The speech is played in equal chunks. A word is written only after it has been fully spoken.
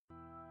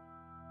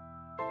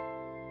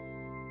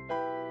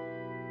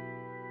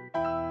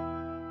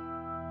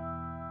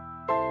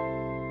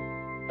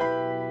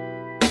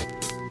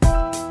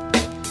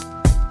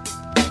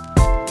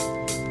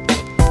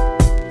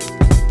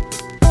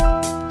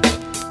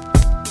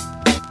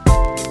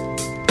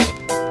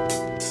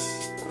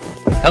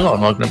Hello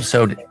and welcome to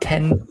episode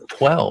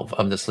 1012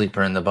 of The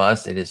Sleeper and the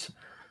Bust. It is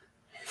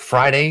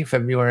Friday,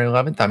 February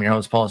 11th. I'm your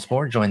host, Paul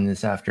Spohr, joined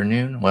this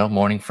afternoon,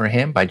 morning for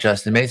him, by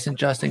Justin Mason.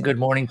 Justin, good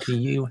morning to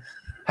you.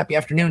 Happy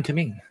afternoon to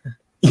me.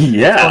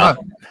 Yeah.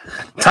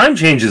 Time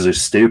changes are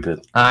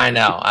stupid. I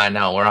know.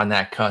 We're on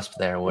that cusp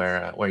there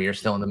where you're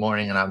still in the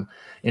morning and I'm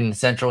in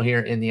Central here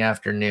in the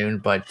afternoon,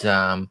 but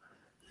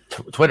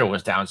Twitter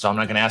was down, so I'm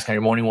not going to ask how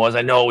your morning was.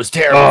 I know it was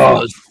terrible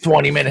for those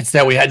 20 minutes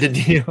that we had to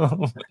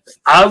deal.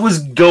 I was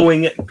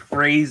going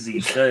crazy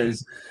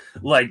because,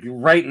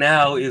 right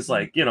now is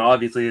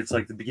obviously it's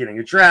the beginning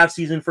of draft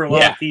season for a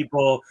lot of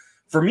people.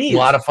 For me, a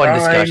lot of fun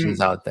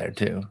discussions out there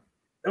too.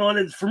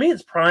 Well, for me,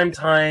 it's prime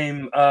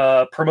time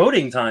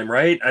promoting time,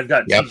 right? I've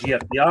got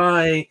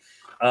TGFBI.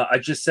 I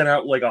just sent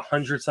out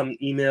 100-something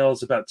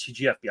emails about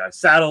TGFBI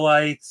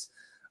satellites.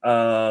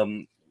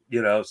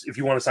 If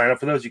you want to sign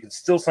up for those, you can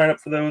still sign up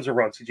for those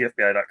over on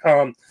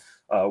tgfbi.com.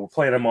 We're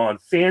playing them on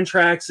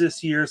Fantrax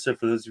this year. So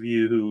for those of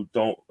you who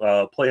don't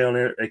play on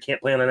it,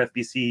 can't play on an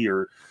FBC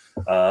or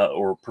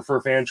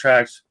prefer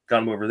Fantrax,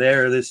 got them over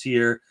there this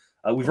year.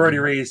 We've already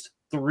raised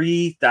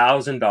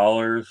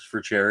 $3,000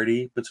 for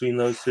charity between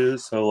those two.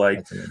 So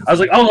I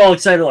was all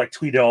excited to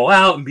tweet it all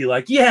out and be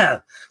yeah,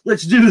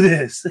 let's do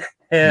this.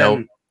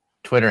 And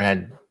Twitter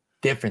had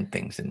different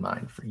things in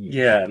mind for you.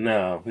 Yeah,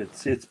 no,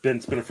 it's been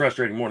a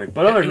frustrating morning,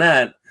 but other than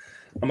that,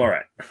 I'm all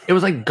right. It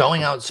was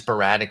going out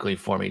sporadically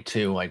for me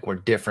too, where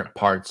different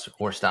parts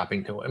were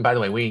stopping to. And by the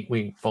way,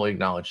 we fully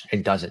acknowledge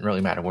it doesn't really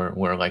matter.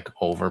 We're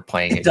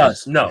overplaying it. It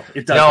does. No,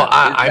 it does. No,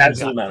 I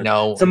absolutely matter.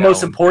 No, it's the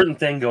most important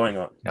thing going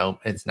on. No,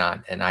 it's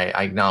not, and I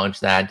acknowledge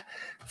that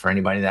for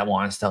anybody that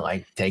wants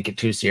to take it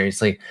too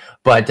seriously.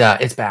 But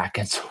it's back,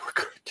 and so we're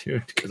good,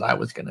 dude, because I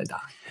was gonna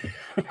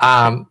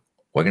die.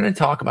 We're gonna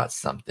talk about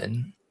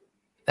something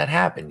that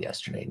happened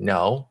yesterday.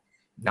 No,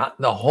 not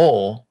the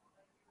whole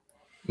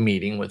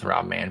meeting with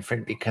Rob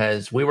Manfred,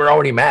 because we were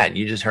already mad.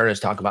 You just heard us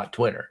talk about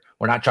Twitter.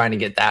 We're not trying to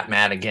get that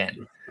mad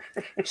again.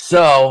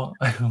 So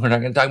we're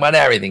not going to talk about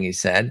everything he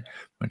said.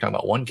 We're going to talk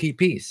about one key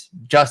piece.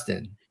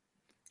 Justin,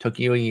 took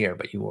you a year,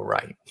 but you were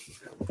right.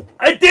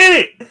 I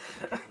did it.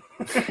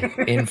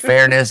 In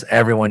fairness,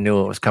 everyone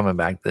knew it was coming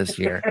back this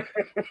year.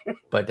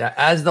 But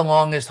as the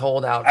longest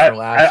holdout for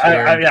last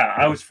year,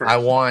 I was first.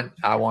 I'm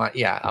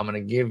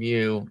gonna give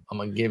you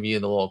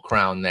the little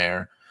crown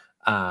there.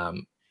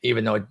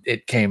 Even though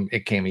it came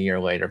a year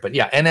later. But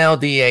yeah,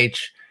 NLDH,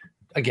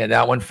 again,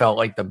 that one felt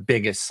like the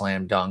biggest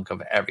slam dunk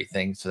of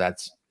everything. So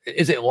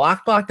is it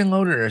locked, and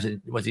loaded, or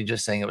was he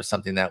just saying it was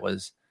something that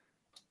was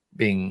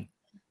being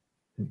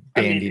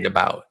bandied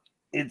about?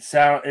 It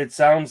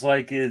sounds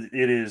like it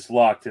is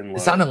locked and loaded.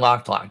 It sounded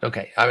locked.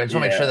 Okay. I just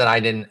want to make sure that I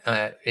didn't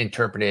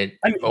interpret it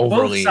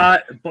overly.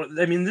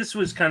 This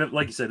was kind of,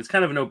 like you said, it's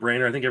kind of a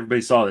no-brainer. I think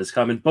everybody saw this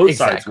coming. Both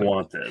sides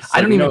want this.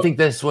 I don't even think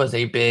this was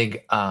a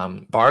big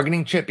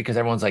bargaining chip, because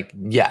everyone's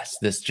yes,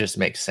 this just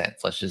makes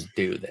sense. Let's just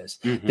do this.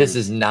 Mm-hmm. This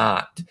is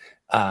not.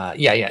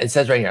 It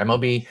says right here,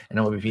 MLB and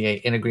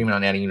MLBPA in agreement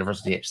on adding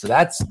universal DH. So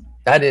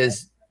that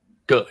is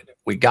good.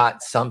 We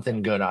got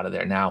something good out of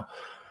there. Now,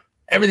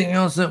 everything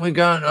else that we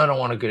got, I don't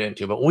want to get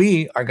into, but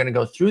we are going to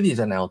go through these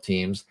NL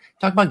teams,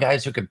 talk about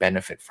guys who could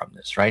benefit from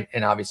this, right?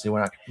 And obviously,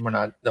 we're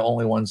not the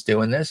only ones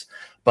doing this,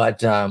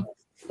 but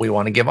we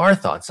want to give our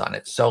thoughts on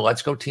it. So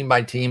let's go team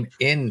by team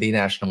in the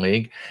National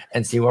League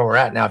and see where we're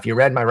at. Now, if you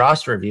read my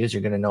roster reviews,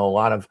 you're going to know a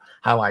lot of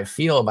how I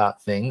feel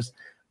about things.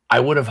 I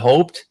would have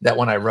hoped that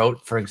when I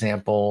wrote, for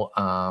example,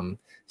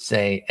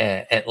 say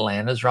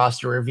Atlanta's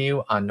roster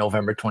review on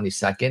November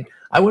 22nd,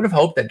 I would have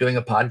hoped that doing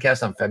a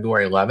podcast on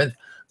February 11th,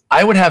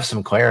 I would have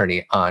some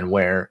clarity on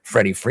where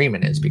Freddie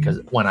Freeman is,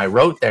 because when I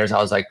wrote theirs,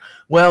 I was like,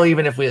 well,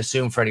 even if we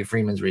assume Freddie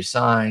Freeman's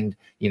resigned,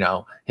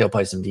 he'll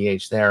play some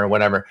DH there or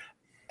whatever.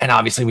 And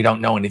obviously we don't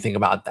know anything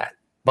about that.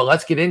 But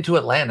let's get into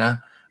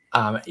Atlanta,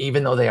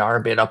 even though they are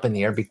a bit up in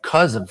the air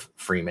because of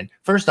Freeman.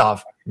 First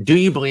off, do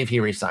you believe he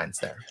resigns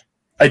there?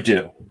 I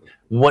do.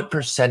 What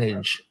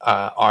percentage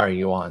are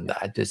you on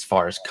that as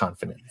far as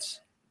confidence?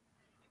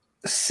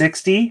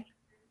 60.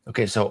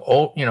 Okay, so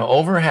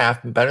over half,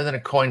 better than a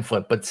coin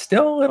flip, but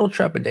still a little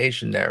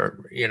trepidation there.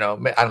 I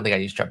don't think I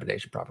used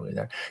trepidation properly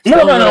there.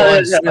 Still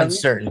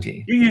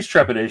uncertainty. You use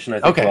trepidation, I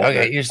think.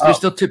 Okay. You're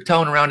still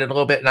tiptoeing around it a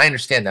little bit, and I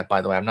understand that.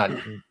 By the way, I'm not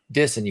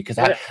dissing you, because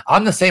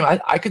I'm the same.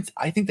 I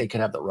think they could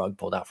have the rug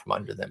pulled out from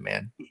under them,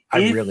 man.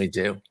 I really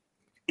do.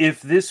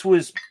 If this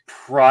was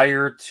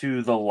prior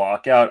to the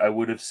lockout, I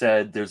would have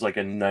said there's a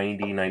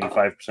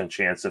 90-95%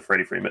 chance that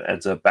Freddie Freeman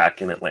ends up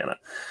back in Atlanta.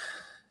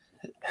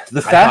 I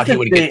thought he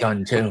would get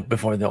done too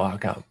before the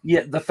lockout.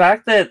 Yeah, the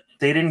fact that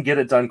they didn't get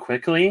it done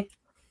quickly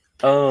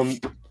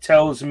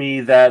tells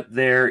me that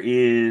there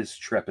is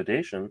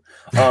trepidation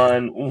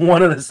on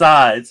one of the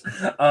sides.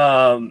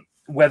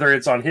 Whether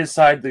it's on his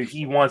side that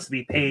he wants to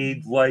be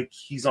paid like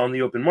he's on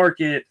the open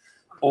market,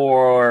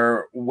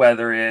 or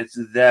whether it's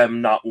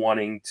them not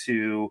wanting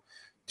to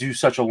do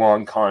such a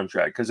long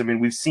contract. Because,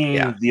 we've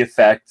seen the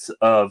effects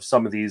of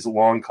some of these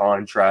long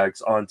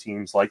contracts on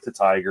teams like the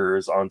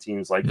Tigers, on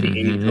teams like the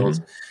Angels.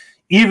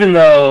 even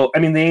though, I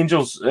mean, the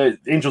Angels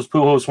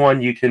Pujols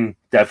one, you can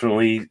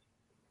definitely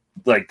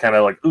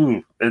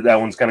ooh, that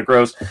one's kind of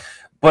gross.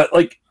 But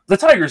like the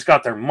Tigers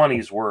got their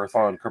money's worth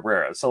on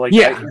Cabrera. So like,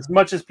 as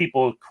much as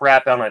people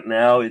crap on it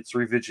now, it's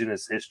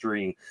revisionist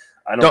history.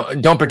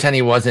 Don't pretend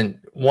he wasn't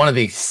one of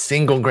the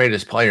single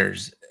greatest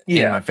players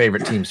in my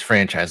favorite team's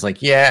franchise. Like,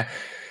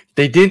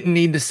 they didn't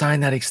need to sign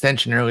that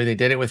extension early. They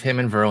did it with him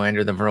and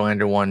Verlander. The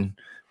Verlander one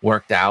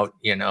worked out,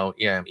 even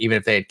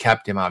if they had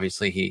kept him,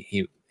 obviously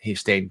he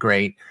stayed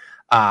great.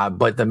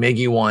 But the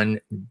Miggy one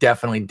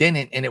definitely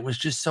didn't. And it was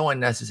just so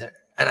unnecessary.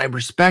 And I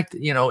respect,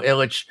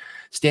 Illich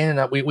standing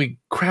up. We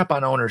crap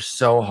on owners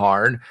so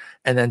hard.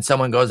 And then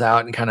someone goes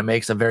out and kind of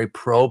makes a very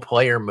pro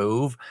player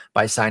move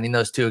by signing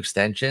those 2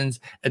 extensions.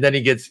 And then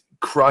he gets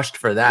crushed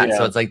for that. Yeah.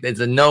 So it's like,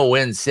 it's a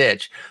no-win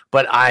sitch.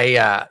 But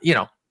I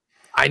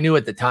knew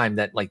at the time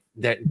that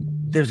that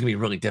there's going to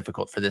be really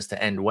difficult for this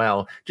to end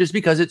well, just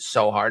because it's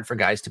so hard for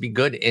guys to be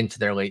good into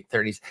their late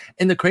 30s.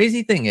 And the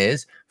crazy thing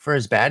is, for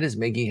as bad as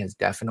Miggy has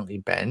definitely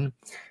been,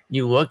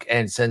 you look,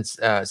 and since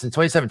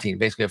 2017,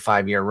 basically a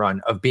 5-year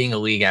run of being a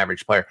league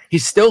average player,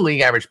 he's still a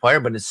league average player,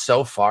 but it's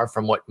so far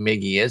from what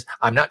Miggy is.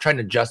 I'm not trying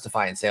to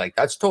justify and say like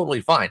that's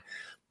totally fine,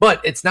 but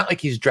it's not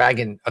like he's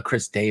dragging a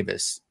Chris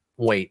Davis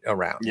weight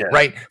around,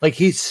 right? Like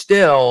he's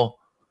still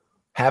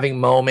having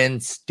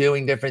moments,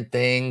 doing different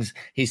things.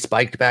 He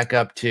spiked back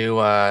up to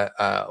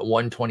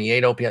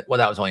 128 OPS. Well,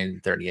 that was only in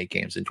 38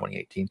 games in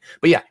 2018.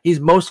 But yeah, he's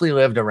mostly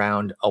lived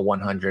around a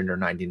 100 or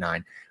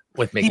 99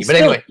 with Miggy. But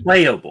anyway,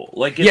 playable.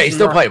 He's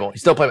still playable.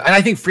 He's still playable. And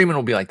I think Freeman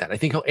will be like that. I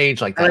think he'll age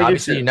like that.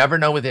 Obviously, you never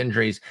know with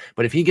injuries.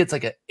 But if he gets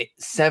like a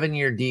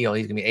 7-year deal,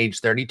 he's going to be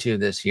age 32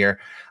 this year.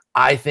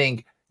 I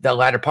think the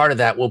latter part of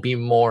that will be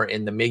more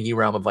in the Miggy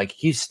realm of like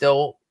he's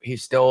still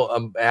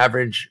an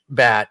average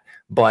bat,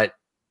 but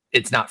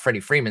it's not Freddie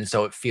Freeman,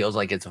 so it feels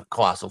like it's a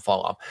colossal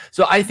fall off.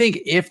 So I think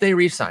if they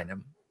re-sign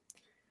him,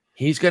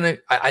 he's going to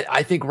 –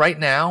 I think right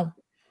now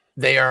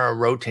they are a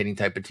rotating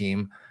type of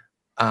team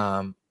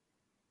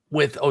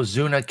with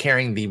Ozuna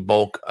carrying the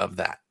bulk of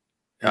that.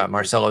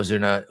 Marcell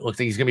Ozuna looks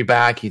like he's going to be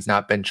back. He's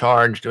not been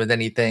charged with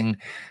anything,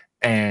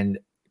 and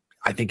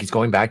I think he's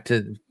going back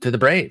to the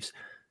Braves.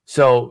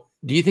 So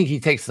do you think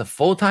he takes the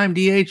full-time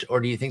DH,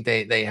 or do you think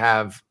they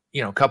have –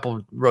 a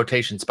couple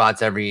rotation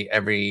spots every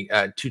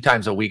 2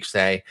 times a week,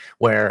 say,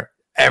 where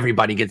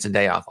everybody gets a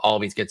day off?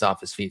 Always gets off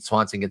his feet.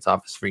 Swanson gets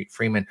off his feet.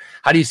 Freeman.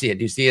 How do you see it?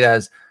 Do you see it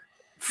as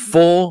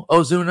full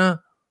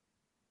Ozuna,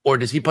 or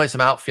does he play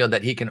some outfield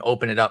that he can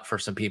open it up for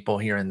some people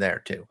here and there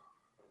too?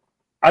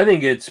 I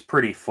think it's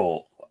pretty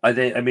full.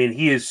 I mean,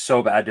 he is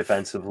so bad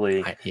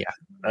defensively.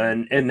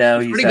 And now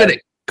he's pretty good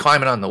at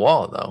climbing on the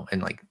wall though,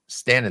 and like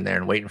standing there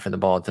and waiting for the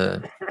ball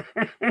to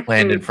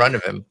land in front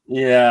of him.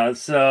 Yeah,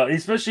 so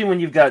especially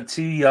when you've got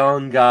 2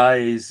 young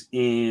guys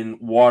in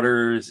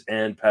Waters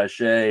and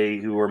Pache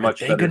who are much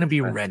better. They're going to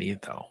be ready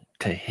though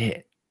to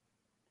hit.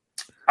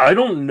 I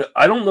don't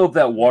know if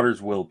that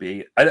Waters will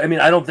be. I mean,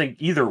 I don't think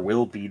either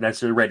will be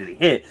necessarily ready to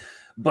hit,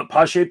 but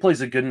Pache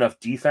plays a good enough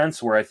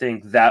defense where I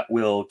think that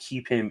will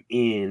keep him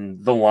in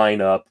the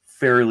lineup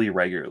fairly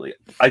regularly.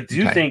 I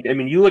do think, I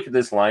mean, you look at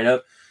this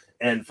lineup,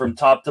 and from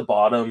top to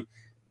bottom,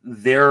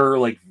 they're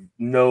like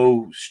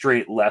no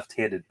straight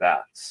left-handed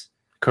bats.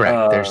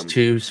 Correct. There's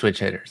 2 switch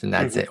hitters, and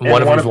that's it.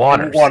 One of them's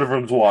Waters. One of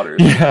them's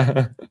Waters.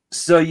 Yeah.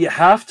 So you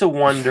have to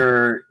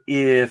wonder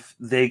if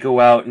they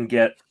go out and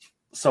get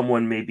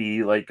someone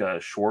maybe like a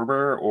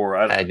Schwarber, or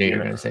I knew you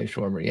were going to say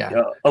Schwarber.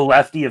 Yeah, a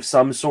lefty of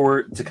some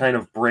sort to kind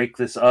of break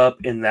this up.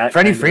 In that,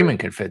 Freddie Freeman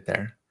could fit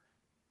there.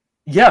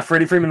 Yeah,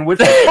 Freddie Freeman would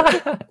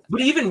fit.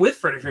 But even with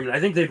Freddie Freeman, I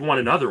think they'd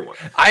want another one.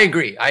 I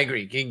agree.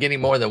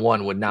 Getting more than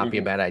one would not be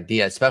a bad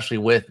idea, especially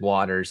with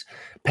Waters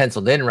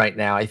penciled in right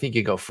now. I think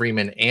you go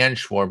Freeman and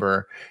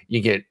Schwarber.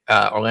 You get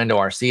Orlando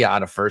Arcia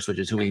out of first, which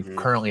is who we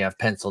currently have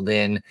penciled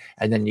in,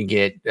 and then you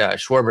get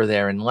Schwarber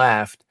there in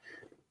left,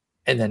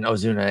 and then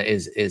Ozuna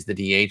is the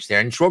DH there.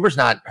 And Schwarber's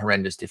not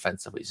horrendous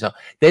defensively, so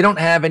they don't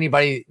have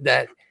anybody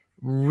that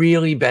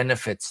really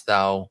benefits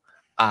though.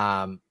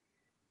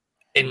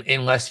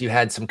 Unless you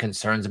had some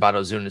concerns about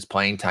Ozuna's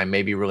playing time,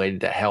 maybe related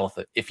to health,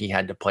 if he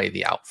had to play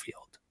the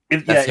outfield.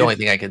 That's the only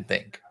thing I can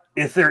think.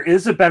 If there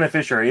is a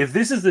beneficiary, if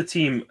this is the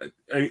team,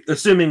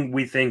 assuming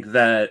we think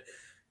that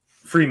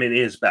Freeman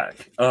is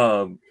back,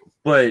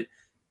 but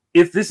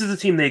if this is the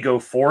team they go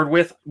forward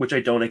with, which I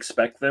don't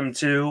expect them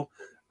to,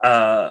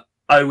 I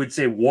would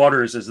say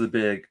Waters is the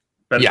big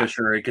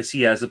beneficiary because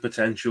he has the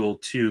potential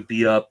to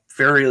be up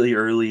fairly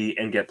early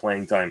and get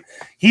playing time.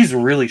 He's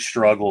really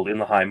struggled in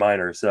the high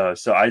minors, so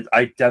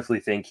I definitely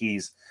think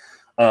he's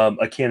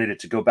a candidate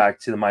to go back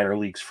to the minor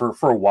leagues for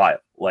a while,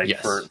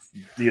 for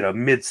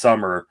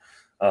midsummer,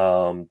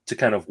 to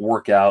kind of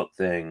work out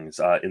things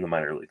in the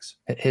minor leagues.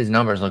 His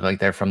numbers look like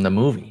they're from the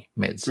movie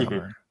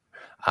Midsummer.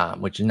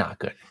 which is not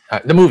good.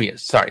 The movie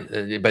is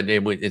sorry, but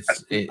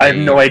I have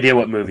no idea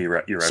what movie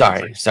you're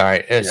referencing.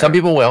 Sorry. Some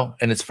people will,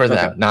 and it's for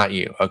them, Okay. not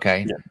you.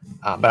 Okay.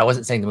 Yeah. But I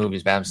wasn't saying the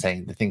movie's bad. I'm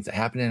saying the things that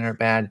happen in it are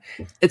bad.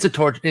 It's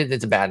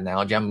a bad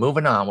analogy. I'm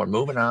moving on. We're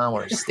moving on.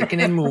 We're sticking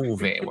and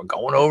moving. We're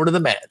going over to the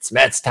Mets.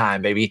 Mets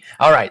time, baby.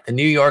 All right. The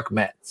New York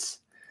Mets.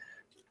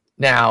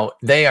 Now,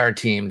 they are a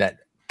team that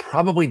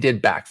probably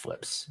did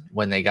backflips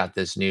when they got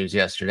this news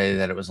yesterday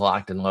that it was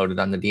locked and loaded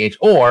on the DH,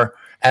 or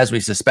as we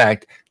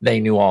suspect, they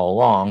knew all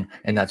along,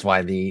 and that's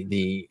why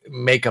the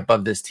makeup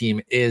of this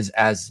team is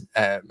as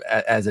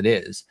it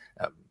is.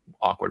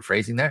 Awkward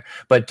phrasing there,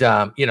 but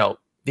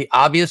the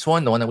obvious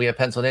one, the one that we have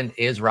penciled in,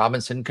 is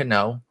Robinson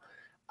Cano.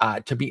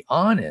 To be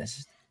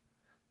honest,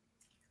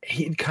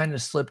 he'd kind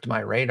of slipped my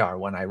radar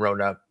when I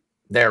wrote up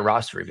their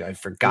roster review. I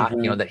forgot,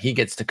 that he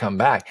gets to come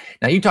back.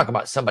 Now you talk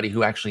about somebody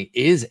who actually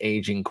is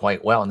aging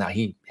quite well. Now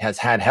he has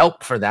had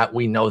help for that.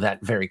 We know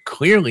that very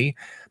clearly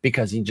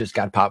because he just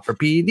got popped for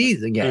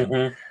PEDs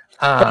again.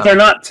 But they're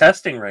not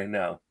testing right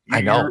now.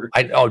 I know.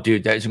 Oh,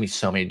 dude, there's gonna be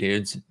so many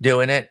dudes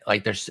doing it.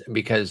 Like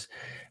because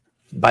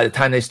by the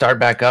time they start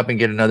back up and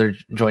get another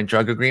joint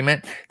drug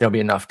agreement, there'll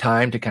be enough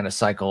time to kind of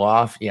cycle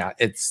off. Yeah,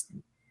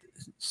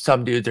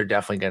 some dudes are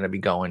definitely going to be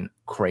going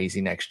crazy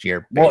next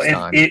year.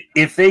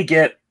 If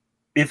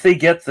they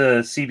get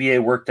the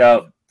CBA worked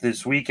out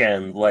this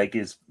weekend,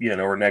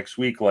 or next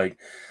week, like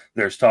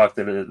there's talk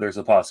that there's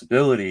a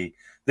possibility,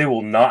 they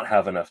will not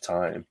have enough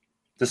time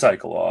to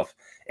cycle off.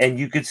 And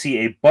you could see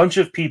a bunch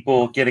of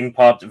people getting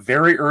popped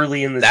very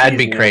early in the season. That'd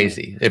be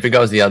crazy. If it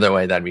goes the other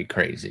way, that'd be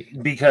crazy.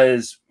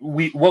 Because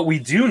what we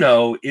do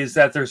know is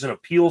that there's an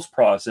appeals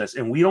process,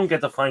 and we don't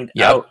get to find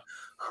out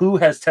who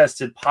has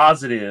tested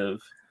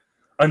positive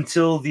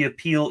until the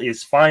appeal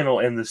is final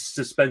and the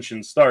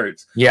suspension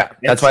starts. Yeah,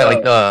 that's why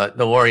the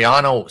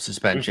Laureano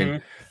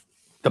suspension,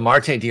 the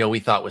Marte deal we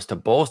thought was to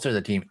bolster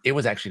the team. It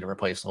was actually to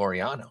replace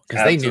Laureano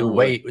because they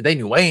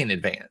knew way in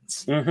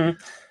advance.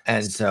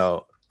 And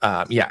so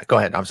go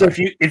ahead. I'm sorry.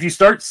 So if you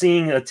start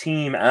seeing a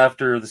team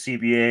after the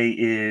CBA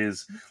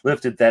is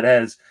lifted that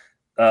has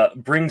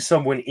brings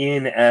someone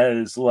in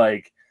as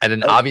like at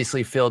an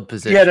obviously filled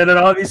position. Yeah, at an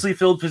obviously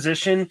filled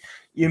position,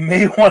 you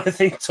may want to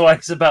think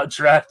twice about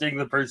drafting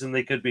the person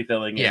they could be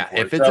filling in for.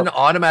 If it's an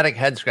automatic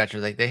head scratcher,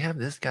 like they have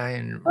this guy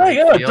in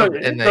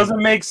it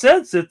doesn't make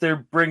sense that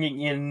they're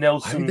bringing in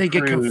Nelson. Why did they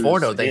get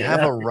Conforto?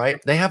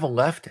 They have a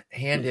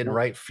left-handed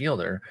right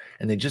fielder,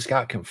 and they just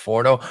got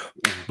Conforto.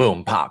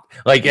 Boom, pop.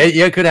 Like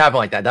it could happen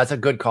like that. That's a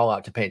good call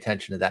out to pay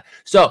attention to that.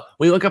 So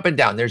we look up and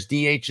down. There's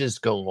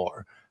DHs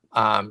galore.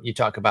 You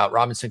talk about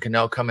Robinson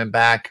Cano coming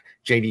back,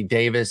 JD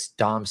Davis,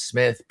 Dom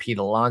Smith, Pete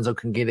Alonso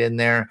can get in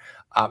there.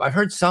 I've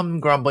heard some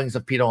grumblings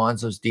of Pete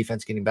Alonso's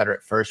defense getting better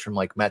at first from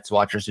like Mets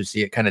watchers who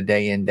see it kind of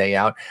day in, day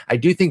out. I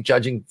do think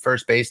judging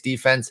first base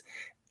defense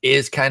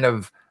is kind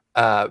of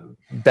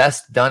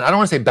best done. I don't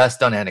want to say best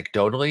done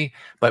anecdotally,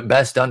 but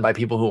best done by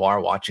people who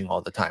are watching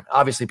all the time.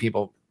 Obviously,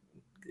 people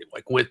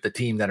like with the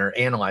team that are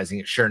analyzing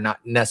it, sure, not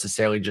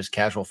necessarily just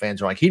casual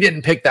fans are like, he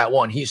didn't pick that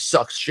one. He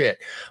sucks shit.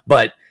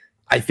 But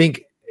I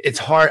think it's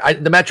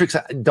hard. The metrics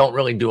don't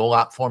really do a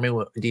lot for me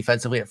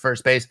defensively at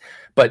first base,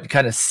 but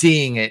kind of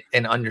seeing it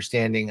and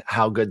understanding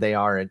how good they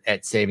are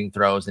at saving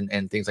throws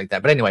and things like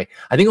that. But anyway,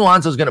 I think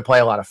Alonso's going to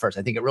play a lot of first.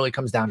 I think it really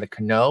comes down to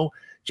Cano,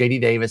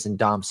 JD Davis, and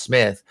Dom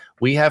Smith.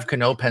 We have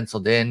Cano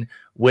penciled in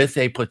with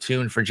a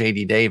platoon for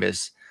JD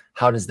Davis.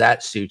 How does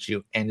that suit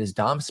you? And is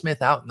Dom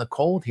Smith out in the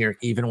cold here,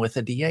 even with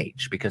a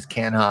DH, because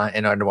Canha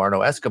and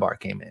Eduardo Escobar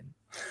came in?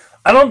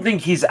 I don't think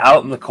he's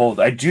out in the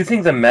cold. I do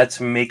think the Mets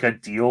make a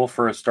deal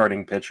for a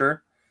starting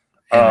pitcher.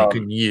 And they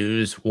could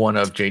use one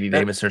of JD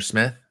Davis or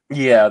Smith.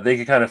 Yeah, they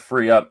could kind of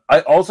free up.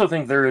 I also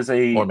think there is or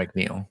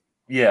McNeil.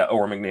 Yeah,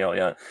 or McNeil,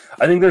 yeah.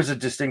 I think there's a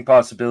distinct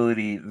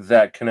possibility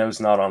that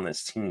Cano's not on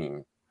this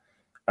team.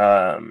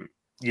 I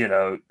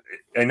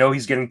know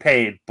he's getting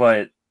paid,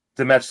 but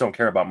the Mets don't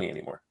care about me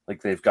anymore.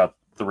 Like they've got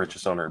the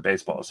richest owner in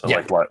baseball, so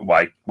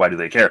why do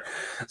they care?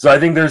 So I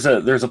think there's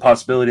a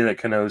possibility that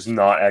Cano's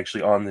not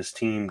actually on this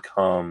team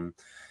comes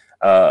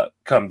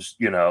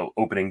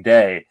opening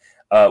day,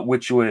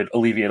 which would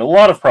alleviate a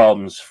lot of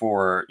problems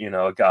for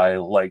a guy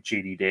like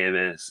JD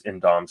Davis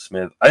and Dom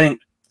Smith. I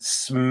think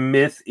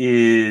Smith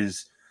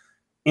is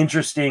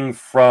interesting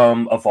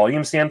from a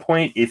volume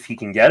standpoint if he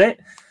can get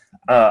it.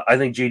 I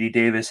think JD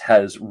Davis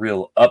has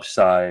real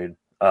upside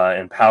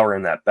and power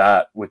in that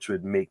bat, which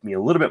would make me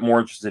a little bit more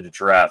interested to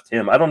draft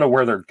him. I don't know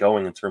where they're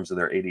going in terms of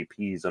their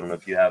ADPs. I don't know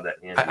if you have that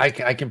handy.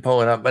 I can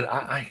pull it up, but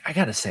I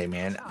gotta say,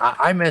 man,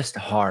 I missed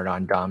hard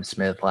on Dom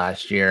Smith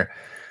last year,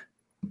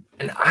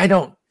 and I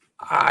don't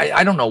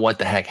know what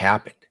the heck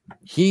happened.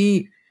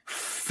 He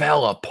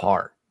fell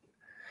apart.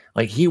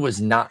 Like he was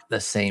not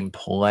the same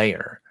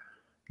player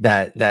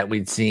that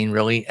we'd seen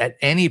really at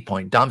any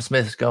point. Dom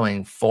Smith's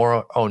going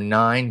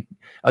 409.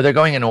 Oh, they're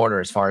going in order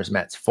as far as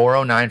Mets.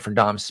 409 for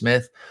Dom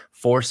Smith,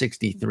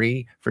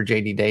 463 for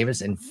JD Davis,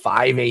 and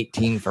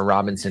 518 for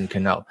Robinson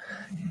Cano.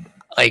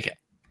 Like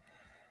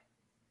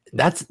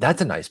That's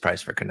a nice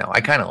price for Cano.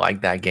 I kind of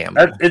like that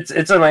gamble. It's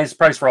a nice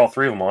price for all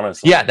three of them,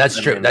 honestly. Yeah, that's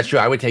true. That's true.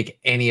 I would take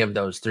any of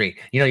those three.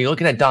 You're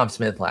looking at Dom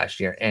Smith last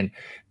year, and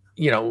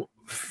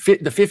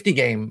the 50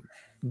 game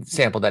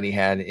sample that he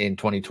had in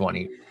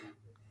 2020.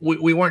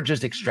 We weren't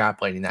just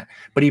extrapolating that,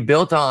 but he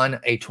built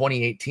on a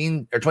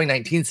 2018 or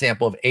 2019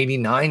 sample of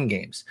 89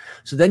 games.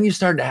 So then you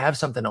started to have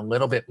something a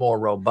little bit more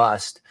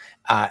robust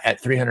at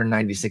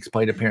 396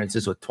 plate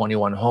appearances with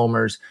 21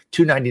 homers,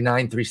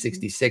 299,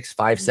 366,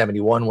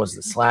 571 was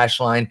the slash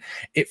line.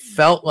 It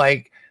felt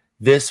like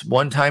this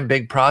one-time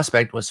big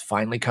prospect was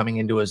finally coming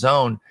into his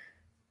own,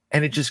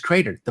 and it just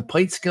cratered. The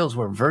plate skills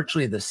were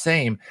virtually the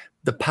same.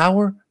 The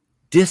power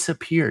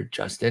disappeared,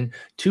 Justin.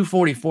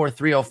 244,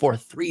 304,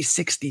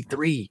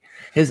 363.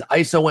 His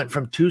ISO went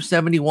from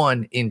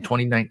 271 in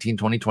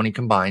 2019-2020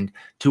 combined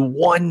to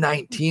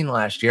 119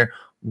 last year.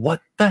 What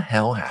the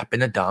hell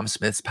happened to Dom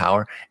Smith's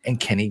power, and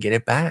can he get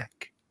it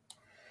back?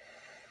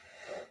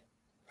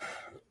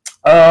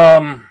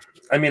 I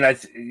mean,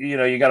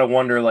 you got to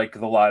wonder, like,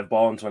 the live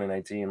ball in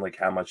 2019, like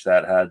how much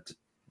that had to,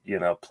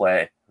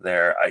 play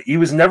there. He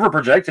was never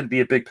projected to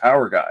be a big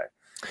power guy.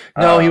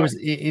 No,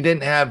 he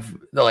didn't have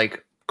the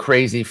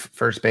crazy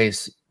first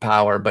base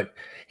power, but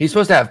he's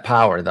supposed to have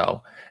power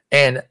though.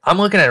 And I'm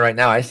looking at it right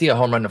now. I see a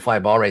home run to fly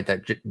ball rate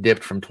that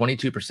dipped from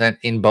 22%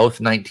 in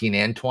both 19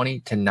 and 20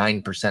 to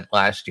 9%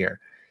 last year.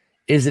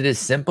 Is it as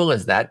simple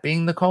as that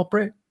being the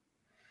culprit?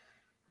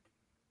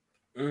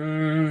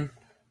 I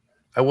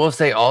will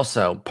say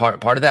also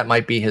part of that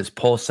might be his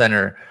pull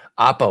center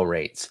oppo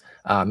rates,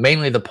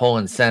 mainly the pull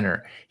in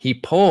center. He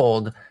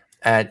pulled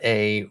at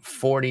a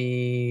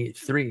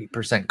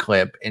 43%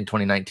 clip in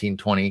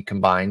 2019-20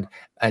 combined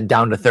and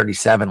down to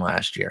 37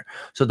 last year.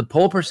 So the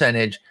pull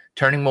percentage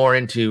turning more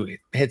into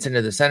hits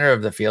into the center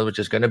of the field, which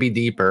is going to be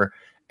deeper,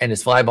 and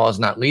his fly ball is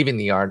not leaving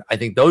the yard. I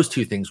think those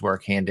two things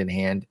work hand in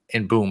hand,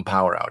 and boom,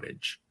 power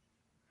outage.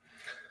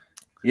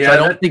 Yeah, so I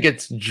don't think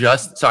it's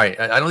just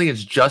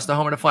the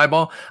homer to fly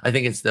ball. I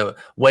think it's the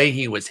way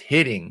he was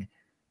hitting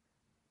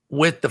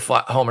with the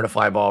homer to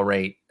fly ball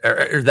rate,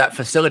 or that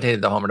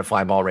facilitated the homer to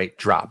fly ball rate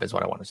drop, is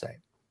what I want to say.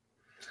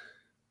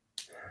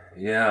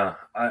 Yeah,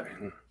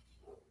 I'm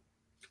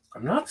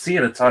not seeing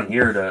a ton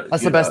here.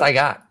 That's the best I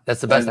got.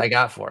 That's the best I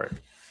got for it.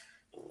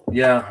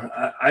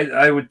 Yeah,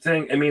 I would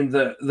think. I mean,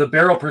 the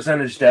barrel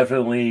percentage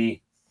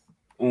definitely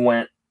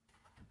went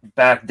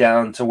back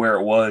down to where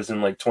it was in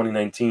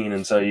 2019,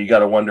 and so you got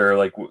to wonder.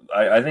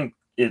 I think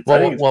it's.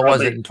 What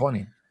was it in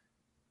 20?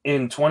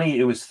 In 20,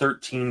 it was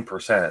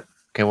 13%.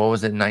 Okay, what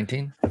was it in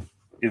 19?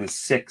 It was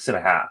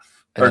 6.5.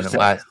 And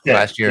then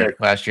last year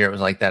it was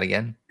like that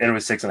again, and it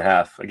was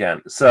 6.5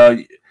 again. So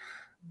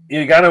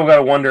you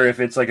gotta wonder if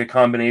it's like a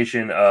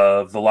combination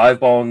of the live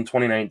ball in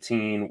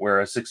 2019, where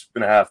a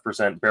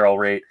 6.5% barrel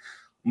rate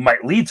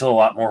might lead to a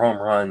lot more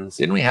home runs.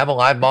 Didn't we have a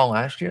live ball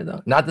last year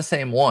though? Not the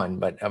same one,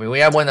 but I mean we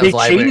had one that was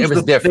live. It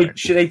was different.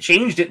 They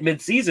changed it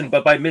mid-season,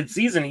 but by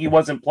mid-season he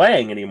wasn't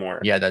playing anymore.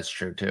 Yeah, that's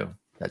true too.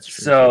 That's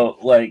true. So,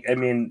 I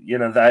mean,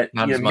 that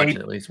not as much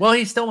at least. Well,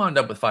 he still wound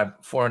up with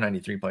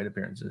 493 plate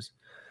appearances.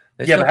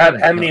 But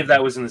how many of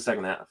that was in the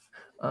second half?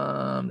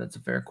 That's a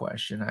fair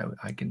question.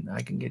 I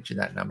can get you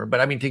that number,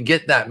 but I mean, to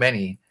get that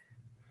many,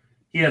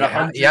 he had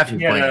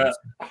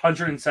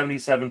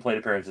 177 plate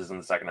appearances in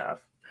the second half.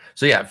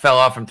 So yeah, it fell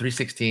off from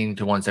 316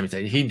 to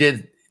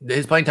 177.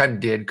 His playing time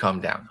did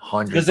come down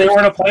 100% because they were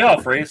in a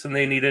playoff race and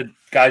they needed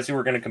guys who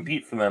were going to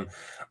compete for them.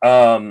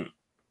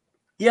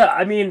 Yeah,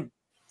 I mean.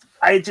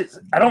 I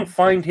don't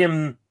find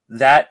him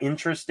that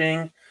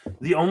interesting.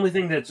 The only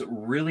thing that's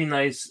really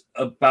nice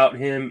about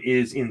him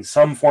is in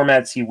some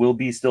formats he will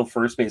be still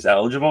first base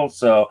eligible.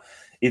 So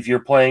if you're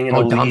playing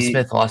in Dom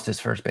Smith lost his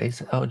first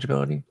base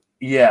eligibility.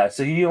 Yeah,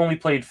 so he only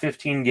played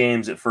 15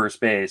 games at first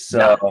base.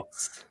 So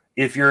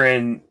if you're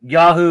in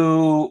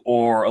Yahoo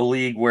or a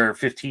league where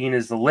 15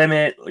 is the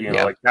limit,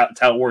 like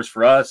Tout Wars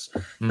for us,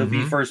 he'll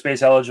be first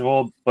base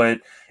eligible.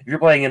 But if you're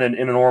playing in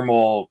a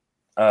normal,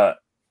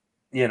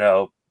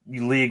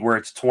 league where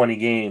it's 20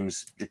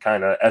 games, you're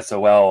kind of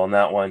SOL on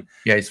that one.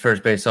 Yeah, he's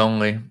first base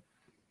only.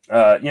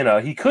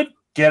 He could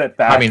get it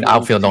back. I mean,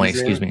 outfield only.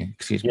 Excuse me.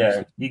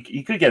 Yeah,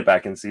 he could get it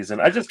back in season.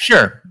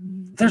 Sure.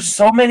 There's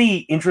so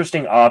many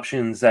interesting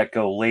options that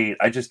go late.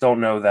 I just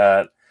don't know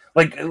that.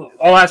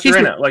 I'll ask you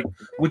right now.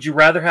 Would you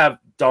rather have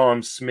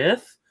Dom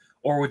Smith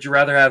or would you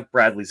rather have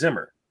Bradley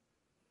Zimmer?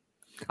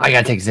 I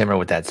gotta take Zimmer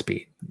with that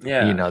speed.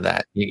 Yeah, you know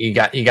that. You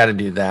got to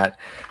do that.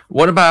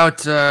 What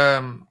about?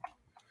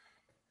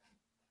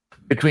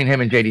 Between him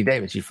and JD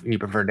Davis, you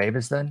prefer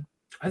Davis then?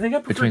 I think I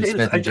prefer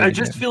Davis. I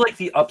just feel like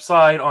the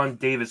upside on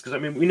Davis, because I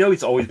mean we know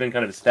he's always been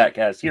kind of a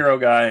StatCast hero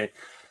guy.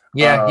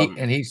 Yeah,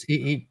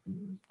 he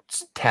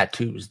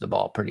tattoos the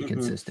ball pretty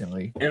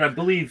consistently, and I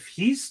believe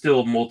he's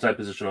still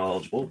multi-positional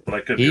eligible. But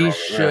I could. He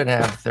should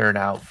have third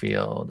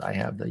outfield. I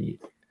have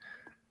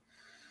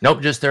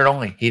Nope, just third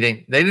only.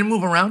 They didn't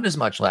move around as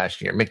much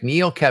last year.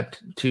 McNeil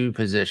kept 2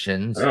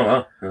 positions. Oh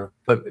wow. Yeah.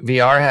 But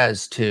VR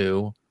has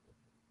 2.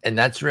 and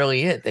that's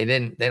really it. They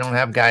don't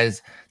have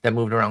guys that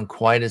moved around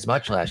quite as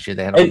much last year.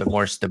 They had a little bit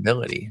more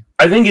stability.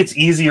 I think it's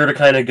easier to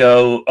kind of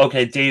go,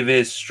 okay,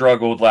 Davis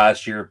struggled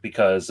last year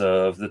because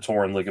of the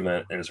torn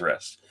ligament in his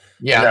wrist.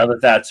 Yeah. Now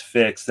that that's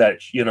fixed, that,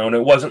 and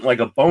it wasn't like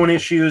a bone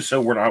issue,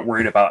 so we're not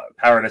worried about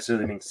power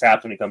necessarily being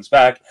sapped when he comes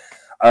back.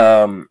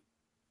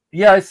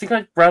 Yeah, I think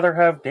I'd rather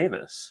have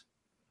Davis.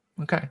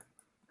 Okay.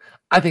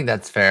 I think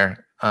that's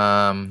fair.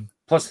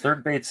 Plus,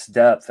 third base's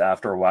depth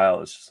after a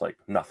while is just like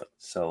nothing.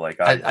 So, like,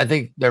 I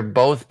think they're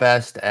both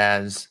best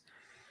as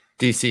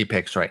DC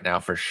picks right now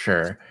for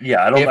sure.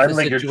 Yeah, I don't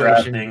think you're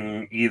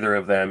drafting either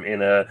of them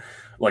in a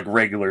like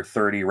regular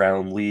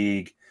 30-round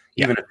league,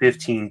 even a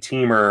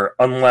 15-teamer,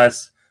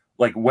 unless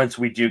like once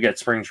we do get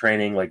spring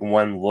training, like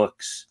one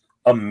looks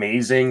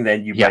amazing,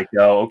 then you might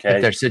go, okay.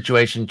 If their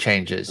situation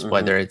changes,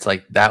 whether it's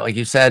like that, like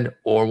you said,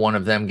 or one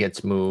of them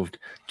gets moved,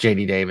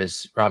 JD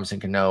Davis, Robinson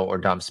Cano, or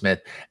Dom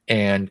Smith,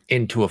 and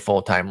into a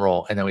full-time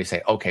role. And then we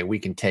say, okay, we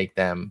can take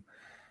them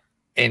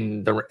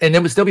and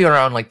it would still be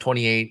around like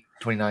 28,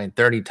 29,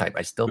 30 type.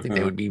 I still think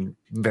they would be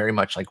very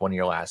much like one of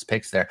your last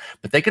picks there,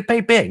 but they could pay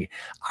big.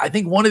 I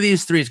think one of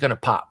these three is going to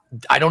pop.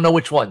 I don't know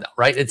which one though,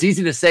 right? It's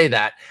easy to say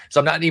that.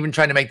 So I'm not even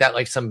trying to make that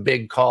like some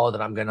big call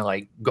that I'm going to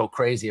like go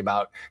crazy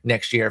about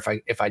next year.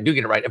 If I do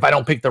get it right, if I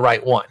don't pick the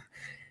right one,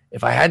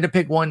 if I had to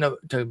pick one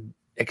to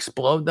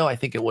explode though, I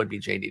think it would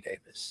be JD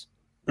Davis.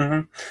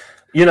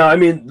 I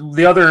mean,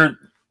 the other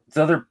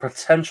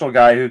potential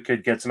guy who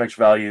could get some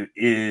extra value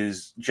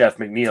is Jeff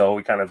McNeil.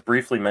 We kind of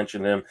briefly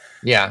mentioned him.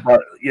 Yeah.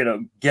 But, he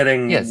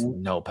has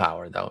no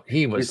power, though.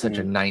 He was such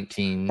a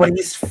 19. But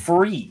he's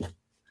free.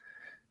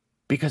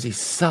 Because he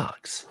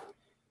sucks.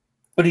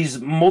 But he's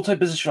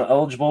multi-positional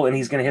eligible, and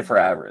he's going to hit for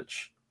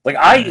average. Like,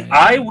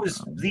 I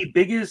was the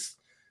biggest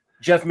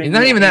Jeff McNeil. He's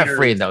not even that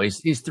free, though. He's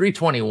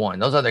 321.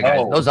 Those other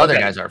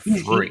guys are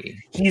free.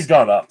 He's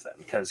gone up, then,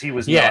 because he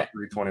was not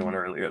 321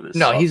 earlier this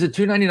No, he's a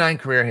 299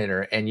 career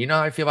hitter, and you know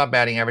how I feel about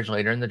batting average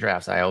later in the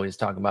drafts. I always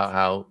talk about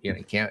how you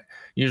can't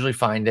usually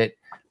find it.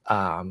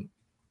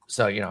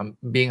 So I'm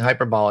being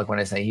hyperbolic when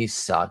I say he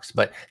sucks,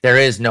 but there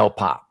is no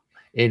pop.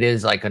 It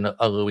is like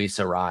a Luis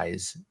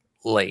Arraez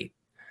late,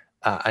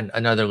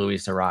 another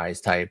Luis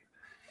Arraez type.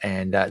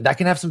 And that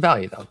can have some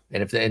value though,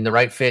 and if in the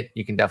right fit,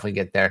 you can definitely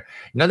get there.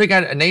 Another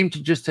guy, a name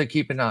to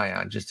keep an eye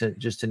on, just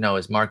to know,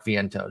 is Mark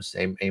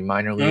Vientos, a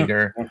minor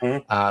leaguer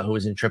who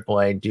is in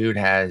AAA. Dude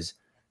has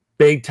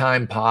big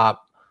time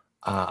pop.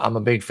 I'm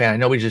a big fan. I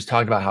know we just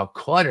talked about how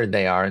cluttered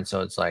they are, and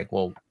so it's like,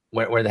 well,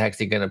 where the heck's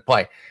he going to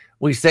play?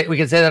 We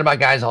can say that about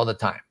guys all the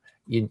time.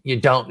 You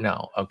don't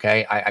know.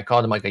 Okay, I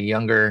called him like a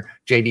younger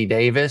JD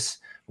Davis.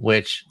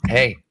 Which,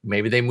 hey,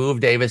 maybe they move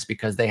Davis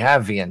because they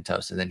have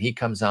Vientos, and then he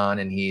comes on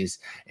and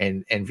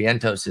and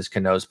Vientos is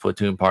Cano's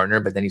platoon partner,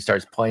 but then he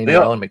starts playing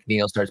well, and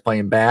McNeil starts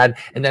playing bad,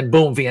 and then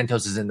boom,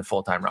 Vientos is in the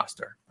full-time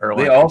roster.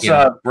 They also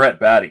have Brett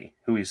Batty,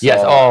 who we saw.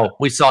 Yes,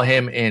 we saw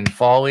him in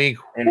Fall League,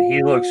 and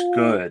he looks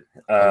good.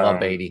 I love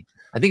Beatty.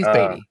 I think it's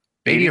Beatty.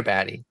 Beatty or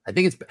Batty? I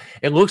think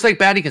it looks like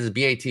Batty because it's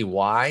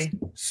B-A-T-Y.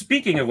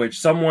 Speaking of which,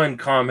 someone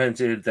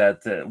commented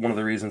that one of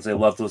the reasons they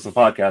love to listen to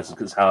podcasts is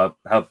because how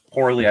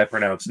poorly I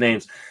pronounce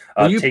names.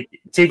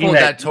 Taking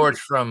that torch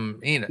from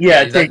Eno.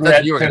 Yeah, that's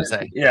what you were going to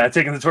say. Yeah,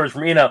 taking the torch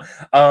from Eno.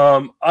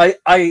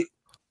 I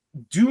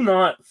do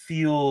not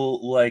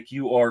feel like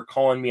you are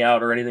calling me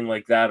out or anything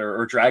like that,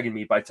 or dragging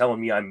me by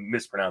telling me I'm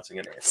mispronouncing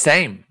a name.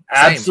 Same.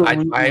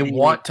 Absolutely. I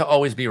want to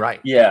always be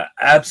right. Yeah,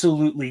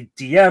 absolutely.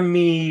 DM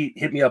me,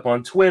 hit me up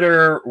on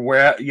Twitter,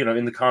 where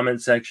in the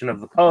comment section of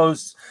the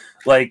post.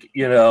 Like,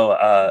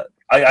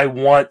 I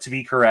want to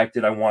be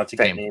corrected. I want to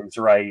get names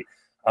right.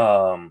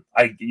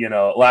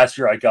 Last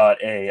year I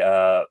got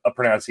a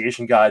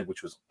pronunciation guide,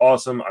 which was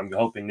awesome. I'm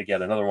hoping to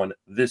get another one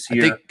this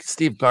year. I think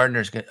Steve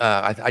Gardner's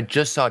I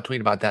just saw a tweet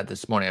about that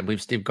this morning. I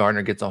believe Steve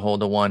Gardner gets a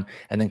hold of one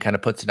and then kind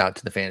of puts it out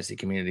to the fantasy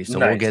community. So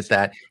we'll get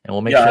that, and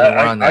we'll make sure that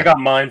we're on that. I got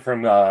mine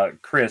from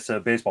Chris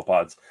at Baseball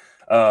Pods.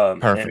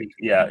 Perfect.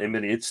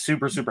 It's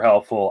super, super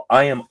helpful.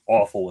 I am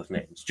awful with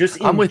names.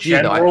 Just I'm with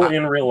general, you though.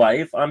 In real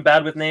life, I'm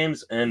bad with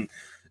names, and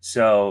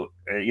so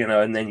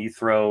and then you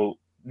throw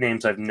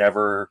names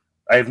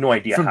I have no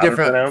idea from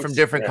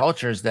different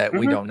cultures that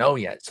we don't know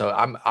yet. So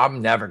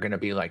I'm never going to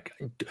be like,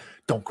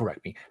 don't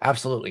correct me.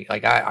 Absolutely.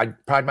 Like I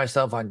pride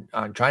myself on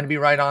trying to be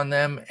right on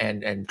them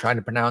and trying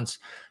to pronounce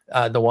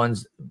the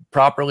ones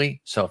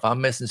properly. So if I'm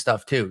missing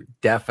stuff too,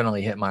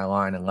 definitely hit my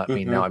line and let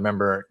me know. I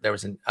remember there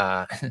was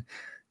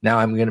now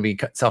I'm going to be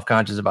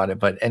self-conscious about it,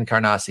 but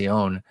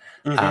Encarnacion,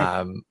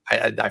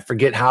 I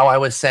forget how I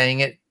was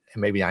saying it,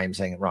 and maybe I am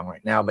saying it wrong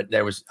right now, but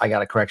I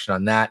got a correction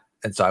on that.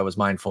 And so I was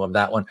mindful of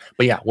that one.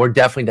 But yeah, we're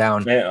definitely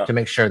down to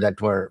make sure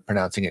that we're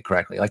pronouncing it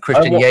correctly. Like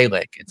Christian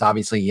Yelich. It's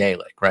obviously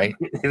Yelich, right?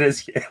 It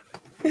is Yelich.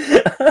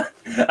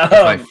 That's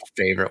my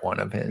favorite one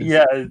of his.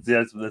 Yeah,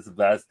 that's the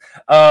best.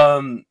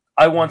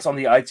 I once on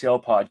the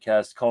ITL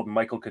podcast called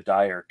Michael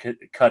Cuddier.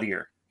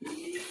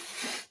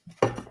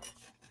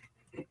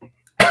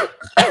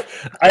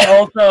 I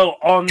also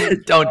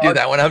don't do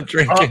that when I'm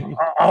drinking.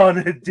 On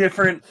a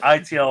different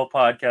ITL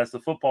podcast, the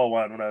football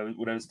one, when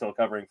I was still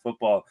covering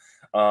football.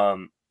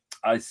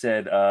 I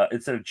said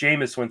instead of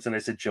Jameis Winston, I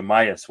said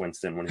Jemias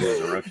Winston when he was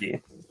a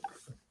rookie.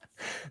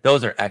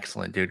 Those are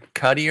excellent, dude.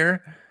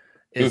 Cuttier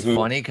is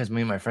funny because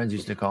me and my friends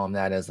used to call him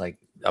that as like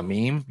a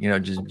meme,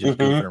 just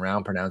goofing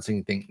around,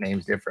 pronouncing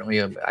names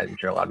differently. I'm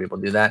sure a lot of people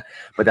do that,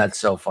 but that's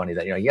so funny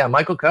that yeah,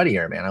 Michael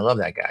Cuttier, man, I love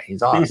that guy.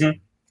 He's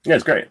awesome. Yeah,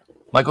 it's great.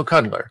 Michael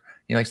Cuddler,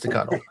 he likes to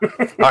cuddle.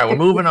 All right, we're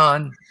moving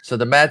on. So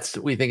the Mets,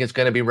 we think it's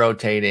going to be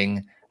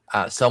rotating.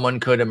 Someone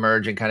could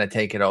emerge and kind of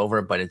take it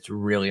over, but it's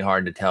really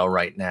hard to tell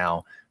right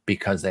now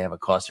because they have a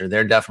cluster.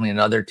 They're definitely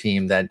another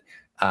team that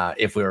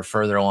if we were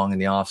further along in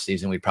the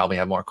offseason, we'd probably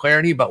have more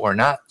clarity, but we're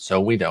not, so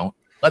we don't.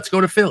 Let's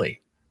go to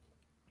Philly.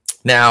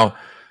 Now,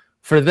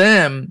 for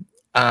them,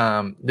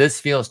 this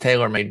feels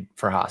tailor-made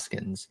for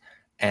Hoskins,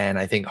 and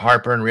I think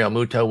Harper and Real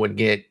Muto would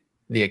get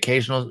the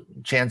occasional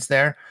chance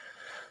there.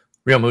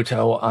 Real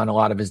Muto, on a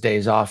lot of his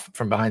days off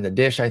from behind the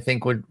dish, I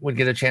think would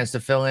get a chance to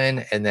fill in,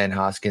 and then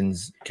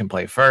Hoskins can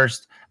play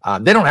first.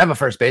 They don't have a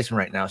first baseman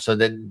right now, so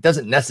that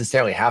doesn't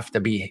necessarily have to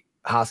be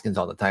Hoskins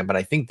all the time, but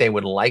I think they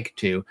would like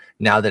to,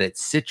 now that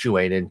it's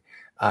situated,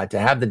 to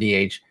have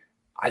the DH.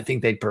 I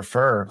think they'd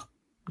prefer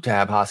to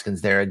have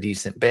Hoskins there a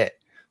decent bit.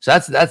 So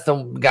that's the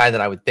guy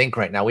that I would think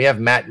right now. We have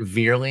Matt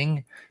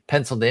Vierling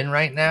penciled in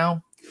right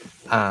now,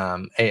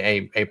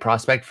 a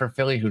prospect for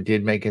Philly who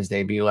did make his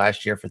debut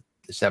last year for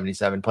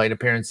 77 plate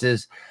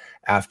appearances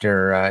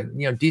after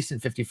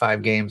decent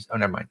 55 games. Oh,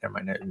 never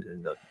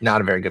mind.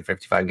 Not a very good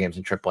 55 games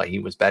in AAA. He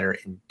was better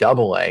in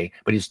AA,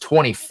 but he's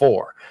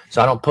 24,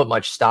 so I don't put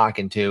much stock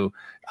into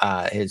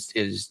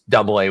his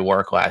AA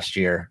work last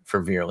year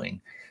for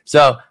Vierling.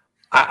 So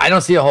I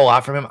don't see a whole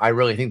lot from him. I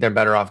really think they're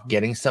better off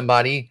getting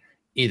somebody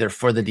either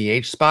for the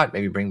DH spot,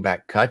 maybe bring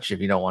back Kutch if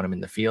you don't want him in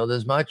the field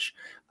as much,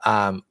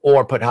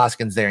 or put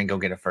Hoskins there and go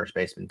get a first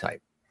baseman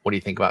type. What do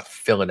you think about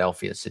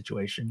Philadelphia's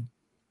situation?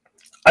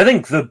 I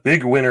think the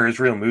big winner is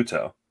Real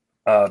Muto,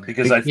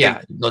 because I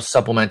think those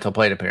supplemental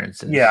plate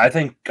appearances. Yeah, I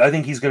think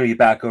he's going to be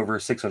back over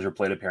 600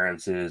 plate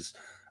appearances.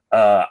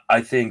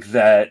 I think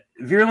that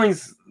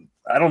Vierling's.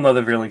 I don't know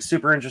that Vierling's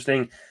super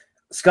interesting.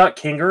 Scott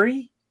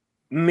Kingery,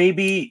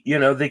 maybe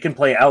they can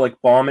play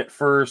Alec Baum at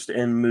first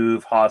and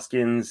move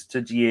Hoskins to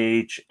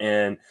DH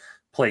and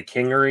play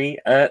Kingery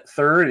at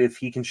third if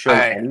he can show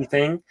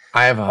anything.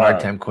 I have a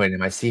hard time quitting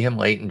him. I see him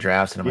late in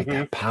drafts, and I'm like,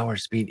 that power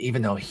speed,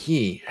 even though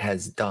he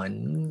has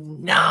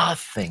done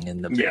nothing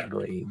in the big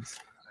leagues.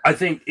 I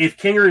think if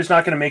Kingery is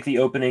not going to make the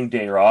opening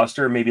day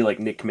roster, maybe like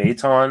Nick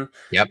Maton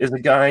is a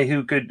guy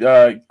who could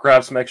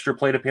grab some extra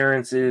plate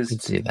appearances. I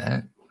could see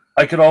that.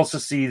 I could also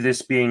see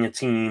this being a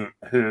team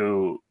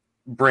who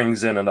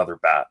brings in another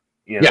bat.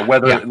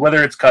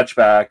 Whether it's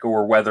Kutchback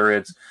or whether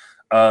it's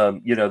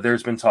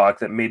there's been talk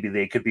that maybe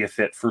they could be a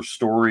fit for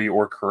Story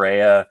or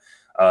Correa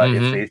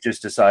if they've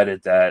just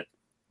decided that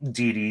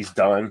Didi's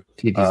done.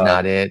 Didi's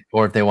not it,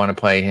 or if they want to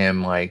play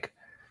him like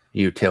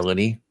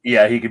utility.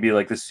 Yeah, he could be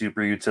like the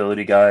super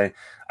utility guy.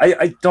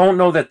 I don't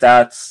know that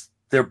that's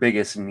their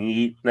biggest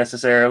need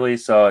necessarily,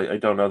 so I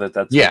don't know that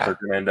that's what they're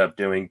going to end up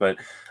doing. But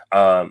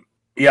I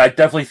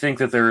definitely think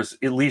that there's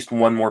at least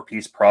one more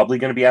piece probably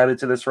going to be added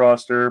to this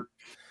roster.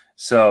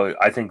 So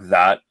I think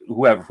that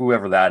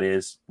whoever that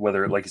is,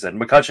 whether, like you said,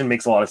 McCutchen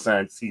makes a lot of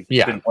sense. He's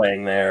been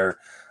playing there.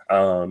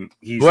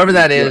 Whoever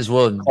that is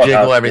will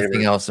jiggle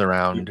everything else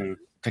around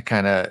to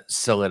kind of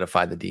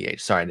solidify the DH.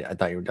 Sorry, I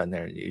thought you were done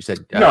there. You said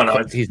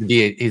he's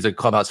the DH. He's a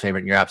clubhouse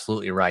favorite, and you're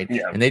absolutely right.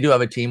 Yeah. And they do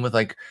have a team with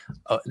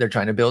they're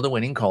trying to build a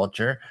winning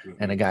culture,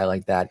 and a guy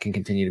like that can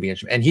continue to be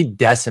interesting. And he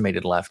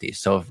decimated lefties.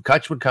 So if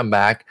Kutch would come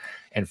back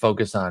and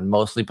focus on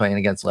mostly playing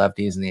against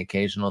lefties and the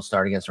occasional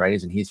start against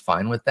righties, and he's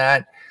fine with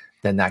that,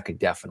 then that could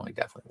definitely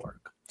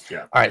work.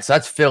 Yeah. All right. So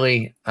that's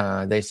Philly.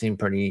 They seem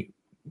pretty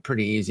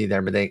easy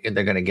there, but they're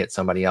going to get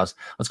somebody else.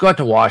 Let's go out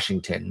to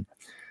Washington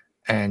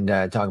and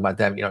talk about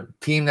them.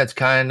 Team that's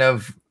kind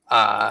of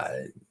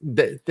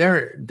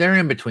they're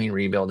in between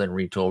rebuild and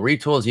retool.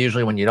 Retool is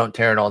usually when you don't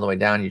tear it all the way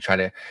down. You try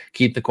to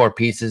keep the core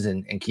pieces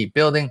and keep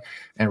building.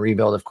 And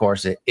rebuild, of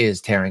course, it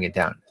is tearing it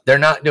down. They're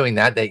not doing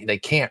that. They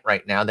can't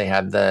right now. They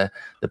have the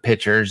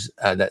pitchers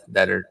that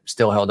are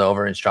still held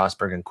over in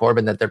Strasburg and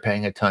Corbin that they're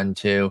paying a ton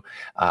to.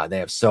 They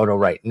have Soto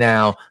right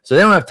now, so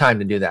they don't have time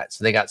to do that.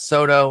 So they got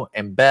Soto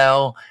and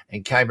Bell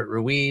and Keibert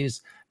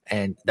Ruiz,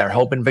 and they're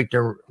hoping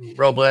Victor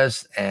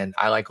Robles, and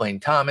I like Lane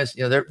Thomas.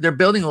 They're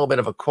building a little bit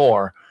of a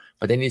core,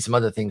 but they need some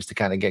other things to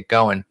kind of get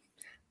going.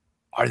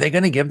 Are they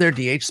going to give their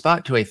DH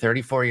spot to a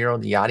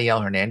 34-year-old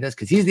Yadiel Hernandez?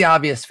 Because he's the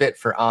obvious fit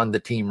for on the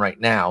team right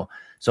now.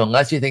 So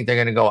unless you think they're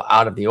going to go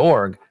out of the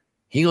org,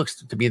 he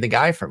looks to be the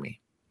guy for me.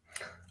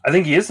 I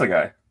think he is the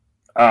guy.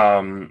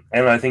 And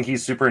I think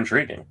he's super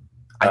intriguing.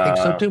 I think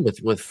so too,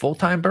 with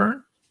full-time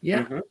burn.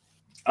 Yeah.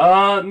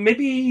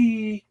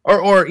 Maybe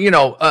or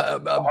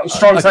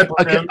strong side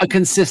a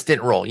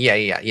consistent role.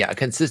 Yeah. A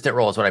consistent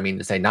role is what I mean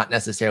to say, not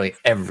necessarily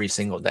every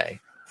single day.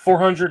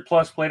 400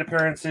 plus plate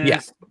appearances.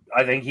 Yeah.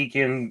 I think he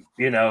can,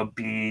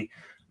 be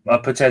a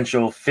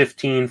potential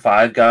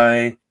 15-5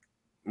 guy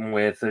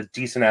with a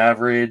decent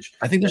average.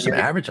 I think there's some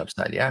average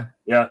upside. Yeah.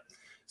 Yeah.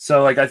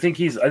 So I think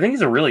he's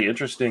a really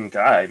interesting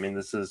guy. I mean,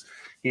 this is,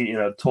 He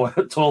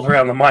toiled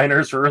around the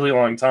minors for a really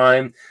long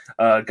time.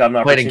 Got an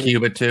opportunity. Played in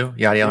Cuba too.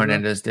 Yadiel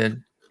Hernandez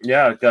did.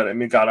 Yeah,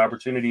 got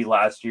opportunity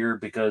last year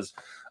because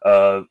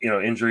of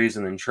injuries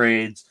and then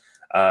trades.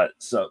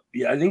 So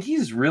yeah, I think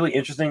he's really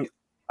interesting.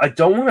 I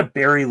don't want to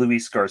bury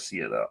Luis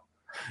Garcia though.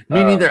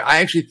 Me neither. I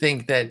actually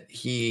think that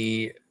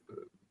he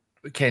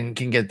can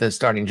get the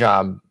starting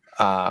job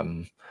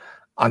on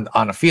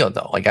a field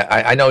though. Like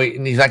I know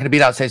he's not going to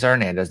beat out Cesar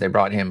Hernandez. They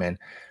brought him in,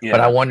 but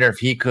I wonder if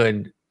he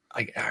could.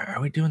 Like, are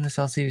we doing this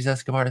Alcides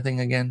Escobar thing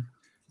again?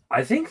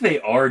 I think they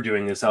are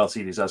doing this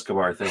Alcides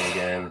Escobar thing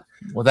again.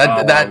 Well,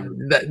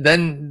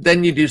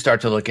 then you do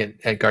start to look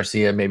at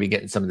Garcia maybe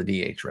getting some of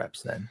the DH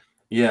reps then.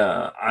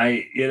 Yeah,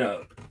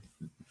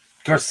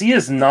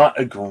 Garcia's not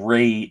a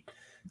great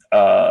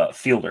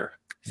fielder.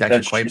 He's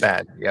actually quite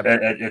bad. Yep.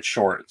 At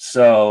short.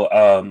 So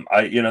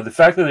the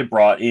fact that they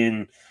brought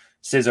in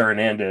Cesar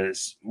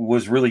Hernandez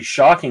was really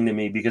shocking to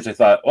me because I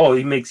thought,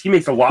 he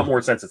makes a lot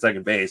more sense at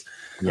second base.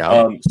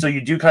 Yeah. So you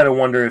do kind of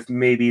wonder if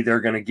maybe they're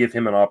going to give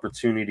him an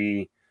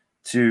opportunity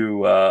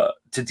to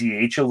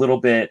DH a little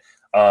bit,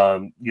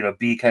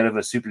 be kind of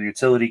a super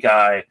utility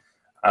guy,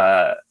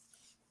 or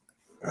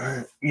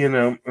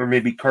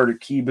maybe Carter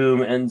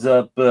Kieboom ends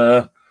up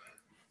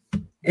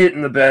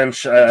hitting the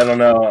bench. I don't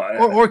know.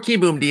 Or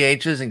Kieboom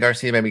DHs and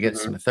Garcia maybe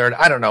gets some third.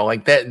 I don't know.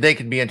 Like that, they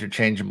could be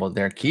interchangeable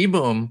there.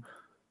 Kieboom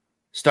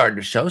started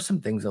to show some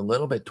things a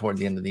little bit toward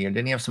the end of the year.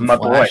 Didn't he have some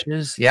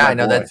flashes? Yeah, I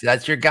know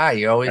that's your guy.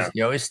 You're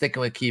always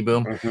sticking with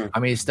Kieboom. Mm-hmm. I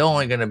mean, he's still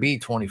only going to be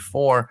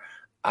 24.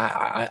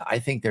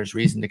 I think there's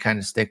reason to kind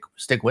of stick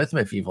with him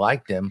if you've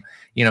liked him.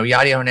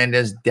 Yadiel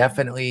Hernandez,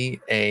 definitely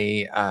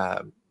a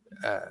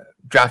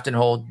draft and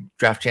hold,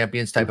 draft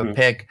champions type of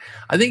pick.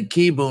 I think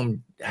Kieboom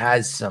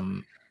has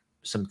some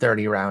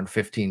 30 round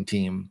 15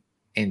 team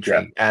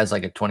intrigue as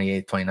like a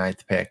 28th,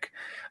 29th pick.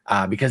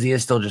 Because he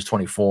is still just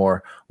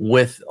 24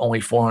 with only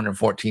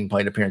 414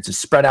 plate appearances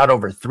spread out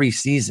over 3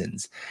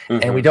 seasons.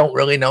 And we don't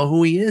really know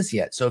who he is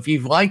yet. So if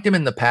you've liked him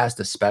in the past,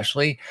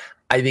 especially,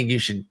 I think you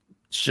should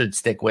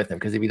stick with him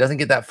because if he doesn't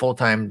get that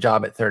full-time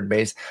job at third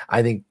base,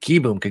 I think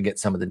Kieboom could get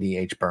some of the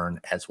DH burn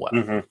as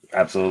well.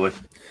 Absolutely.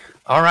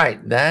 All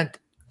right. That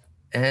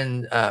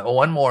and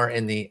one more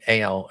in the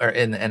AL or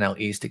in the NL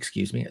East,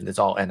 excuse me. It's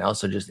all NL.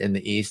 So just in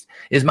the East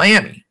is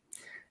Miami.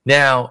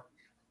 Now,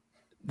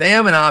 they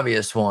have an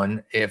obvious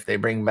one if they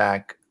bring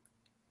back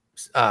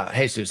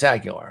Jesus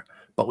Aguilar,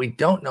 but we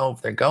don't know if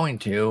they're going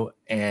to.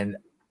 And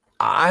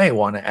I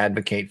want to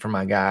advocate for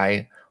my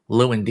guy,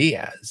 Lewin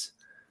Diaz,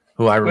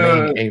 who I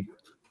remain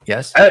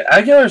yes.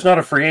 Aguilar's not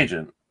a free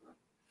agent.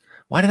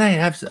 Why did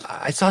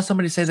I saw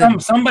somebody say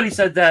that? Somebody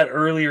said that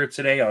earlier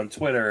today on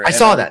Twitter. I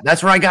saw that.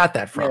 That's where I got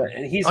that from. Yeah,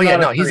 and he's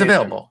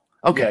available.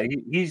 Okay.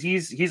 Yeah,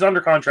 he's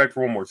under contract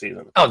for one more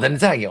season. Oh, then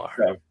it's Aguilar.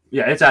 So,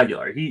 yeah, it's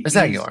Aguilar. It's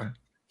Aguilar.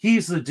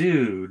 He's the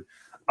dude.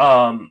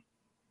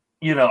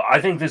 I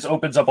think this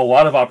opens up a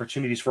lot of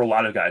opportunities for a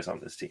lot of guys on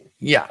this team.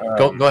 Yeah,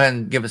 go ahead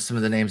and give us some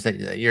of the names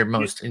that you're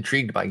most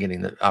intrigued by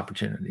getting the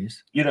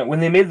opportunities. When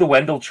they made the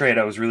Wendell trade,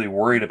 I was really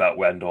worried about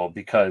Wendell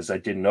because I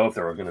didn't know if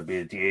there were going to be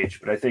a DH.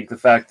 But I think the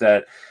fact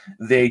that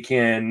they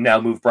can now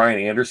move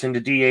Brian Anderson to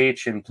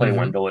DH and play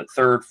Wendell at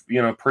third,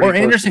 pretty. Or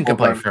Anderson can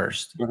play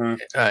first,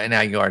 and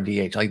Aguilar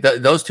DH. Like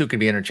those two could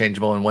be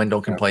interchangeable, and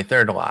Wendell can play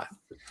third a lot.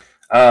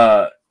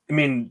 I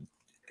mean.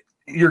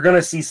 You're going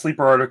to see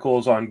sleeper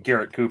articles on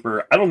Garrett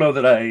Cooper. I don't know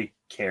that I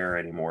care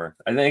anymore.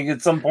 I think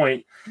at some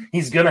point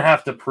he's going to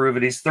have to prove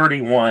it. He's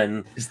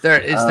 31. It's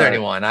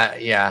 31.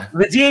 Yeah.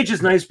 The DH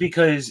is nice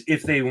because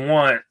if they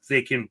want,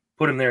 they can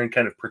put him there and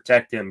kind of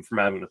protect him from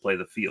having to play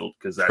the field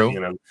because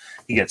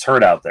he gets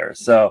hurt out there.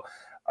 So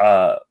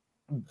I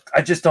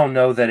just don't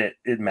know that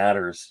it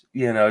matters,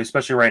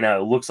 especially right now.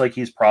 It looks like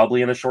he's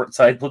probably in a short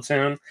side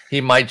platoon. He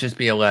might just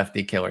be a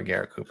lefty killer,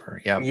 Garrett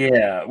Cooper. Yeah.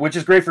 Yeah, which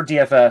is great for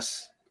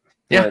DFS.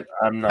 Yeah, but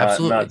I'm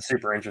not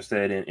super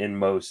interested in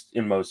most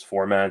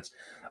formats.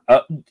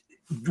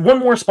 One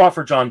more spot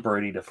for John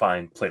Birdie to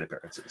find plate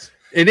appearances.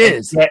 It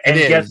is.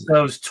 Get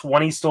those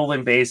 20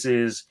 stolen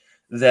bases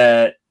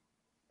that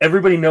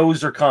everybody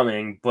knows are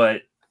coming,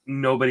 but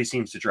nobody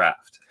seems to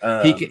draft.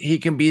 He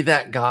can be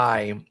that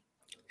guy,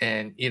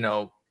 and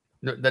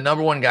the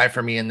number one guy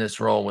for me in this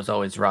role was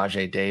always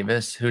Rajai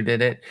Davis, who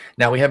did it.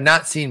 Now we have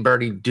not seen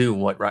Birdie do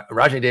what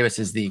Rajai Davis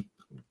is the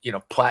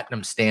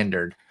platinum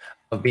standard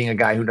of being a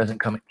guy who doesn't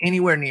come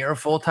anywhere near a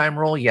full-time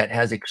role yet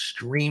has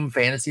extreme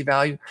fantasy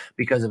value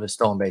because of his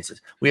stolen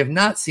bases. We have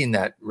not seen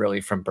that really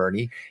from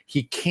Birdie.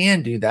 He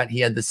can do that. He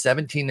had the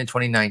 17 in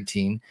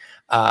 2019,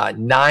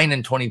 9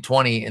 in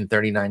 2020 in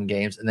 39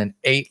 games, and then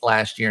 8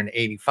 last year in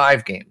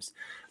 85 games.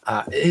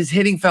 His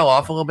hitting fell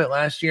off a little bit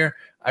last year.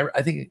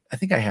 I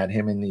think I had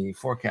him in the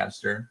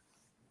forecaster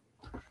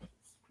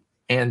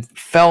and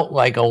felt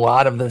like a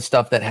lot of the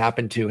stuff that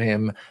happened to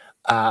him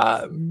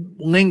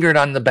lingered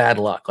on the bad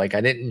luck. Like I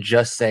didn't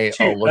just say,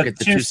 look at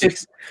the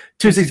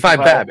 265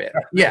 BABIP.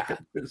 Yeah,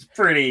 it's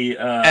pretty.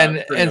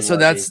 And so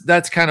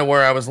that's kind of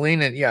where I was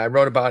leaning. Yeah, I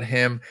wrote about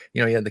him. He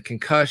had the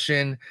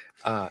concussion.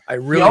 I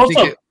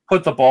really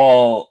put the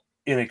ball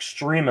in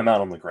extreme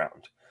amount on the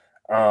ground.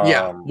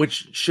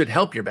 Which should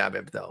help your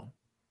BABIP though.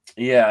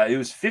 Yeah, it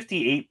was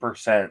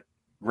 58%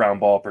 ground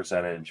ball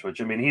percentage,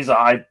 which I mean he's a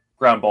high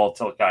ground ball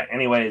tilt guy,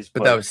 anyways.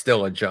 But that was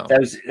still a jump.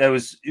 That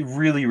was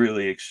really,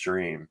 really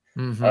extreme.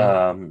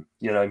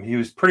 Mm-hmm. He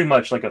was pretty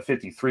much like a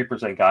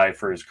 53% guy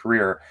for his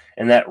career,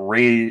 and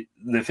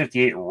the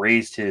 58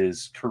 raised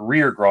his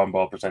career ground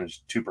ball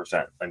percentage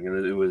 2%. I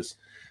mean, it was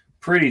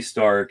pretty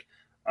stark.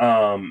 He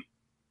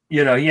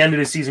ended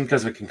his season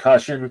because of a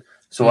concussion,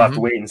 so we'll have to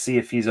wait and see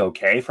if he's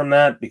okay from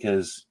that,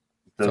 because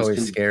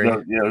those scary.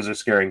 Those are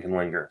scary and can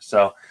linger.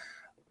 So,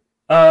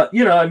 I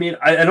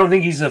don't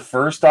think he's a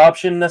first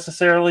option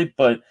necessarily,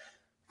 but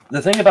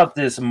the thing about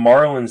this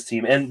Marlins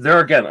team, and they're,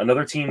 again,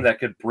 another team that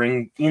could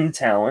bring in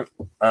talent.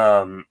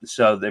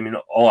 So, I mean,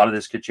 a lot of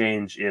this could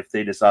change if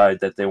they decide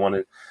that they want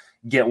to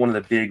get one of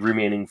the big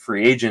remaining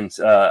free agents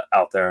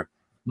out there.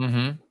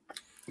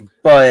 Mm-hmm.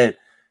 But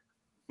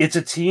it's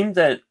a team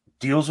that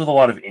deals with a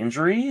lot of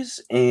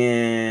injuries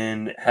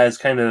and has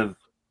kind of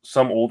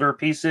some older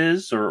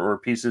pieces or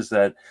pieces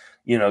that,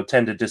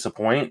 tend to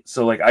disappoint.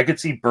 So, like, I could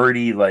see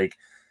Birdie, like,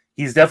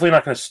 he's definitely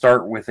not going to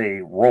start with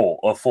a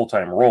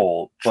full-time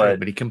role,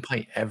 but he can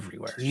play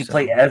everywhere. He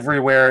play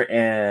everywhere,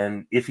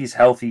 and if he's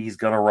healthy, he's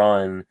going to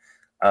run.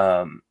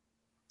 I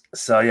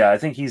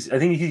think he's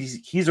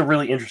a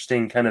really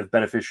interesting kind of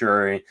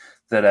beneficiary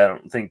that I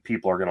don't think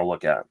people are going to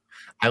look at.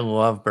 I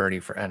love Birdie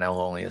for NL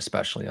only,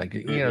 especially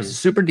it's a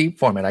super deep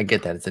format. I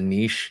get that it's a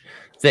niche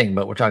thing,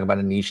 but we're talking about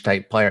a niche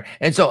type player.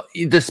 And so,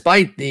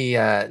 despite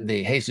the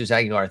Jesus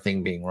Aguilar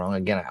thing being wrong,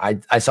 again,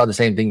 I saw the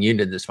same thing you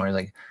did this morning.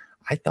 Like,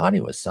 I thought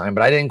he was signed,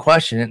 but I didn't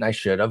question it, and I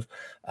should have.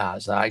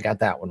 So I got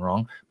that one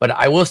wrong. But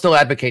I will still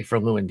advocate for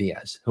Lewin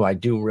Diaz, who I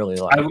do really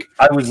like.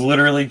 I was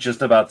literally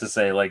just about to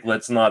say, like,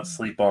 let's not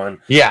sleep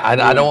on. Yeah,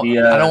 I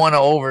don't want to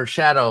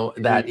overshadow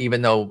that,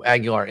 even though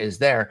Aguilar is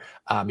there,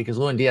 because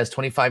Lewin Diaz,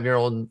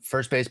 25-year-old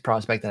first base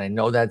prospect, and I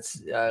know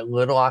that's a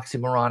little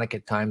oxymoronic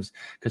at times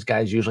because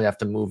guys usually have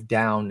to move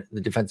down the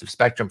defensive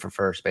spectrum for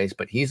first base,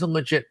 but he's a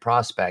legit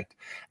prospect,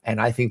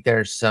 and I think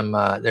there's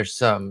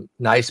some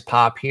nice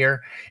pop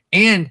here.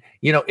 And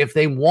if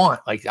they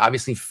want, like,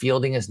 obviously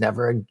fielding is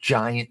never a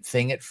giant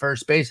thing at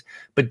first base,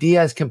 but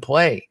Diaz can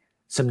play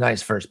some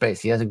nice first base.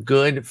 He has a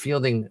good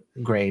fielding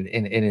grade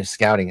in his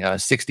scouting,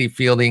 60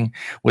 fielding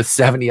with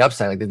 70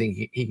 upside. Like, I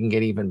think he can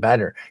get even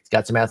better. He's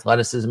got some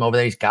athleticism over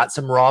there. He's got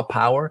some raw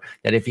power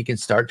that if he can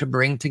start to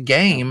bring to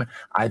game,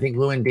 I think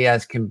Lewin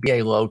Diaz can be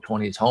a low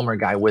 20s homer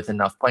guy with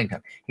enough playing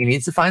time. He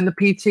needs to find the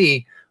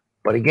PT,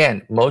 but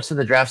again, most of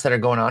the drafts that are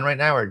going on right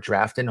now are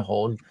draft and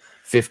hold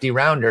 50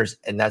 rounders,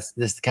 and this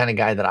is the kind of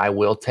guy that I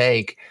will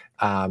take,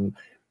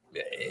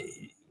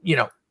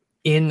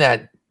 in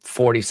that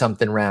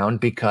 40-something round,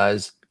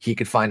 because he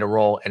could find a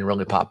role and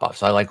really pop off.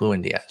 So I like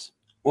Lewin Diaz.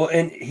 Well,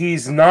 and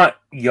he's not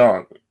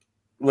young.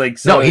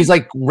 He's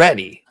like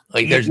ready.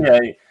 Like,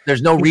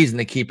 there's no reason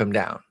to keep him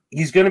down.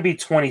 He's going to be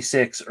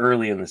 26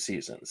 early in the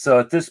season. So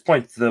at this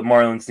point, the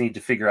Marlins need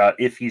to figure out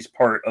if he's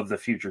part of the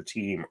future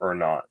team or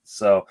not.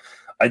 So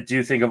I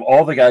do think of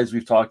all the guys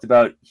we've talked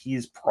about,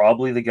 he's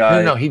probably the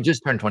guy. No, he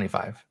just turned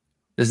 25.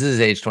 This is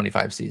his age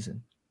 25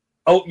 season.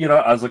 Oh,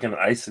 I was looking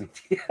at Ison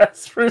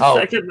Diaz for a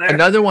second there.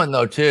 Another one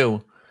though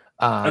too.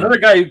 Another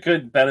guy who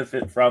could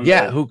benefit from.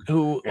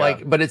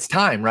 But it's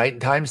time, right?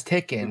 Time's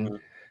ticking. Mm-hmm.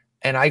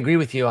 And I agree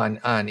with you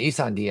on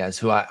Isan Diaz,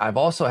 who I've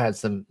also had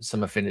some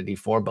affinity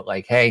for, but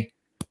like, hey,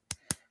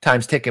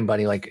 time's ticking,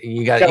 buddy. Like,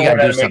 you got to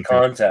do something.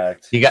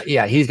 Contact.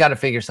 He's got to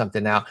figure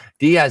something out.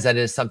 Diaz, that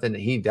is something that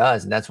he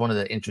does, and that's one of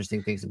the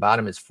interesting things about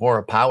him is for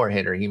a power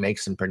hitter, he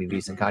makes some pretty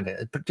decent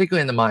contact,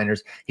 particularly in the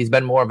minors. He's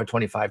been more of a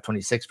 25,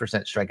 26%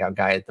 strikeout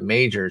guy at the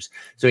majors,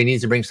 so he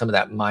needs to bring some of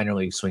that minor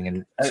league swing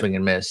and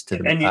miss to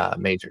the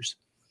majors.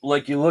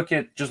 Like, look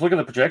at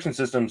the projection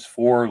systems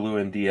for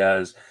Lewin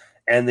Diaz,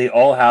 and they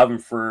all have him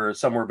for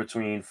somewhere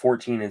between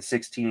 14 and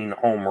 16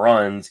 home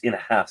runs in a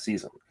half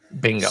season.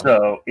 Bingo.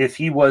 So if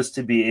he was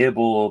to be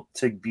able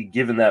to be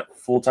given that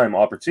full-time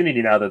opportunity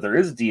now that there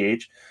is a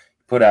DH,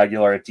 put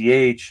Aguilar at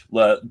DH,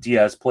 let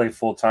Diaz play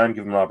full-time,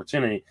 give him an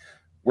opportunity,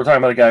 we're talking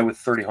about a guy with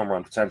 30 home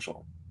run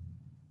potential.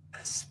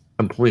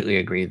 Completely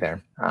agree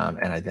there.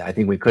 And I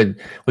think we could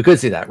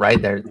see that,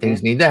 right? There,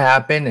 things need to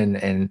happen,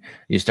 and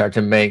you start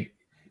to make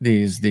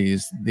these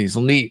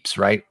leaps,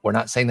 right? We're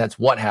not saying that's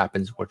what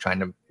happens. We're trying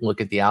to look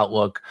at the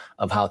outlook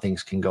of how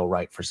things can go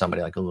right for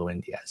somebody like a Lewin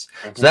Diaz.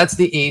 So that's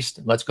the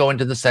East. Let's go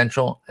into the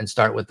Central and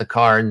start with the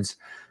Cards.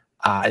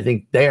 I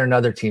think they are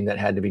another team that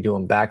had to be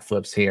doing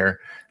backflips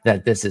here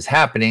that this is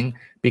happening,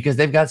 because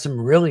they've got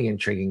some really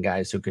intriguing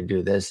guys who can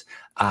do this.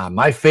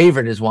 My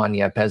favorite is Juan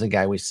Yepez, a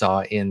guy we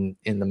saw in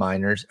the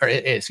minors, or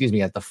excuse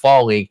me, at the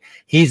fall league.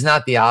 He's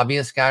not the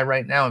obvious guy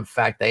right now. In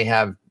fact, they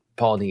have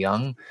Paul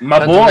DeJong,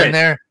 my boy, in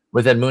there,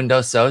 with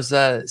Edmundo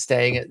Sosa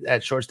staying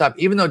at shortstop.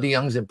 Even though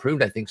DeJong's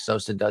improved, I think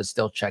Sosa does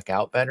still check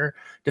out better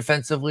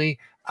defensively.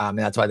 And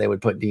that's why they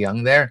would put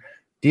DeJong there.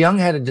 DeJong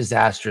had a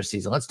disastrous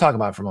season. Let's talk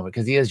about it for a moment,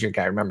 because he is your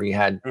guy. Remember, you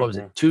had, what was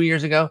it, 2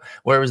 years ago,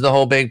 where it was the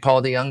whole big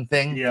Paul DeJong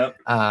thing? Yep.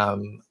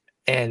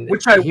 And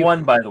which I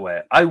won, by the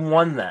way. I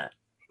won that.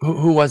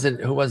 Who was it?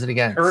 Who was it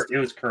against? It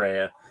was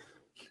Correa.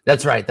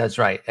 That's right. That's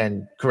right.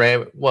 And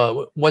Correa,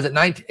 well, was it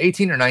 19,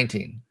 18 or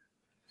 19?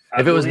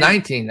 If it was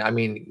 19, I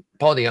mean,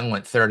 Paul DeJong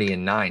went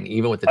 30-9,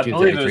 even with the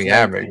 233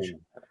 average.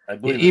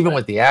 Even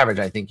with the average,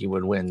 I think you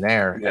would win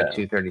there at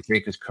 233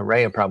 because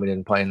Correa probably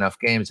didn't play enough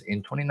games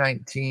in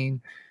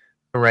 2019.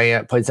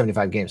 Correa played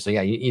 75 games, so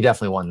yeah, you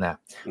definitely won that.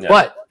 Yeah.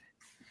 But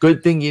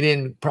good thing you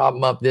didn't prop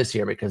him up this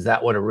year because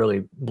that would have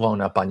really blown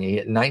up on you. He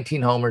hit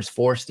 19 homers,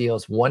 4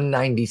 steals,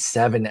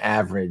 197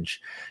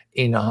 average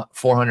in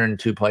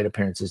 402 plate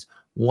appearances.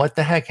 What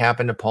the heck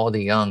happened to Paul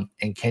DeJong,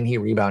 and can he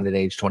rebound at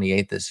age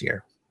 28 this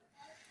year?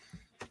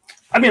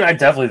 I mean, I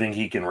definitely think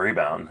he can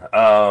rebound.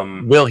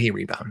 Will he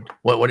rebound?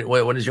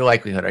 What is your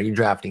likelihood? Are you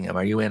drafting him?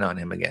 Are you in on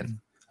him again?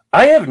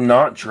 I have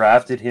not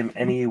drafted him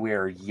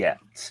anywhere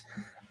yet.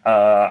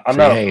 I'm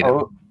not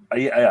opposed.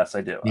 Yes,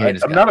 I do.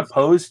 I'm not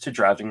opposed to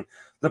drafting.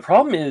 The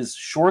problem is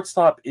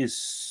shortstop is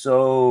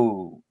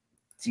so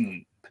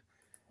deep,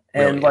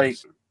 and really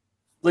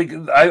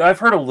I've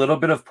heard a little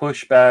bit of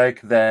pushback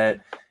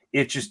that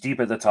it's just deep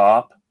at the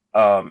top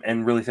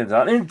and really thins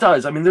out, and it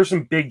does. I mean, there's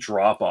some big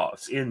drop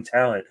offs in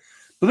talent.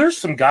 But there's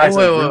some guys.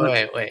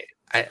 Wait.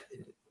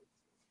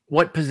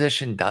 What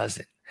position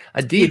doesn't?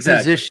 A deep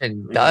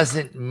position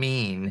doesn't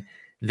mean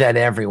that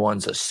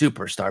everyone's a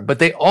superstar. But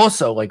they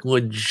also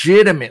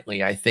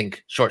legitimately, I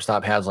think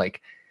shortstop has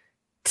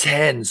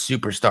 10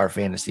 superstar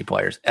fantasy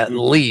players at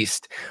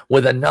least,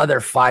 with another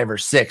 5 or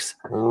 6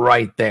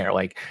 right there.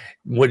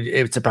 Would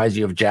it surprise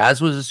you if Jazz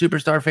was a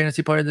superstar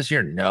fantasy player this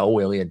year? No.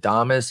 Willie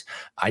Adames.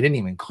 I didn't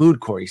even include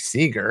Corey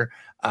Seager.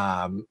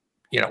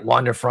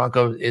 Wander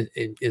Franco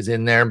is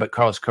in there, but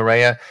Carlos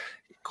Correa,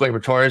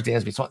 Gleyber Torres,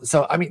 Dansby Swanson.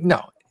 So, I mean,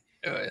 no,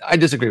 I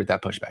disagree with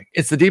that pushback.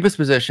 It's the deepest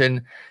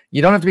position.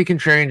 You don't have to be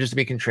contrarian just to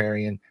be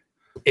contrarian.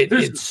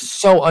 It's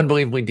so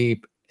unbelievably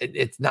deep.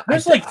 It's not.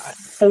 There's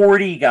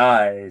 40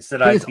 guys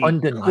that I'd be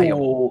undeniable.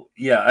 Cool.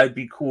 Yeah, I'd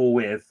be cool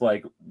with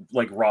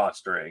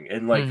rostering,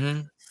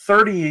 and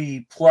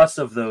 30 plus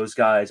of those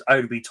guys, I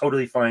would be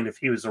totally fine if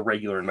he was a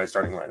regular in my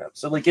starting lineup.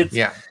 So it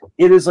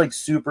is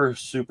super,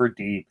 super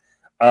deep.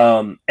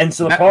 And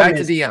so the problem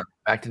is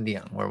back to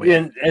DeJong, where we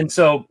and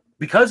so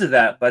because of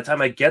that, by the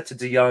time I get to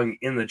DeJong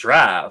in the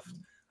draft,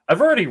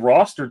 I've already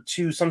rostered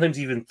 2, sometimes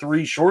even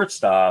 3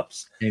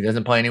 shortstops. He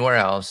doesn't play anywhere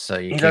else, so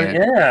you can't.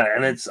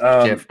 And it's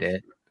shift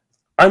it.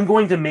 I'm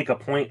going to make a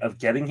point of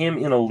getting him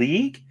in a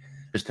league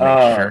just to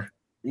make sure.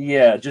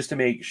 Yeah, just to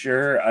make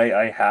sure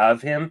I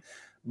have him.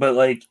 But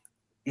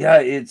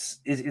it's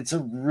a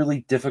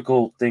really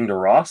difficult thing to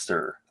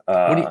roster.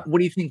 What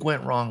do you think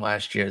went wrong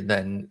last year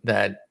then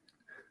that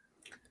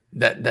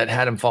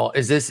had him fall?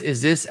 Is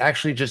this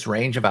actually just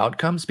range of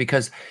outcomes?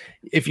 Because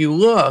if you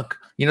look,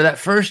 that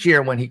first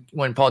year when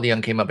Paul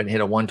DeJong came up and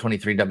hit a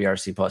 123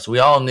 WRC plus, we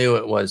all knew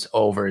it was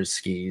over his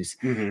skis.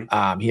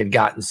 Mm-hmm. He had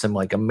gotten some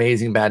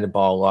amazing batted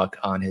ball luck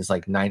on his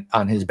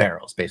on his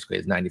barrels, basically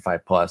his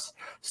 95 plus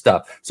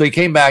stuff. So he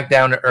came back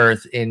down to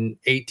earth in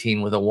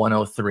 18 with a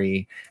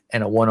 103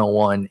 and a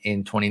 101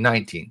 in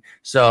 2019.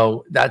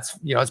 So that's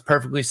it's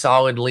perfectly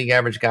solid league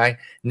average guy.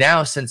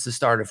 Now since the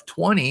start of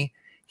 20,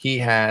 he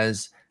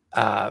has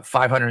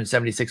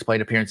 576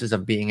 plate appearances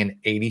of being an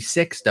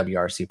 86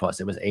 WRC plus.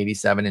 It was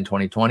 87 in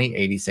 2020,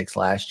 86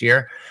 last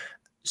year.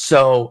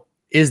 So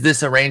is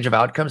this a range of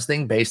outcomes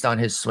thing based on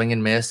his swing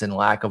and miss and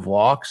lack of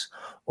walks?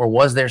 Or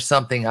was there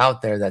something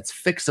out there that's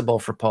fixable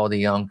for Paul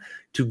DeJong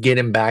to get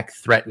him back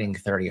threatening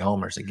 30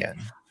 homers again?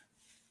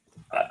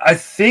 I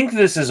think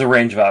this is a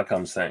range of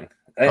outcomes thing.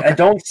 Okay. I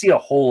don't see a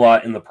whole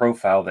lot in the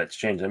profile that's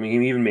changed. I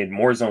mean, he even made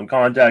more zone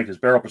contact. His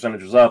barrel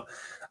percentage was up.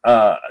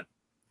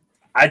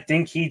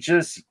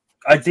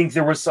 I think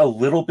there was a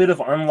little bit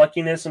of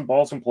unluckiness in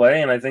balls in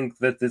play, and I think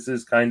that this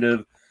is kind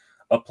of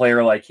a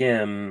player like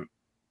him.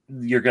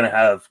 You're going to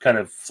have kind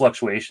of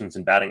fluctuations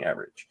in batting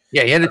average.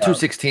 Yeah, he had a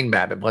 216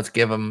 BABIP. Let's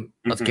give him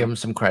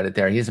some credit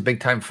there. He's a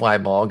big time fly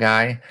ball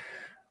guy,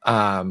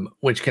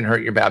 which can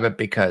hurt your BABIP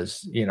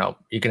because you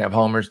can have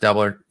homers,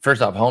 doubler.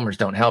 First off, homers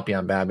don't help you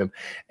on BABIP,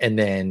 and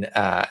then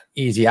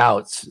easy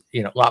outs.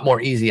 A lot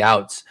more easy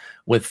outs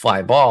with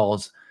fly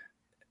balls,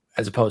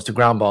 as opposed to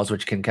ground balls,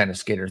 which can kind of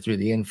skitter through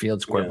the infield,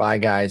 square by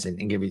guys,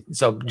 and give you.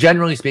 So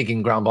generally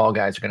speaking, ground ball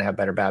guys are going to have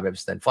better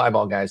BABIPs than fly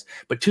ball guys.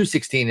 But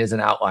 216 is an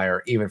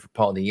outlier, even for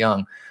Paul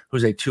DeJong,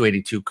 who's a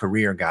 282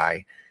 career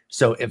guy.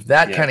 So if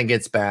that kind of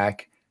gets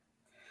back,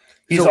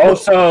 he's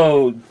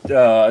also.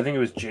 I think it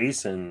was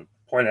Jason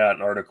pointed out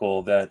an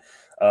article that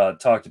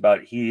talked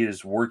about he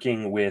is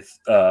working with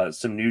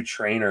some new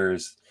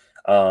trainers,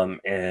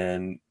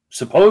 and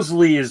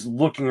supposedly is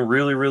looking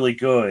really, really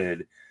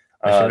good.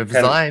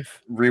 Reworking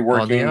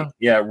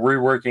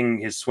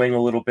his swing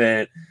a little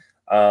bit,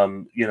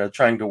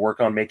 trying to work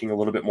on making a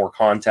little bit more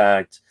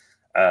contact.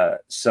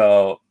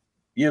 So,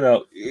 I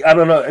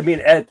don't know. I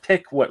mean, at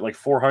pick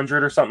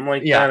 400 or something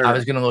like that. Yeah, I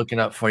was going to look it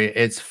up for you.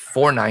 It's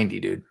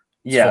 490, dude.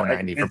 It's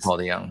 490 for Paul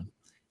DeJong.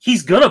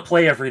 He's going to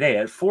play every day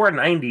at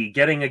 490.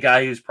 Getting a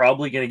guy who's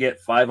probably going to get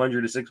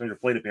 500 to 600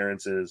 plate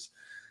appearances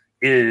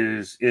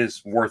is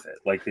worth it.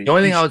 The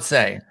only thing I would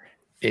say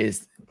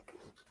is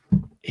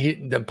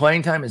The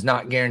playing time is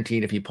not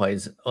guaranteed if he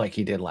plays like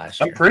he did last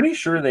year. I'm pretty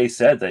sure they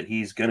said that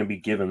he's going to be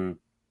given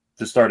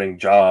the starting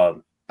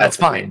job. That's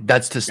fine.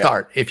 That's to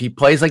start. If he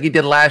plays like he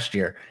did last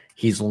year,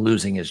 he's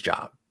losing his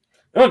job.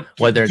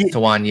 Whether it's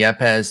Tawan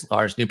Yepes,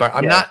 Lars Nootbaar.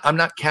 I'm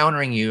not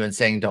countering you and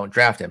saying don't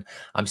draft him.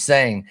 I'm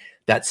saying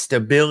that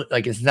stability,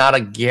 like, it's not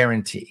a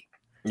guarantee.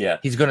 Yeah.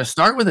 He's going to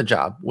start with a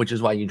job, which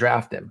is why you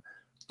draft him.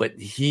 But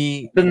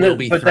he will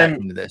be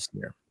threatened this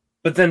year.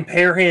 But then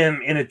pair him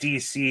in a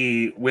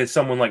DC with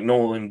someone like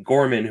Nolan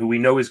Gorman, who we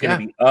know is going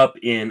to be up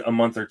in a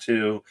month or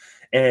two.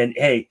 And,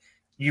 hey,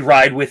 you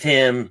ride with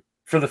him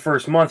for the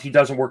first month. He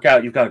doesn't work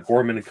out. You've got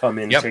Gorman to come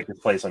in and take his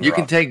place on your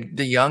roster. Take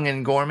DeYoung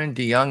and Gorman,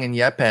 DeYoung and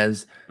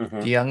Yepes,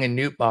 DeYoung and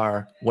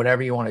Nootbaar,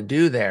 whatever you want to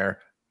do there.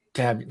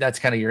 That's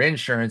kind of your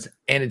insurance,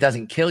 and it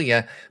doesn't kill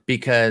you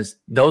because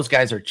those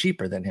guys are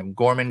cheaper than him.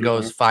 Gorman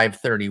goes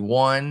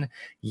 $531,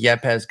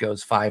 Yepes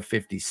goes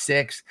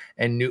 $556,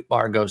 and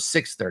Nootbaar goes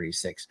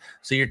 $636.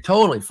 So you're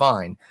totally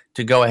fine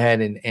to go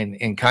ahead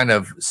and kind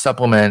of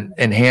supplement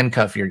and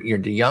handcuff your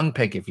DeYoung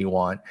pick if you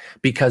want,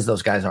 because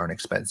those guys aren't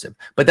expensive.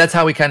 But that's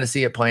how we kind of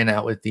see it playing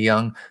out with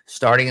DeYoung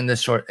starting in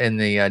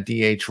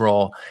the DH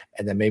role,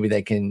 and then maybe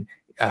they can.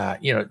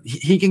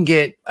 He can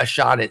get a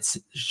shot at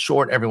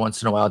short every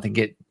once in a while to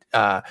get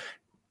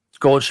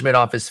Goldschmidt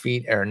off his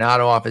feet,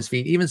 Arenado off his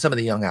feet, even some of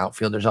the young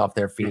outfielders off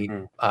their feet,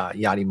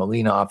 Yadi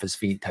Molina off his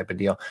feet type of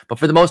deal. But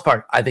for the most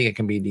part, I think it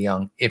can be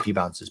DeYoung if he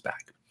bounces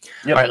back.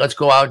 All right, let's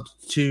go out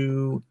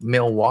to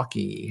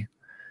Milwaukee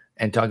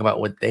and talk about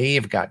what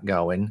they've got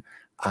going.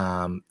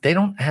 They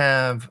don't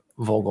have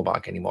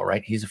Vogelbach anymore,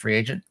 right? He's a free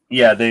agent.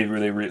 Yeah, they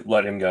really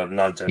let him go.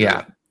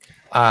 Yeah.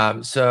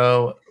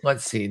 So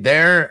let's see.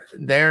 Their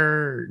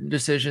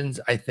decisions,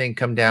 I think,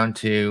 come down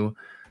to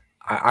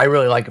I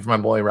really like it for my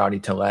boy Rowdy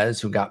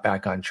Tellez, who got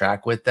back on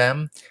track with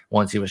them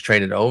once he was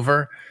traded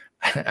over.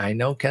 I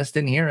know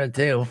Keston Hiura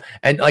too,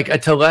 and like a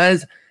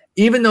Tellez,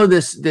 even though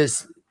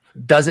this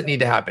doesn't need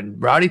to happen,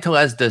 Rowdy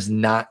Tellez does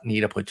not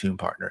need a platoon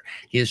partner.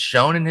 He has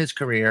shown in his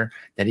career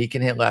that he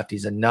can hit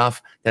lefties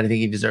enough that I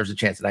think he deserves a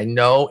chance. And I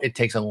know it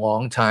takes a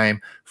long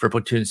time for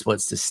platoon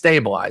splits to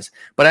stabilize,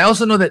 but I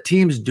also know that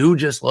teams do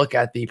just look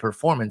at the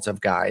performance of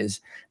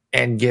guys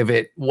and give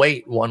it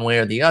weight one way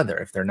or the other.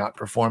 If they're not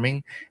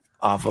performing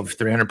off of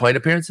 300 plate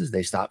appearances,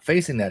 they stop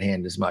facing that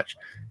hand as much.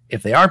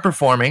 If they are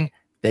performing,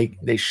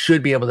 they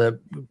should be able to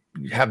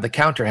have the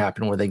counter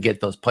happen where they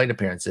get those plate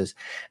appearances.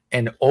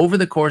 And over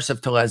the course of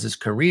Tellez's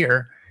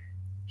career,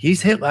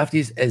 he's hit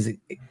lefties as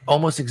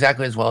almost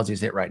exactly as well as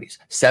he's hit righties.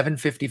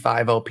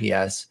 755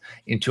 OPS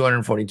in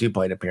 242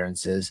 plate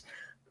appearances.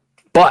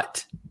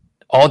 But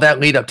all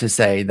that lead up to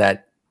say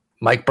that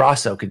Mike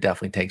Brasso could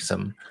definitely take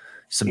some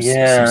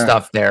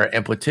stuff there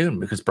in platoon,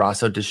 because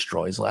Brasso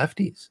destroys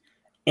lefties.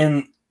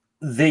 And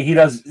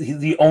he's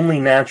the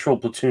only natural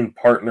platoon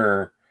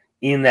partner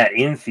in that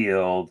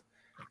infield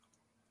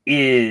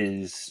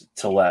is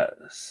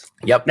Tellez.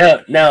 Yep.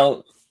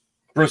 Now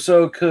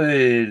Brasso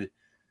could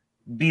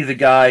be the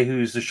guy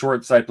who's the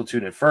short side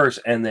platoon at first,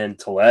 and then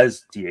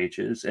Tellez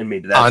DHs, and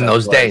maybe that's on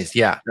those days.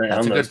 Yeah,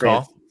 that's a good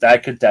call.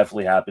 That could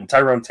definitely happen.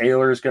 Tyrone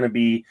Taylor is going to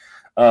be,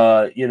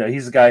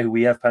 he's the guy who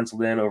we have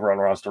penciled in over on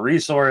Roster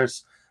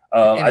Resource.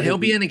 And he'll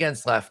be in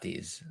against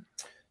lefties.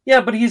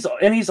 Yeah, but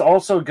he's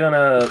also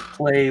gonna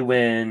play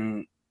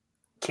when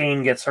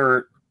Kane gets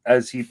hurt,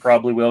 as he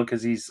probably will,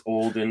 because he's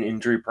old and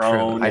injury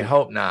prone. I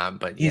hope not,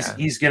 but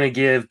he's gonna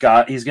give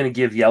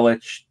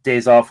Yelich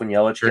days off when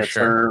Yelich gets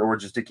hurt, or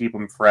just to keep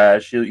him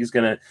fresh. He's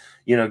gonna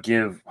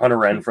give Hunter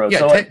Renfroe.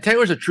 Yeah,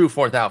 Taylor's a true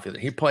fourth outfielder.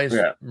 He plays.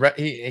 Yeah.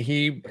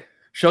 He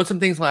showed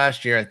some things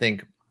last year, I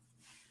think,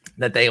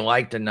 that they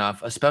liked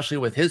enough, especially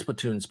with his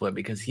platoon split,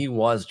 because he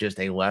was just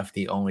a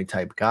lefty only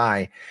type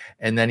guy.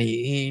 And then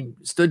he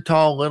stood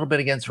tall a little bit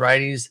against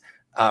righties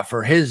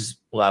for his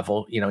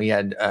level. He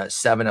had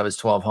 7 of his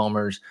 12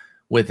 homers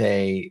with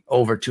a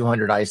over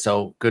 200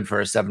 ISO, good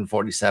for a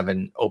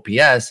 747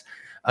 OPS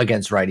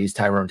against righties.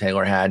 Tyrone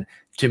Taylor had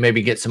to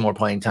maybe get some more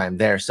playing time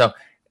there. So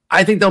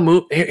I think they'll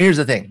move. Here's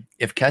the thing.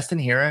 If Keston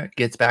Hiura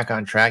gets back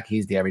on track,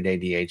 he's the everyday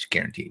DH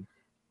guaranteed.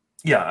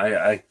 Yeah,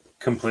 I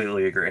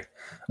completely agree.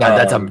 Now,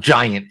 that's a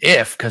giant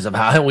if, because of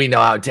how we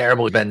know how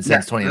terrible it's been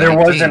since 2019.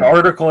 There was an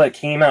article that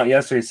came out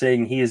yesterday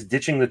saying he is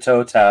ditching the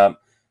toe tap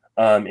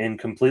and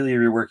completely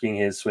reworking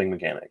his swing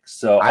mechanics.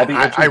 So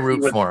I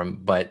root for him,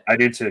 but I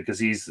do too, because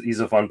he's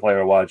a fun player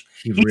to watch.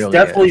 He's really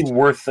definitely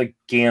worth a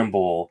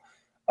gamble.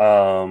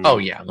 Oh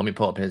yeah, let me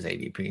pull up his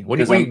ADP. What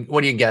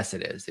do you guess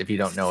it is if you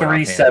don't know?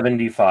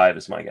 375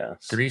 is my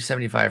guess.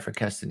 375 for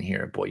Keston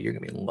Hiura. Boy, you're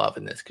gonna be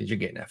loving this because you're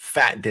getting a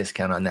fat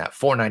discount on that.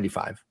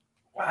 495.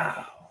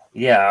 Wow.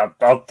 Yeah,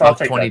 I'll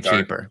take 20 that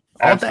cheaper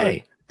all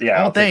day.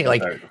 Yeah, all day.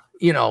 Like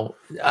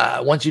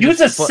once you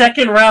use a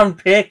second round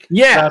pick.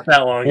 Yeah, not that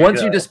long.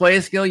 Once you display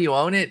a skill, you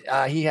own it.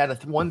 He had a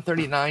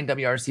 139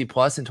 WRC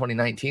plus in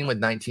 2019 with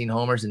 19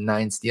 homers and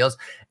 9 steals.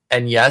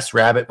 And yes,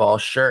 rabbit ball,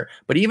 sure.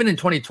 But even in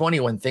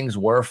 2020, when things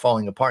were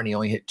falling apart and he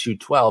only hit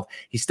 212,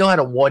 he still had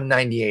a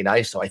 198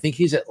 ISO. I think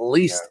he's at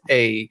least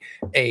a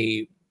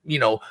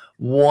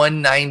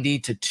 190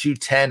 to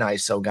 210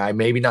 ISO guy,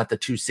 maybe not the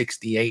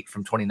 268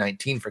 from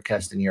 2019 for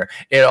Keston here.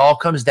 It all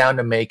comes down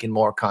to making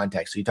more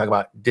contact. So you talk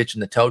about ditching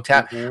the toe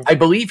tap. I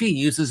believe he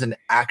uses an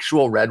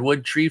actual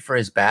redwood tree for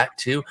his bat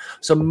too.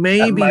 So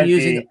maybe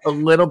using a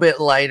little bit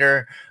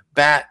lighter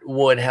bat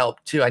would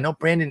help too. I know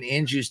Brandon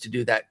Inge used to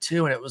do that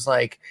too. And it was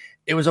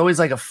always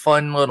like a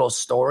fun little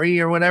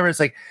story or whatever. It's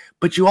like,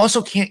 but you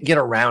also can't get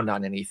around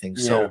on anything.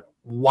 So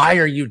why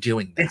are you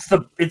doing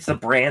that? It's the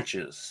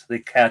branches they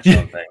catch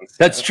on things.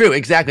 That's true.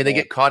 Exactly. They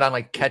get caught on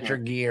like catcher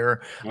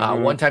gear.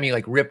 One time he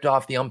like ripped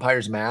off the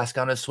umpire's mask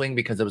on a swing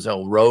because it was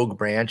a rogue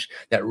branch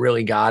that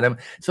really got him.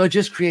 So it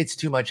just creates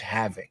too much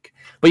havoc.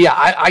 But yeah,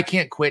 I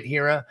can't quit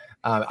Hira.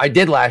 I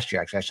did last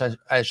year, actually.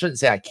 I shouldn't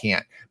say I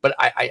can't, but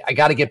I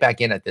got to get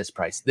back in at this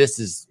price. This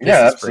is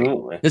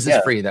absolutely. Free. This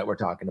is free that we're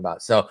talking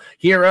about. So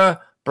Hira,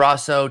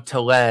 Brasso,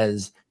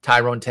 Tellez,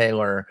 Tyrone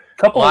Taylor,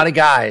 a lot of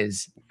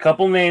guys.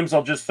 Couple names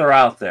I'll just throw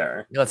out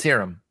there. Let's hear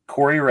them.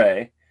 Corey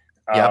Ray,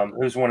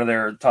 who's one of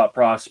their top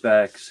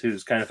prospects,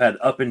 who's kind of had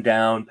up and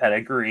down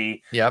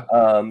pedigree.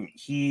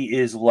 He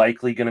is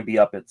likely going to be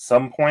up at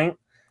some point.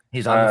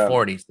 He's on the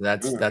 40, so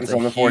that's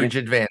a huge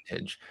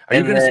advantage. Are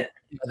you going to see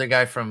another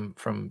guy from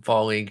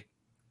Fall League?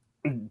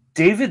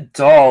 David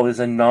Dahl is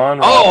a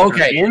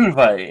non-roster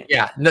invite.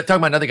 Yeah, talking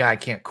about another guy I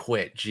can't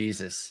quit.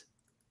 Jesus.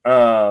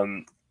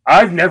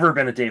 I've never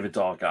been a David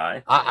Dahl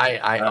guy.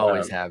 I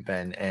always have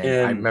been.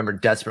 And I remember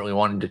desperately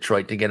wanting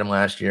Detroit to get him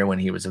last year when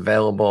he was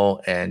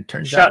available. And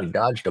turns out we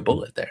dodged a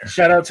bullet there.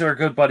 Shout out to our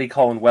good buddy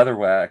Colin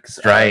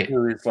Weatherwax, right?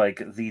 Who is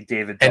like the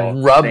David Dahl.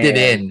 And rubbed it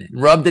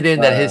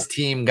in that his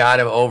team got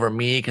him over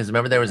me. Because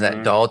remember, there was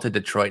that Dahl to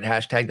Detroit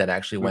hashtag that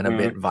actually went a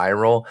bit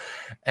viral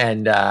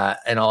and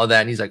all of that.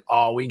 And he's like,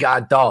 oh, we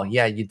got Dahl.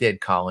 Yeah, you did,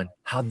 Colin.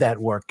 How'd that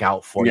work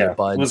out for you,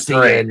 bud? It was See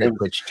great. you in the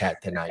Twitch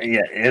chat tonight.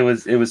 Yeah, it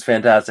was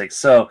fantastic.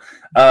 So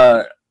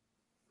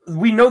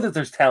we know that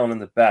there's talent in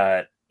the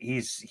bat.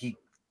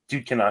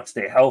 Dude cannot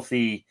stay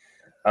healthy.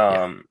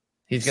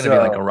 He's going to be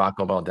like a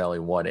Rocco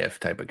Baldelli what if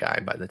type of guy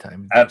by the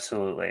time.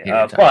 Absolutely.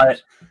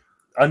 But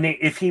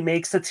if he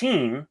makes the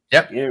team,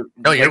 you're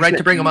right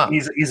to bring him up.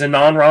 He's a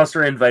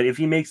non-roster invite. If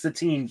he makes the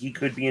team, he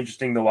could be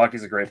interesting.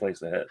 Milwaukee's a great place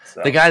to hit.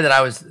 So. The guy that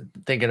I was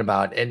thinking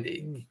about,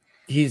 and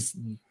he's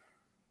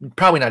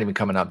probably not even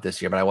coming up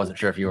this year, but I wasn't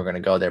sure if you were going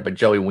to go there. But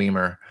Joey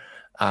Weimer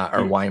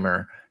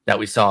Weimer that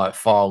we saw at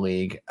Fall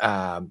League,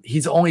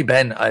 he's only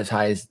been as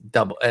high as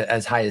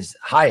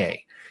high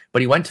A,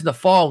 but he went to the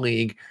Fall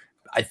League,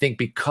 I think,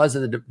 because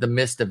of the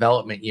missed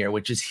development year,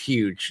 which is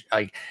huge.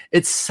 Like,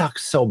 it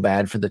sucks so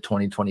bad for the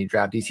 2020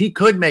 draftees. He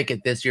could make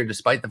it this year,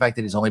 despite the fact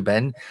that he's only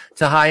been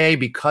to high A,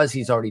 because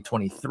he's already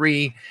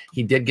 23.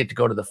 He did get to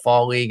go to the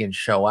Fall League and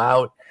show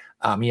out.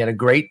 He had a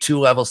great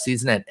 2-level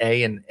season at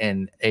A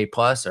and A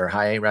plus, or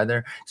high A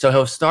rather. So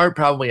he'll start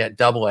probably at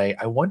double A.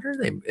 I wonder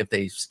if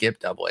they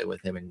skip double A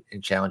with him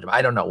and challenge him.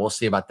 I don't know. We'll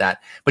see about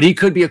that. But he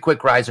could be a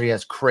quick riser. He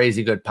has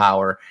crazy good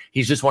power.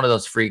 He's just one of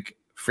those freak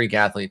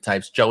athlete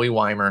types. Joey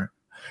Weimer,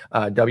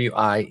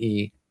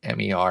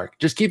 Wiemer.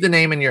 Just keep the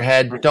name in your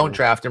head. Don't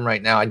draft him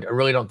right now. I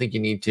really don't think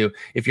you need to.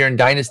 If you're in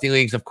dynasty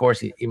leagues, of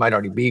course, he might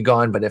already be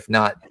gone. But if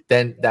not,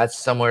 then that's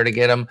somewhere to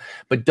get him.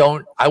 But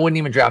I wouldn't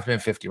even draft him in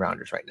 50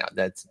 rounders right now.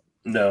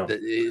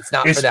 It's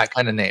not for that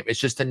kind of name. It's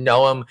just to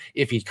know him.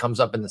 If he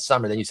comes up in the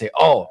summer, then you say,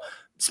 oh,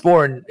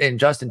 Spore and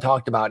Justin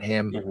talked about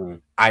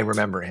him. I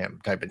remember him,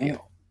 type of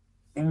deal.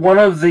 One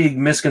of the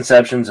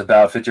misconceptions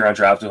about 50-round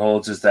drafting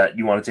holds is that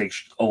you want to take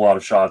a lot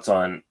of shots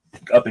on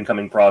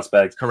up-and-coming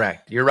prospects.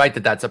 Correct. You're right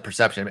that's a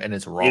perception, and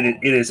it's wrong.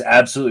 It is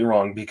absolutely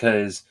wrong,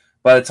 because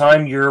by the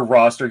time your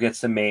roster gets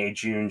to May,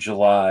 June,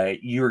 July,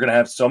 you're going to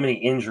have so many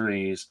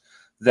injuries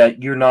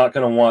that you're not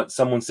going to want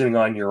someone sitting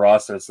on your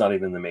roster that's not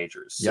even in the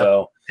majors. Yep.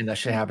 So, and that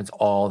shit happens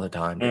all the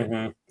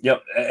time.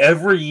 Yep.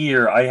 Every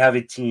year I have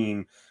a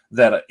team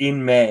that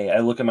in May, I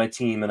look at my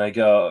team and I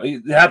go,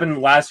 it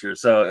happened last year.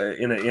 So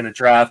in a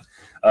draft,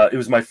 it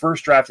was my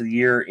first draft of the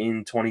year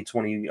in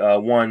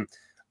 2021.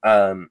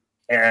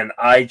 And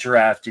I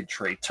drafted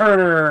Trey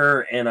Turner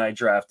and I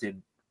drafted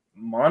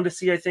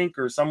Mondesi, I think,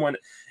 or someone.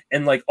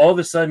 And like all of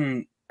a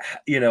sudden,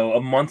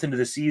 a month into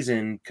the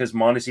season, because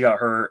Mondesi got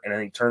hurt and I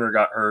think Turner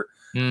got hurt,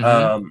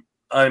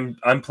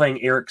 I'm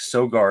playing Eric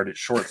Sogard at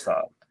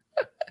shortstop.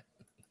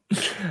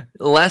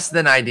 Less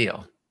than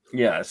ideal.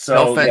 Yeah. So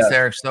no offense to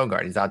Eric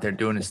Sogard, he's out there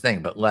doing his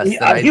thing, but less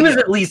than ideal. He was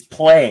at least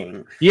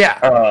playing. Yeah.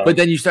 But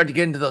then you start to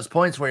get into those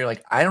points where you're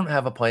like, I don't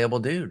have a playable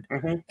dude.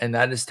 And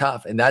that is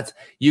tough. And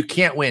you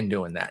can't win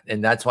doing that.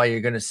 And that's why you're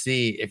going to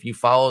see, if you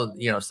follow,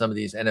 some of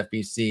these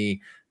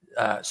NFBC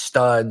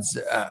studs,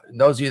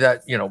 those of you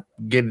that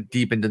get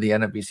deep into the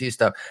NFBC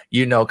stuff,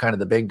 kind of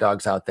the big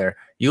dogs out there.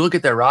 You look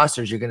at their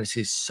rosters, you're going to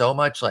see so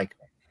much like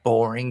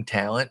boring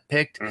talent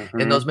picked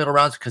in those middle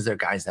rounds, because they're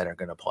guys that are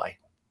going to play.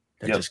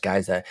 They're just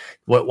guys that.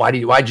 Why'd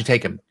you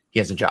take him? He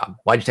has a job.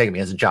 Why'd you take him?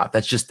 He has a job.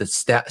 That's just the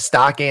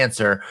stock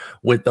answer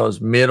with those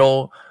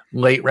middle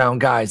late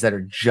round guys that are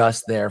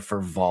just there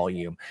for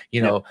volume.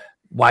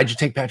 Why'd you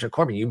take Patrick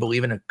Corbin? You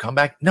believe in a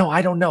comeback? No,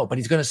 I don't know, but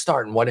he's going to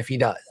start. And what if he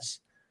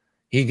does?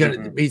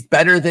 He's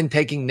better than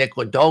taking Nick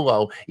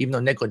Lodolo, even though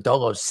Nick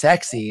Lodolo's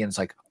sexy and it's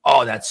like,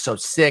 oh, that's so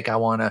sick. I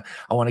wanna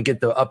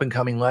get the up and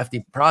coming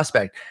lefty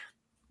prospect.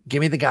 Give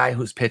me the guy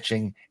who's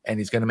pitching and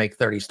he's gonna make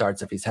 30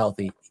 starts if he's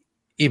healthy,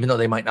 even though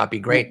they might not be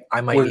great.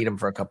 I might need him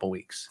for a couple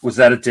weeks. Was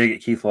that a dig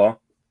at Keith Law?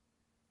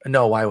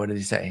 No, why? What did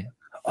he say?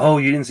 Oh,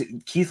 you didn't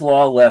see Keith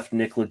Law left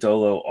Nick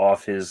Lodolo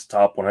off his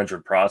top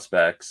 100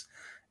 prospects,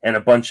 and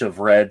a bunch of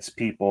Reds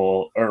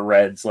people or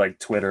Reds like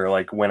Twitter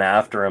like went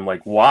after him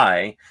like,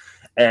 why?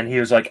 And he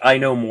was like, I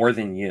know more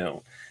than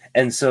you.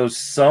 And so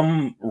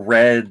some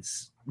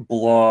Reds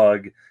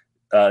blog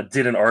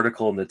did an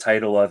article, and the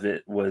title of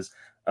it was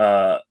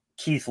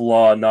Keith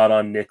Law not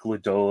on Nick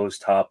Lodolo's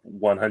top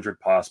 100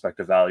 prospect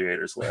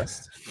evaluators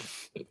list.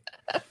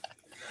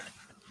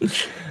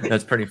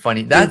 That's pretty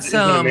funny. That's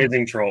an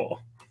amazing troll.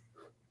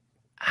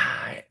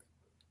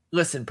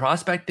 Listen,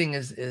 prospecting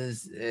is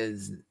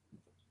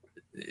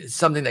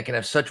something that can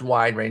have such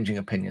wide-ranging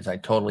opinions. I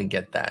totally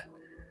get that.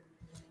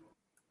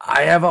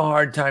 I have a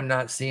hard time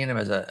not seeing him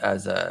as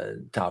a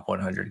top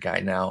 100 guy.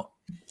 Now,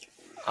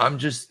 I'm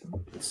just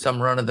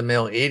some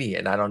run-of-the-mill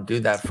idiot. I don't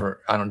do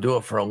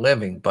it for a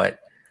living, but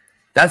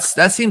that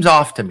seems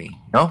off to me.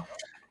 No?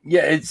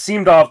 Yeah, it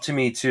seemed off to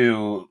me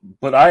too.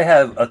 But I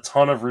have a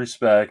ton of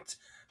respect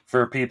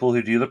for people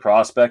who do the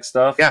prospect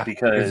stuff. Yeah,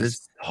 because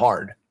it's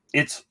hard.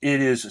 It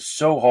is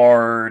so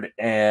hard,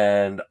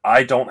 and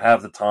I don't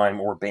have the time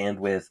or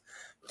bandwidth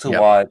to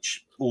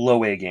watch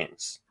low A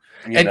games.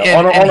 On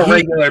a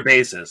regular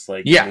basis,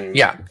 like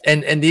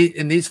and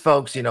these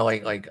folks,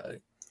 like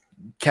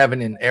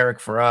Kevin and Eric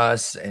for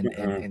us,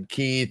 and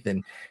Keith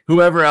and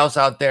whoever else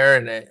out there,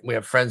 and we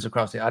have friends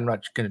across I'm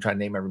not going to try to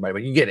name everybody,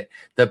 but you get it.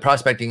 The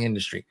prospecting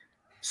industry.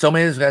 So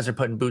many of those guys are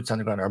putting boots on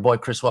the ground. Our boy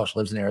Chris Welsh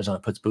lives in Arizona,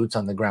 puts boots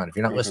on the ground. If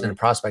you're not listening to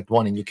Prospect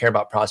One and you care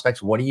about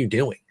prospects, what are you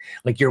doing?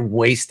 Like, you're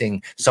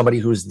wasting somebody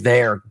who's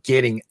there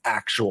getting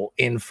actual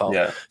info.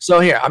 Yeah. So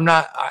here,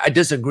 I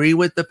disagree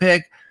with the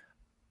pick,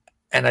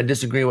 and I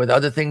disagree with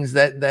other things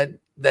that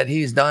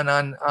he's done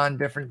on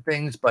different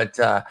things. But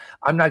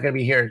I'm not going to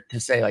be here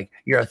to say like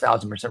you're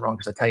 1,000% wrong,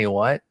 because I tell you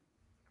what,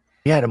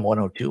 he had him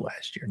 102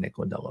 last year, Nick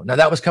Lodolo. Now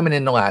that was coming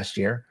into last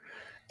year.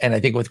 And I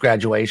think with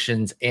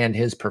graduations and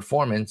his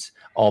performance,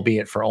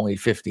 albeit for only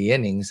 50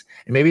 innings,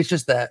 and maybe it's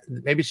just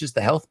the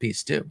health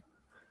piece too.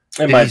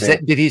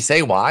 Did he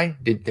say why?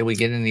 Did we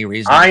get any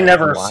reason? I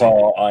never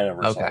saw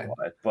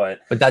why,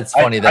 but that's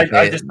funny that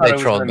they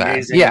trolled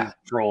back. Yeah,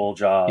 troll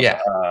job. Yeah,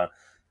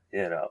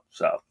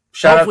 so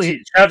shout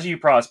out to you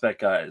prospect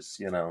guys.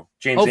 James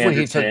hopefully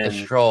Anderson, he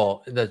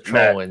took the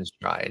troll in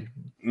stride.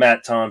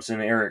 Matt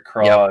Thompson, Eric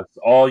Cross,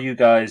 all you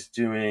guys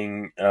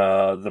doing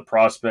the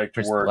prospect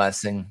work.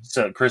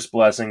 Chris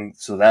Blessing,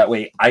 so that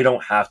way I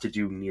don't have to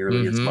do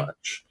nearly as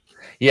much.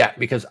 Yeah,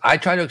 because I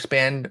try to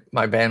expand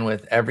my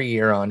bandwidth every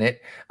year on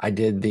it. I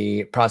did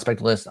the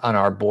prospect list on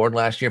our board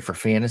last year for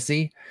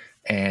fantasy,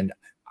 and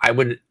I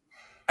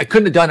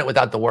couldn't have done it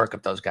without the work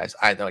of those guys.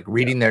 Either like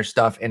reading their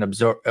stuff and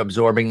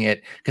absorbing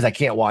it, because I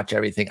can't watch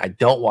everything. I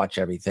don't watch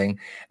everything.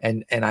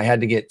 And I had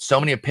to get so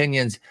many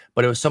opinions,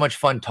 but it was so much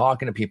fun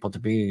talking to people to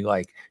be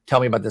like, tell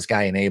me about this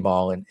guy in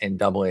A-ball and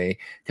double A.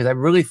 Because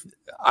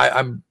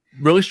I'm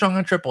really strong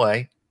on triple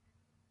A,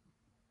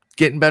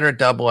 getting better at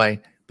double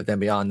A. But then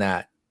beyond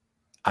that,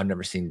 I've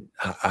never seen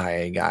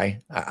IA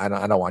guy. I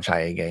don't watch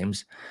IA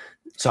games.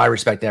 So I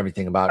respect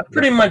everything about it. I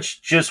pretty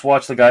much just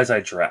watch the guys I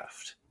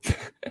draft.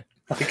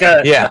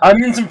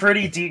 I'm in some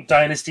pretty deep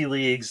dynasty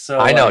leagues, so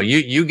I know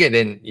you get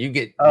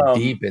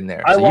deep in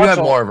there. So you have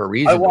more of a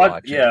reason to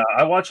watch. Yeah,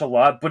 I watch a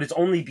lot, but it's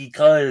only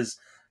because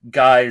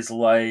guys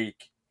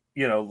like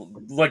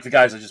the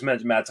guys I just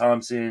mentioned, Matt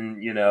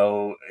Thompson,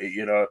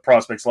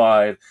 Prospects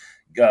Live,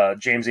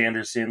 James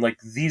Anderson, like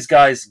these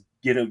guys,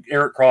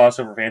 Eric Cross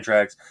over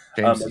Fantrax,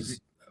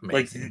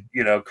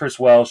 Chris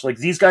Welsh, like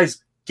these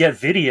guys get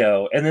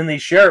video and then they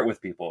share it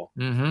with people,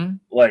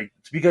 like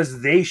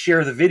because they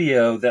share the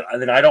video that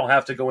then I don't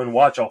have to go and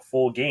watch a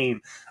full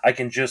game. I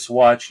can just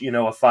watch a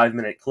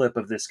 5-minute clip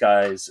of this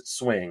guy's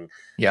swing.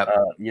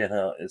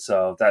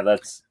 So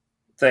that's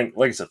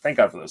like I said, thank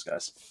God for those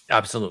guys.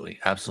 Absolutely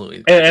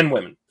and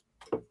women.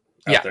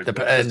 And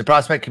the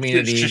prospect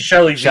community,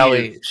 Shelly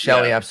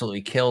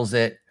absolutely kills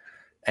it.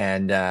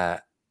 And I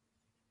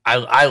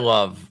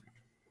love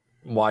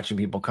watching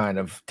people kind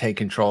of take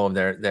control of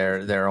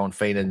their own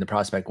fate in the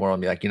prospect world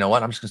and be like, you know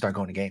what, I'm just gonna start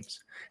going to games.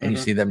 And you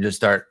see them just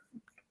start.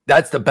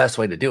 That's the best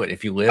way to do it.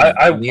 If you live,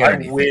 I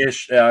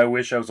wish I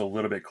was a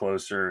little bit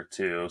closer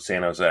to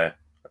San Jose,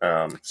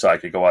 so I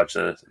could go watch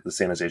the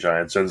San Jose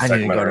Giants or the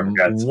Sacramento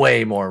Cats.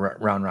 Way more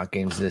Round Rock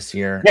games this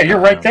year. Yeah, you're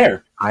right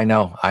there. I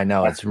know.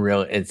 It's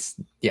real.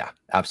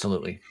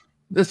 Absolutely.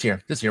 This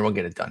year we'll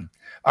get it done.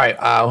 All right.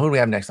 Who do we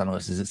have next on the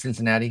list? Is it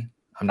Cincinnati?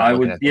 I'm not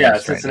looking at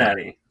this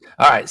Cincinnati. Right.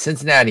 All right,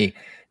 Cincinnati.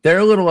 They're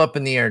a little up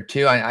in the air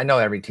too. I know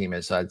every team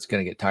is, so it's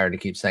going to get tired to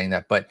keep saying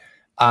that. But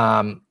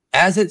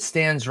as it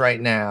stands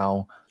right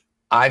now,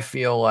 I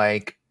feel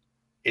like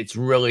it's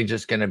really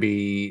just going to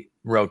be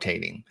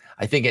rotating.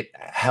 I think it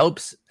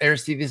helps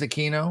Aristides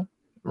Aquino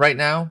right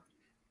now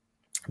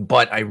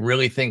But I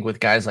really think with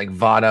guys like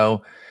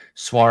Votto,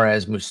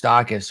 Suarez,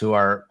 Moustakas, who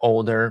are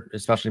older,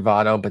 especially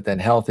Votto, but then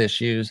health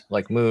issues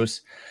like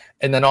Moose,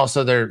 and then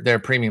also their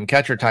premium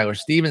catcher, Tyler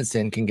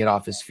Stevenson, can get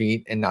off his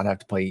feet and not have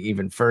to play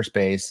even first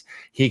base.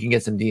 He can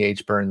get some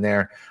DH burn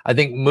there. I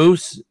think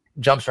Moose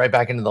jumps right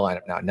back into the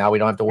lineup now. Now we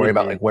don't have to worry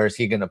about like where's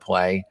he going to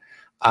play.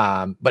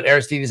 But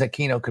Aristides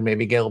Aquino could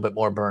maybe get a little bit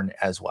more burn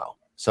as well.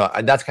 So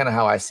that's kind of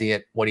how I see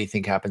it. What do you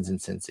think happens in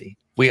Cincy?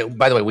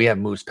 By the way, we have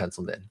Moose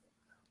penciled in.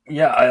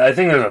 Yeah, I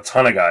think there's a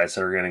ton of guys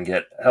that are going to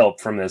get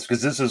help from this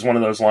because this is one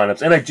of those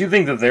lineups. And I do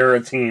think that they're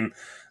a team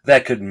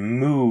that could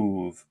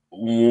move,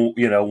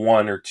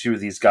 one or two of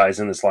these guys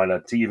in this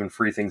lineup to even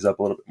free things up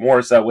a little bit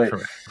more. So that way,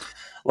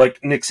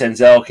 like Nick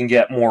Senzel can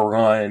get more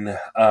run.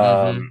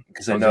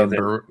 Because I know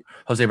that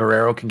Jose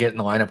Barrero can get in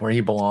the lineup where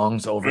he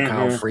belongs over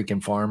Kyle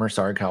freaking Farmer.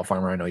 Sorry, Kyle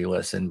Farmer. I know you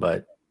listen,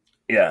 but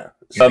yeah.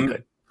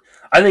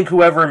 I think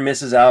whoever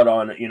misses out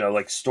on,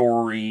 like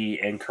Story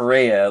and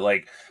Correa,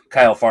 like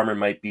Kyle Farmer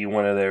might be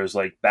one of those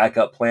like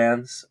backup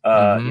plans,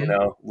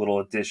 little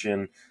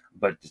addition,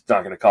 but it's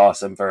not going to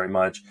cost them very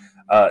much.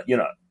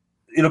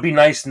 It'll be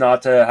nice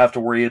not to have to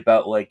worry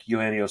about like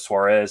Eugenio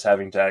Suarez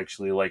having to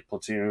actually like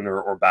platoon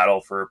or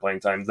battle for playing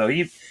time. Though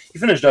he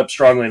finished up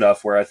strongly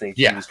enough where I think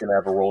he was going to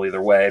have a role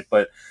either way.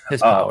 But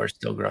his power is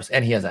still gross,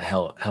 and he has a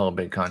hell of a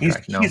big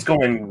contract. He's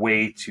going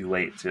way too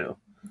late too.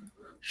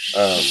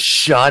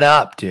 Shut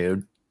up,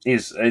 dude.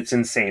 It's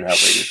insane how late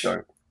he's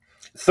going.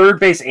 Third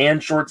base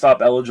and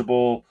shortstop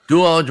eligible.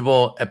 Dual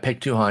eligible at pick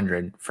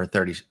 200 for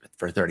 30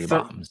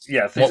 bombs.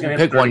 Yeah, pick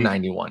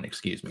 191.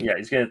 Excuse me. Yeah,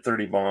 he's going to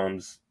 30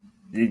 bombs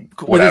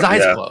with his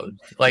eyes closed.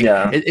 Like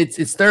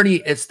it's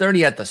 30. It's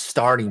 30 at the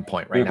starting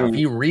point right now. If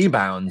he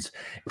rebounds,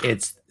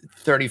 it's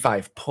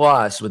 35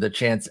 plus with a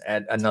chance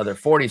at another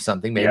 40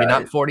 something, maybe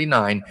not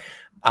 49.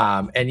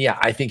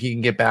 I think he can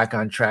get back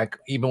on track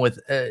even with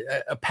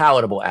a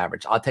palatable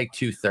average. I'll take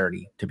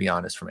 230 to be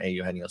honest from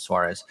Eugenio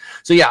Suarez.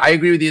 So I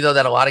agree with you though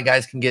that a lot of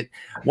guys can get.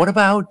 What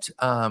about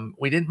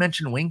we didn't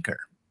mention Winker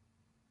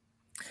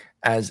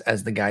as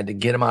the guy to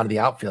get him out of the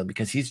outfield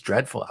because he's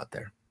dreadful out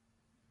there.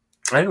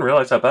 I didn't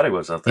realize how bad he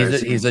was out there.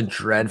 He's a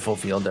dreadful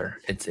fielder.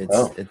 It's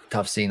a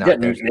tough scene out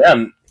there.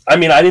 Yeah. I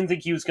mean, I didn't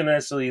think he was going to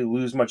necessarily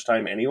lose much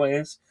time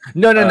anyways.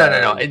 No.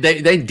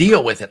 They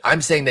deal with it.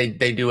 I'm saying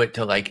they do it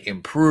to like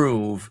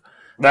improve.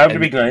 That would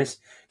be nice.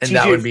 And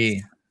that would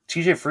be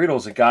TJ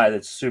Friedel's a guy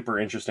that's super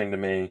interesting to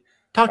me.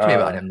 Talk to me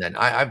about him then.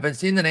 I've been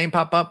seeing the name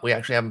pop up. We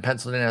actually have him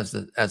penciled in as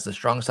the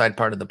strong side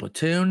part of the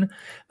platoon.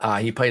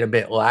 He played a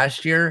bit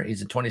last year.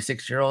 He's a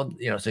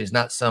 26-year-old, so he's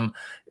not some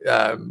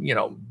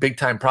big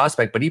time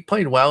prospect, but he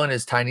played well in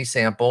his tiny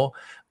sample.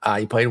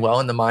 He played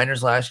well in the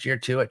minors last year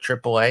too at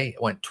AAA.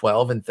 Went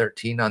 12 and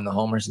 13 on the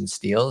homers and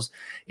steals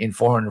in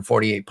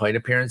 448 plate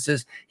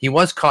appearances. He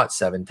was caught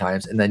 7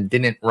 times and then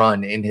didn't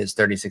run in his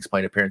 36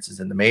 plate appearances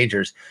in the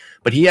majors.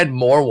 But he had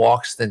more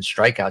walks than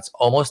strikeouts,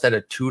 almost at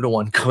a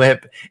 2-to-1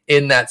 clip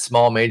in that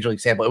small major league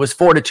sample. It was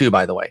 4-2,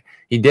 by the way.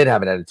 He did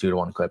have it at a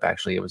 2-to-1 clip.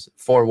 Actually, it was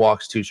 4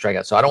 walks, 2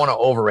 strikeouts. So I don't want to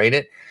overrate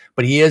it,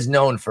 but he is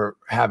known for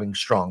having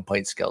strong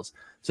plate skills.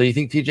 So you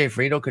think TJ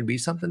Friedel could be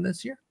something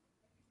this year?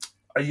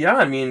 Yeah,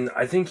 I mean,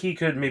 I think he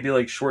could maybe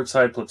like short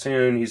side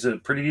platoon. He's a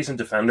pretty decent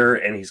defender,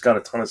 and he's got a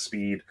ton of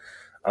speed.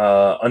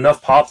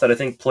 Enough pop that I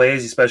think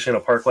plays, especially in a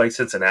park like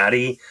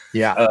Cincinnati.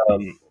 Yeah.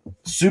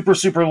 Super,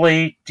 super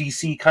late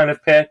DC kind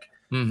of pick.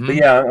 But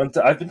yeah,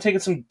 I've been taking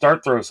some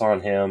dart throws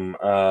on him,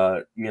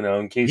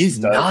 in case he's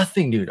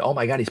nothing, dude. Oh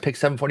my God, he's picked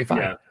 745.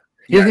 Yeah.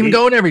 He doesn't even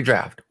go in every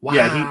draft. Wow.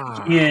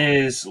 Yeah, he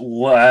is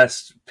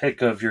last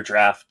pick of your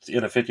draft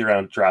in a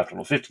 50-round draftable,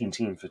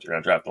 15-team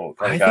 50-round draftable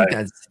kind of guy.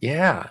 Think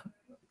that's,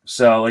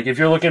 So, like, if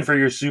you're looking for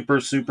your super,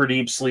 super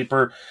deep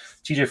sleeper,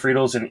 TJ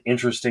Friedel's an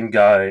interesting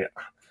guy.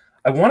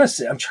 I'm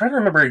trying to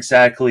remember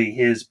exactly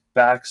his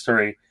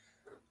backstory.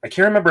 I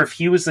can't remember if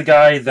he was the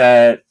guy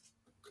that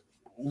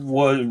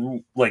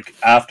was, like,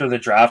 after the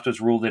draft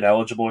was ruled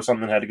ineligible or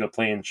something, had to go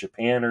play in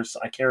Japan or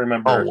I can't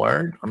remember. Oh,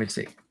 word? Let me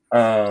see. See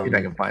if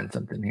I can find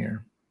something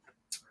here.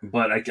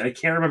 But I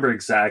can't remember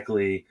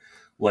exactly,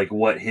 like,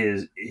 what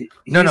his...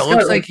 No,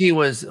 looks like he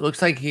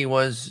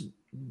was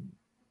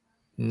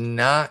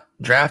not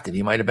drafted.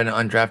 He might have been an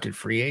undrafted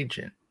free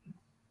agent.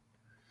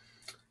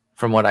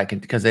 From what I can,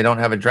 because they don't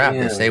have a draft.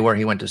 They say where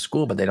he went to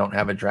school, but they don't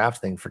have a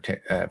draft thing for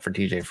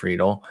TJ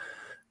Friedel.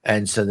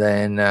 And so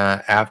then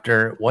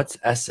after, what's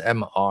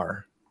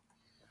SMR?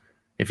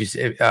 If you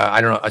see,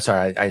 I don't know.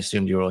 Sorry, I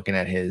assumed you were looking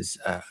at his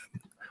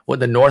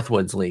the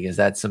Northwoods League. Is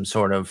that some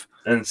sort of?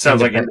 And it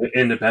sounds like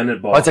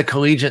independent ball. Oh, it's a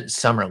collegiate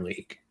summer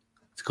league.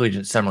 It's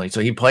collegiate summer league. So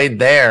he played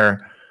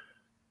there.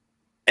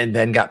 And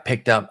then got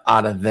picked up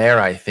out of there,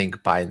 I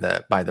think, by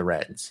the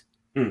Reds.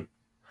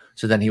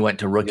 So then he went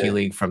to rookie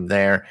league from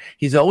there.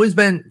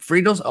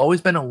 Friedel's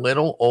always been a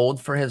little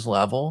old for his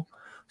level.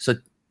 So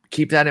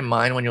keep that in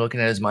mind when you're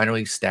looking at his minor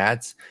league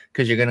stats,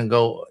 because you're going to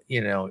go,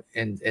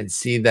 and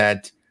see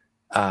that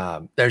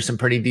there's some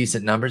pretty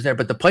decent numbers there.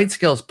 But the plate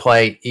skills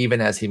play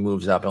even as he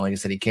moves up. And like I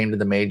said, he came to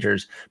the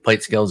majors.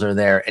 Plate skills are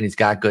there, and he's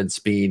got good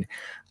speed.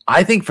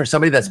 I think for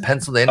somebody that's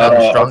penciled in on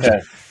the strong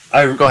side,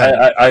 Go ahead.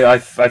 I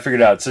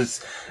figured it out. So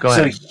Go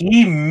ahead.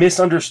 he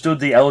misunderstood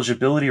the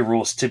eligibility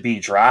rules to be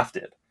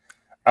drafted.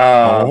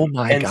 Oh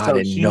my and God! so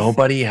And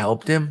nobody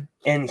helped him.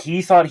 And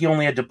he thought he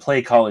only had to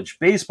play college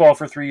baseball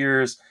for 3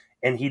 years,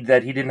 and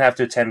that he didn't have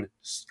to attend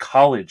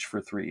college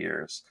for 3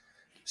 years.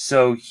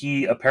 So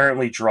he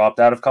apparently dropped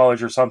out of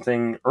college or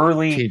something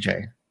early.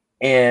 TJ.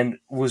 And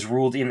was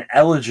ruled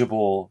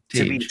ineligible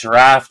to be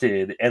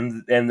drafted,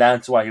 and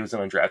that's why he was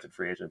an undrafted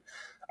free agent.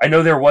 I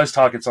know there was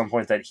talk at some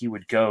point that he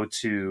would go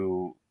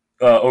to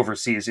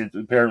overseas. It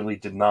apparently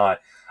did not.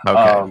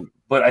 Okay.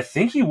 But I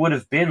think he would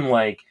have been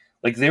like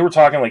they were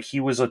talking like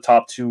he was a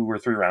top 2 or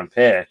 3 round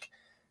pick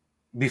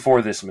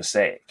before this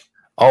mistake.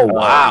 Oh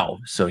wow!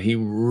 So he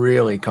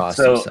really cost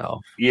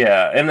himself.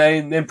 Yeah,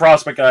 and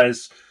prospect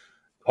guys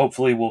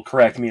hopefully will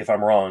correct me if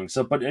I'm wrong.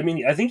 So, but I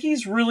mean, I think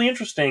he's really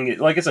interesting.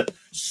 Like I said,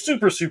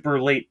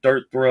 super late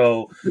dart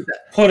throw,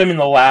 put him in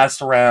the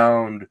last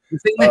round. The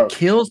thing that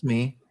kills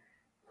me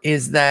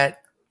is that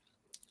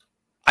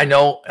I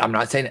know I'm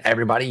not saying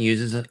everybody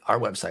uses our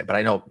website, but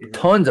I know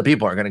tons of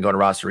people are going to go to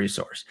Roster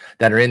Resource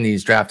that are in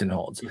these draft and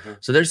holds. Mm-hmm.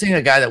 So they're seeing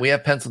a guy that we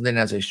have penciled in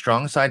as a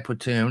strong side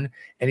platoon,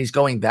 and he's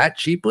going that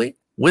cheaply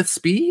with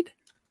speed.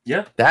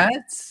 Yeah,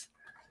 that's.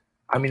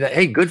 I mean,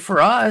 hey, good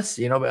for us,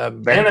 you know.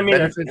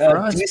 Benefit for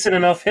us. Decent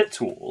enough hit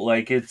tool,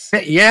 like it's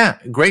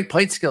great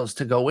plate skills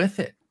to go with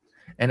it,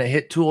 and a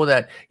hit tool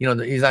that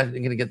he's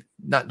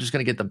not just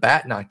going to get the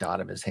bat knocked out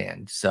of his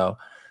hand. So,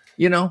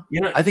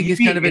 I think he's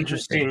kind of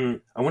interesting.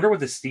 I wonder what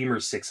the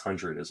Steamer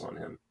 600 is on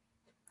him.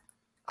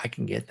 I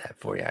can get that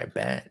for you. I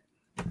bet.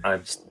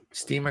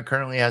 Steamer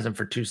currently has him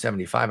for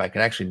 275. I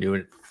could actually do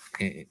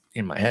it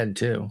in my head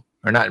too.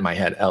 Or not in my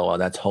head. LOL,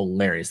 that's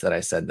hilarious that I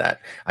said that.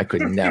 I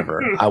could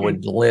never. I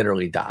would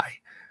literally die.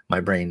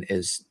 My brain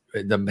is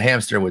the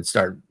hamster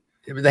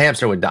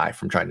would die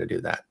from trying to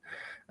do that.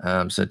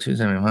 So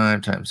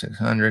 275 times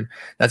 600.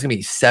 That's gonna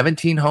be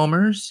 17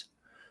 homers,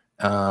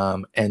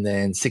 and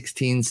then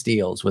 16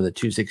 steals with a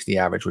 260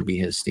 average would be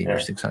his Steamer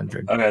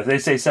 600. Okay, they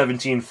say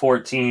 17,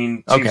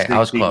 14. Okay, I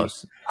was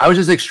close. I was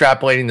just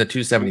extrapolating the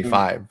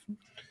 275. Mm-hmm.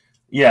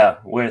 Yeah,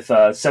 with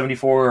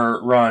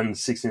 74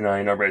 runs,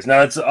 69 RBIs.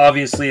 Now,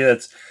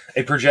 that's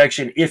a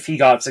projection if he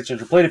got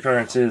 600 plate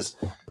appearances,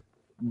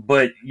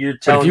 but you're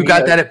telling me... If you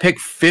got that at pick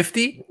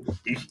 50?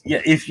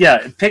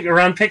 Pick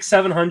around pick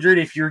 700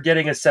 if you're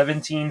getting a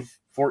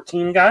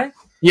 17-14 guy?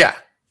 Yeah,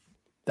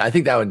 I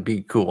think that would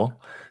be cool.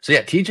 So,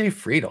 yeah, TJ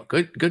Friedl,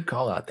 good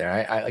call out there.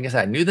 I like I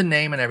said, I knew the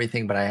name and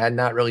everything, but I had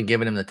not really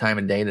given him the time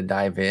of day to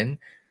dive in.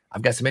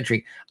 I've got some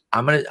intrigue.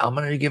 I'm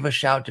gonna give a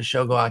shout to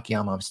Shogo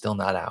Akiyama. I'm still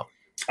not out.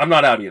 I'm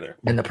not out either.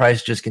 And the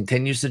price just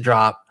continues to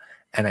drop.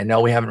 And I know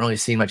we haven't really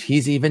seen much.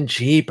 He's even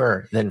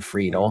cheaper than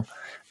Friedl.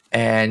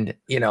 And,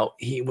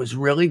 he was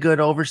really good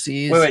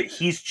overseas. Wait,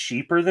 he's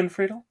cheaper than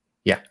Friedl?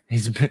 Yeah.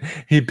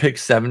 He picked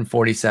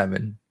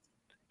 747.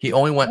 He's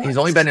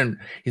only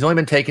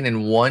been taken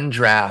in one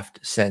draft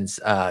since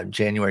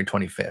January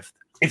 25th.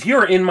 If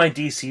you're in my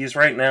DCs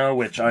right now,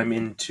 which I'm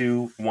in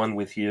 2-1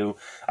 with you,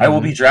 I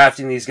will be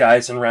drafting these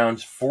guys in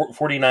rounds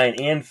 49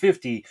 and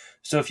 50.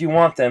 So if you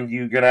want them,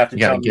 you're gonna have to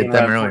jump in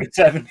around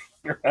 47.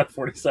 Around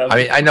 47. I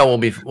mean, I know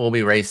we'll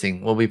be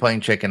racing. We'll be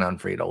playing chicken on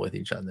Friedl with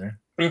each other.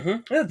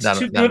 Mm-hmm. It's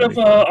too good of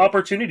an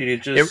opportunity to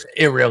just.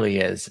 It really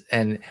is.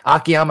 And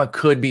Akiyama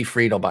could be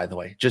Friedl, by the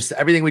way. Just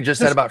everything we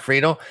just said about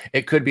Friedl,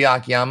 it could be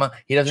Akiyama.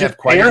 He doesn't have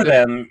quite. Pair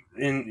them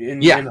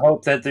in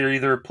hope that they're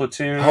either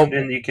platooned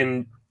and you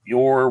can.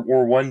 Or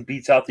one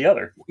beats out the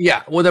other.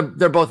 Yeah, well,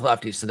 they're both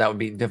lefties, so that would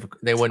be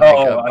difficult. They wouldn't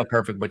make a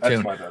perfect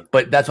platoon.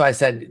 But that's why I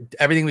said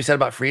everything we said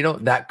about Friedl,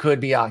 that could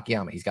be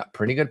Akiyama. He's got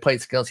pretty good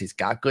plate skills. He's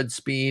got good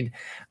speed.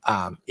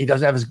 He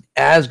doesn't have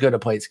as good a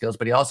plate skills,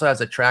 but he also has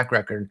a track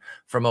record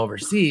from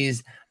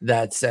overseas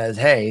that says,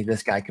 hey,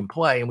 this guy can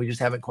play, and we just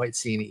haven't quite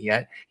seen it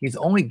yet. He's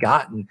only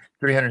gotten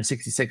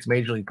 366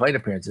 major league plate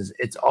appearances.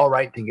 It's all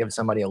right to give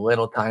somebody a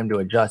little time to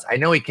adjust. I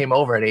know he came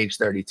over at age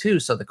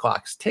 32, so the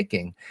clock's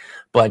ticking.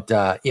 But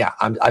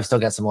I've still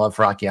got some love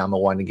for Akiyama.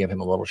 Wanted to give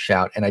him a little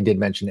shout, and I did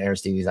mention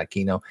Aristides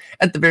Aquino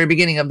at the very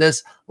beginning of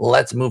this.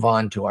 Let's move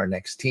on to our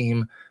next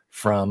team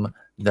from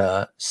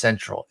the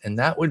Central, and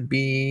that would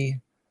be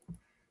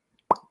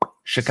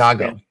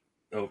Chicago.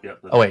 Oh, yeah.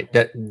 Oh wait,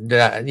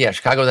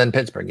 Chicago, then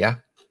Pittsburgh. Yeah,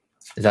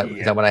 is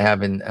that what I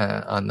have in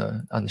on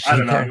the sheet? I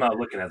don't know. I'm not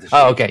looking at the sheet.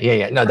 Oh, okay,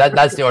 yeah. No,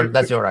 that's the order.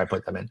 That's the order I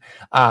put them in.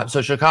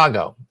 So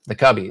Chicago, the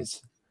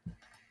Cubbies.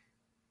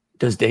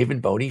 Does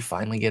David Bodie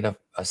finally get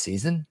a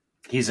season?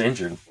 He's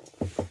injured.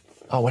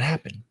 Oh, what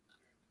happened?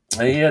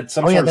 He had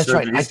some sort of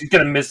surgery. Right. He's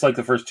going to miss like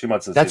the first 2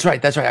 months of the season.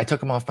 That's right. I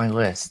took him off my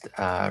list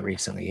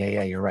recently.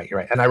 Yeah, you're right.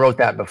 And I wrote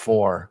that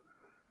before.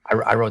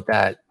 I wrote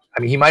that. I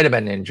mean, he might have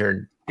been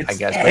injured, I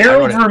guess.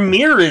 Harold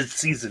Ramirez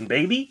season,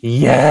 baby.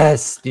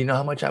 Yes. Do you know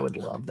how much I would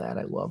love that?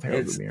 I love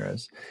Harold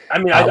Ramirez. I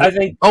mean, I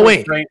think.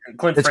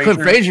 It's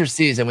Clint Frazier's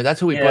season. That's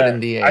who we put in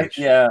DH.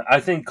 I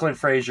think Clint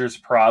Frazier's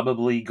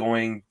probably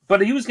going,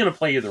 but he was going to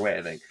play either way.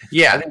 I think.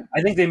 Yeah.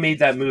 I think they made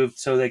that move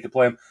so they could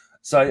play him.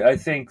 So I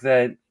think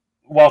that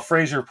while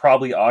Frazier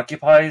probably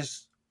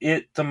occupies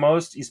it the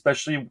most,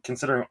 especially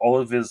considering all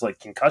of his like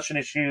concussion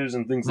issues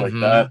and things like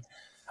Mhm. that.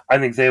 I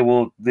think they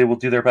will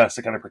do their best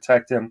to kind of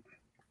protect him.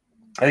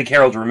 I think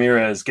Harold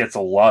Ramirez gets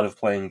a lot of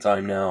playing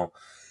time now,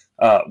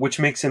 which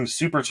makes him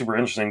super, super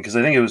interesting because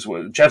I think it was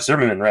Jeff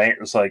Zimmerman, right? It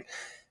was like,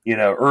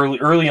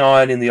 early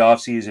on in the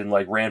offseason,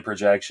 like ran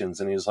projections,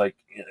 and he was like,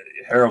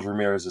 Harold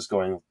Ramirez is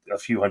going a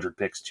few hundred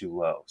picks too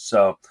low.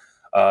 So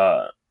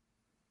I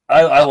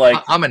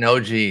like. I'm an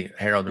OG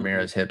Harold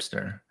Ramirez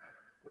hipster.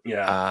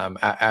 Yeah.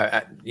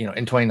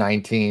 In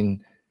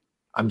 2019,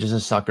 I'm just a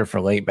sucker for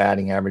late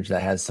batting average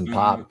that has some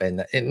pop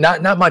and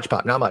not much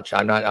pop, not much.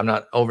 I'm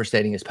not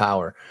overstating his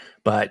power,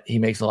 but he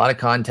makes a lot of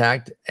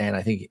contact, and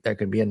I think there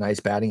could be a nice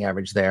batting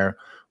average there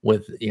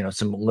with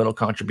some little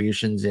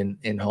contributions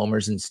in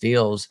homers and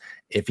steals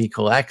if he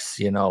collects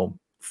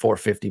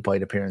 450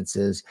 plate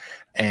appearances,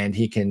 and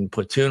he can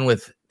platoon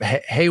with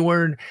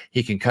Hayward.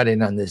 He can cut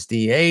in on this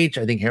DH.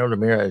 I think Harold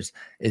Ramirez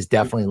is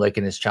definitely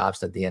licking his chops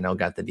that the NL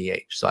got the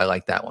DH, so I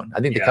like that one. I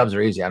think the Cubs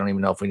are easy. I don't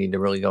even know if we need to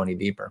really go any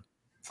deeper.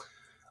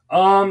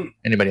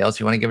 Anybody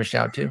else you want to give a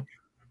shout to?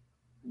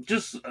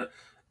 Just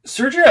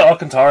Sergio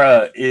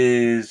Alcantara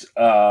is.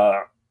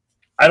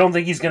 I don't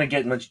think he's going to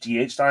get much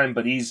DH time,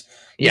 but he's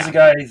a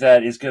guy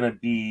that is going to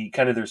be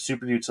kind of their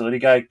super utility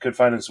guy. Could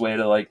find his way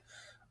to like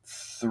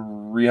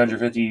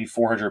 350,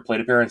 400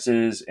 plate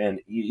appearances,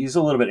 and he's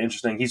a little bit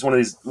interesting. He's one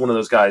of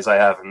those guys I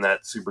have in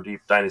that super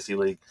deep dynasty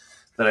league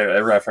that I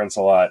reference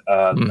a lot.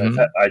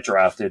 I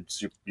drafted,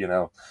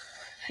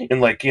 in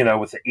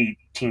with the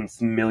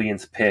 18th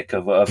millionth pick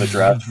of a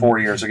draft 4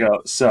 years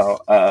ago.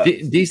 So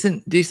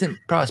decent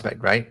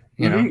prospect, right?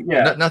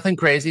 Nothing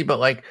crazy, but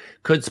like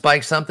could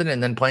spike something,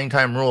 and then playing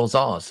time rules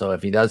all. So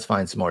if he does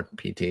find some more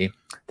PT,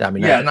 that'd be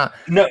nice.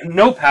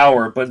 No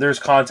power, but there's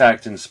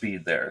contact and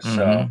speed there.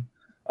 So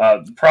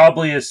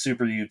probably a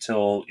super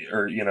utility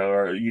or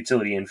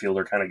utility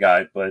infielder kind of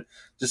guy, but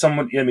just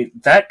someone. I mean,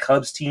 that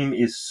Cubs team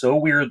is so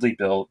weirdly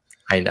built.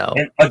 I know.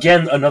 And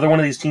again, another one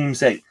of these teams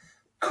that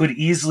could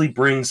easily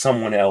bring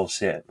someone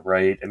else in,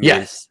 right? I mean,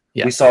 yes.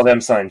 We saw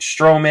them sign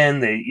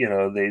Stroman.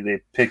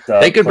 They picked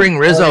up. They could bring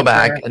Rizzo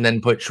back and then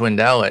put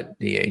Schwindel at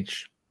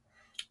DH.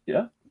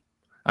 Yeah,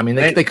 I mean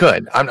they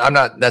could. I'm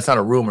not. That's not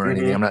a rumor or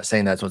anything. I'm not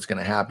saying that's what's going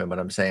to happen, but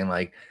I'm saying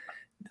like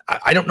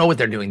I don't know what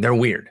they're doing. They're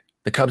weird.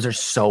 The Cubs are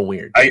so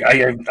weird.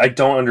 I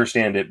don't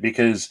understand it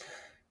because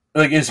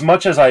like as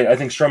much as I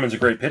think Stroman's a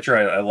great pitcher,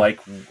 I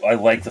like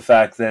the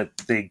fact that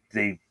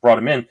they brought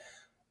him in.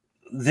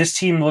 This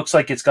team looks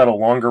like it's got a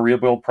longer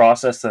rebuild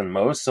process than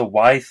most. So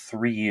why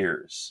 3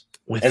 years?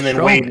 With and then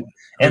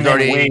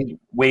Stroman,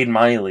 Wade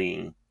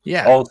Miley.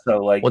 Yeah.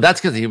 Also, like, well, that's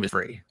because he was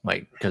free,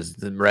 like because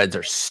the Reds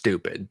are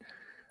stupid.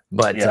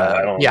 But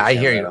I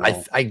hear you.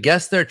 I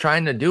guess they're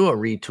trying to do a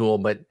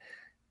retool, but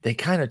they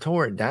kind of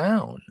tore it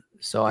down.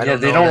 So I don't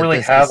know. They don't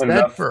really have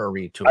enough for a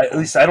retool. At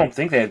least I don't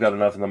think they've got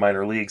enough in the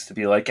minor leagues to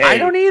be like, hey, I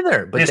don't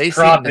either. But this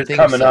crop is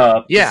coming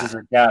up. Yeah, this is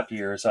a gap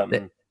year or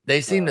something. They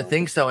seem to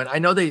think so, and I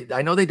know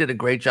they did a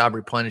great job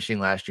replenishing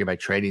last year by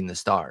trading the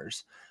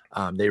stars.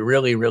 They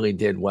really, really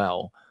did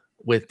well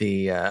with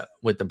the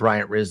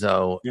Bryant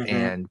Rizzo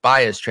and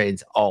Baez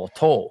trades all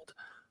told,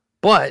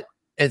 but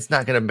it's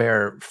not going to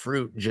bear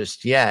fruit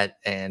just yet.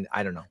 And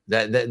I don't know,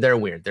 they're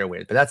weird.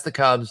 But that's the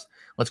Cubs.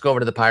 Let's go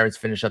over to the Pirates.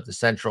 Finish up the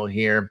Central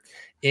here.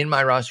 In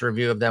my roster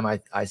review of them,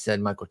 I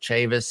said Michael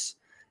Chavis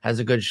has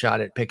a good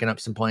shot at picking up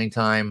some playing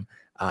time.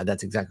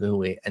 That's exactly who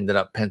we ended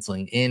up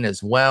penciling in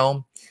as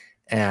well.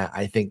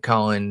 I think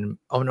Colin.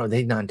 Oh no,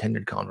 they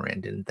non-tendered Colin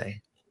Moran, didn't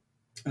they?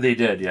 They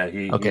did,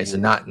 yeah. So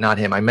not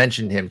him. I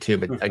mentioned him too,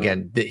 but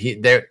again,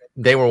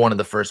 they were one of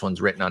the first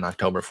ones written on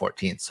October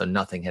 14th, so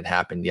nothing had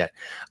happened yet.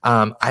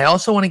 I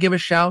also want to give a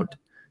shout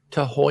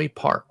to Hoy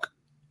Park,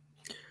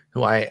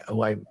 who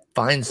I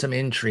find some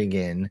intrigue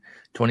in.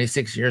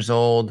 26 years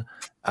old,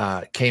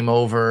 came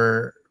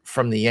over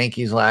from the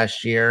Yankees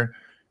last year.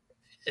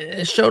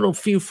 It showed a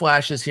few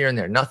flashes here and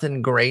there.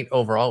 Nothing great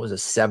overall. It was a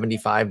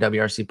 75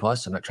 WRC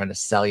plus. So I'm not trying to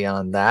sell you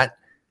on that.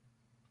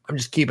 I'm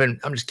just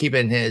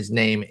keeping his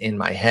name in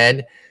my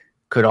head.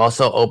 Could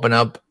also open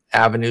up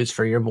avenues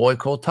for your boy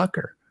Cole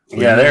Tucker.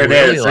 Yeah, there it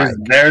is.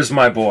 There's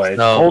my boy,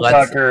 so Cole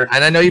Tucker.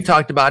 And I know you've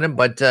talked about him,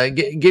 but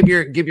give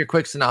your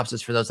quick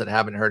synopsis for those that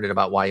haven't heard it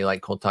about why you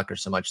like Cole Tucker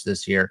so much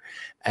this year.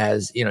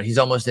 As you know, he's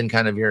almost in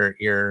kind of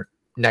your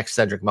next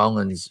Cedric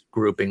Mullins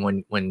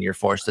grouping when you're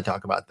forced to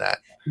talk about that.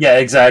 Yeah,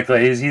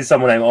 exactly. He's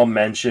someone I'll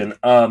mention.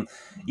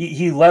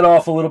 He led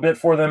off a little bit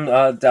for them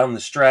down the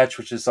stretch,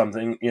 which is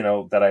something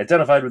that I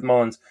identified with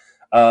Mullins.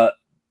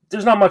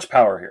 There's not much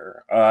power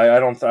here. I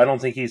don't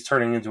think he's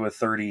turning into a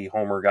 30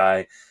 homer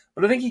guy,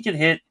 but I think he could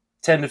hit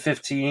 10 to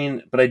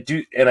 15. But I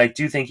do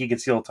think he can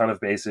steal a ton of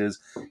bases.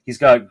 He's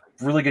got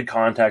really good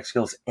contact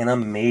skills and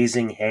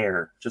amazing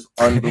hair, just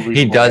unbelievable.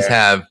 He does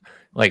have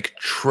like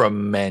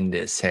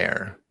tremendous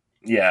hair.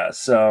 Yeah,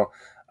 so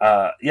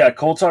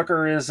Cole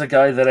Tucker is a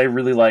guy that I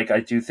really like. I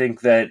do think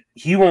that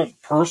he won't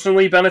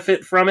personally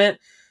benefit from it,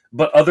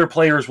 but other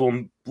players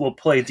will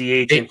play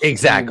DH and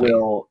exactly he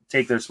will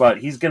take their spot.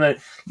 He's gonna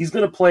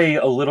play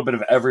a little bit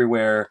of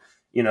everywhere,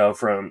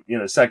 from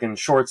second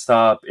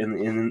shortstop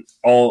in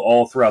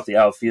all throughout the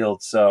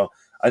outfield. So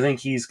I think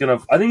he's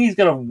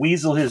gonna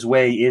weasel his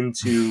way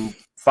into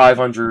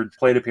 500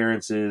 plate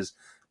appearances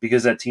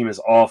because that team is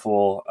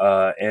awful,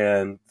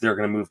 and they're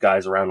gonna move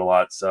guys around a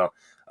lot. So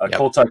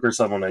Cole Tucker is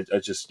someone I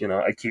just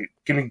I keep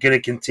gonna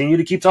continue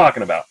to keep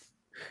talking about.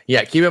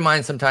 Yeah, keep in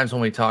mind sometimes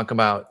when we talk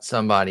about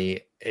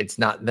somebody, it's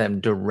not them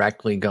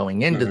directly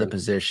going into the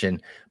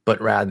position,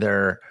 but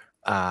rather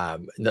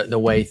the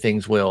way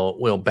things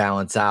will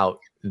balance out,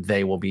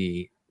 they will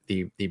be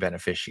the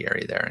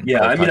beneficiary there. And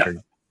yeah,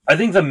 I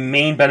think the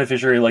main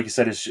beneficiary, like you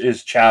said, is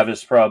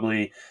Chavis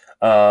probably,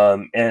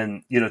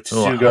 and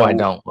Tsutsugo. Who I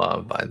don't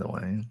love, by the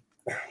way.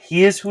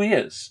 He is who he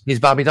is. He's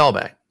Bobby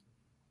Dahlbeck.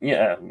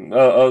 Yeah,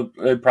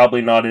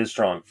 probably not as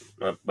strong,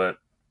 but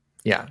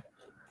yeah.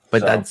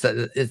 But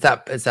so. it's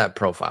that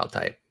profile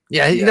type.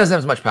 Yeah, he doesn't have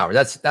as much power.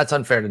 That's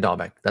unfair to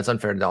Dahlbeck.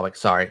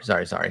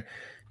 Sorry.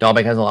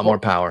 Dahlbeck has a lot more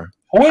power.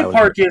 Hoy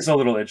Park is a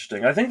little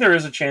interesting. I think there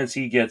is a chance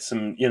he gets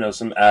some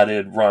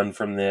added run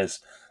from this.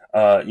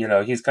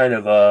 He's kind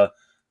of a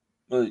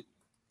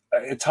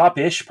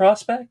top-ish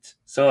prospect,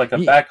 so like a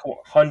back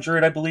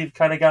 100, I believe,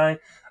 kind of guy.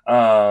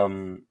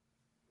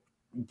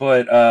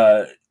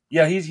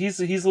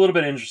 He's a little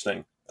bit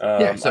interesting.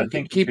 So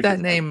keep that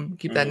name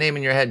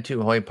in your head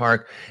too, Hoy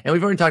Park. And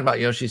we've already talked about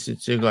Yoshi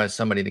Tsutsugo as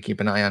somebody to keep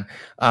an eye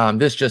on.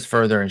 This just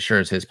further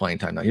ensures his playing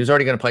time. Now, he was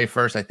already going to play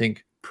first, I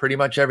think, pretty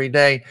much every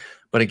day.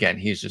 But again,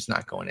 he's just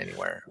not going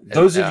anywhere.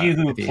 Those of you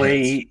who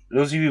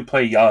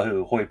play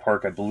Yahoo, Hoy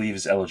Park, I believe,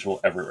 is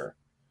eligible everywhere.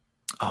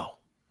 Oh,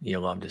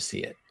 you'll love to see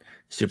it.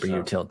 Super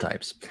util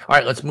types. All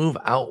right, let's move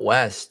out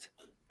west.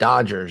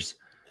 Dodgers.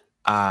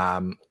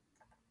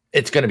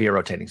 It's going to be a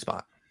rotating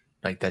spot.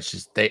 Like that's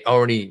just, they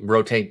already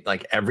rotate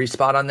like every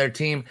spot on their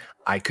team.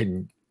 I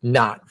could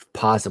not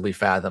possibly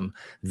fathom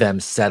them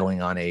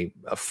settling on a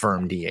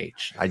firm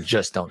DH. I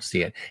just don't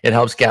see it. It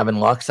helps Gavin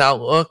Lux's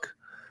outlook,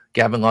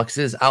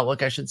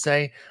 I should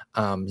say.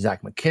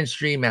 Zach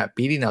McKinstry, Matt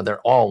Beattie. Now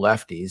they're all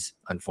lefties,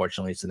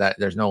 unfortunately. So that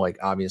there's no like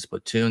obvious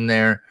platoon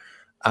there.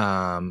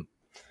 A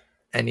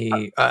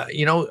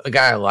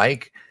guy I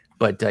like,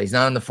 but he's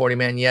not on the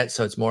 40-man yet.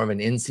 So it's more of an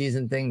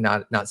in-season thing,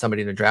 not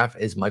somebody to draft,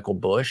 is Michael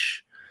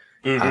Busch.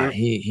 Mm-hmm.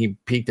 He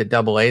peaked at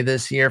AA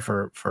this year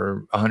for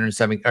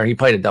 170, or he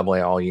played at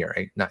AA all year.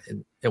 Right?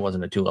 It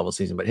wasn't a 2-level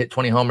season, but hit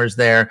 20 homers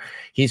there.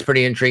 He's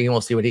pretty intriguing.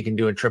 We'll see what he can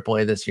do in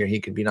AAA this year. He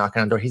could be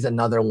knocking on the door. He's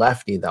another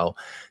lefty though,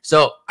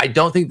 so I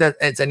don't think that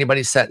it's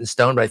anybody's set in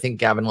stone. But I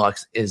think Gavin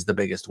Lux is the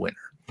biggest winner.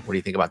 What do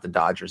you think about the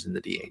Dodgers and the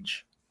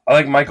DH? I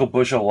like Michael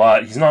Busch a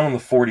lot. He's not on the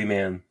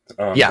 40-man.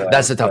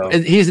 That's a tough.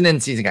 He's an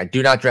in-season guy.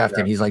 Do not draft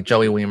him. He's like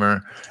Joey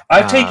Weimer.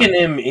 I've taken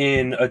him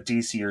in a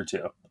DC or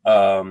two.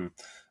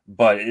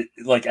 But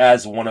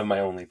as one of my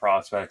only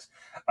prospects,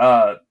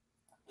 I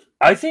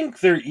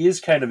think there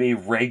is kind of a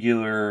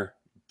regular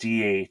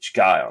DH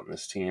guy on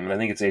this team, and I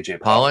think it's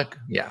AJ Pollock.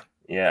 Yeah.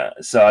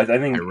 So I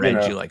think I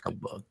read you like a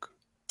book.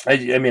 I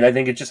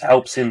think it just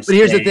helps him. But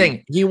here's the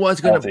thing: he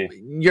was going to.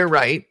 You're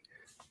right.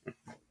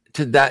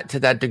 To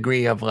that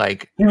degree of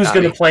like, he was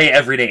going to play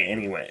every day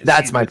anyways.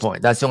 That's my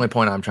point. That's the only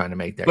point I'm trying to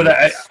make there. But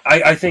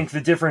I think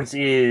the difference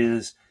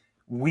is.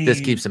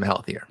 This keeps him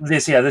healthier.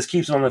 This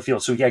keeps him on the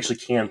field, so he actually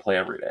can play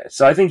every day.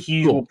 So I think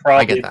he will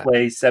probably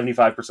play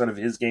 75% of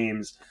his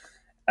games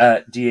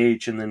at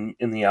DH and then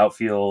in the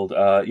outfield,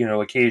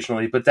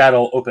 occasionally. But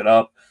that'll open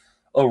up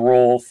a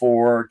role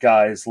for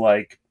guys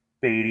like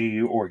Beatty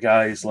or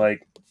guys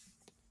like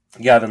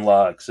Gavin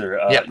Lux, or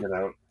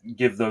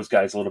give those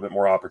guys a little bit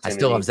more opportunity. I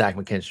still love Zach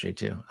McKinstry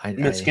too.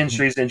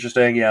 McKinstry's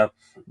interesting. Yeah,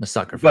 I'm a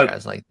sucker for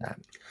guys like that.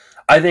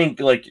 I think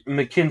like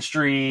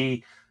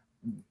McKinstry,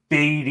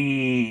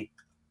 Beatty,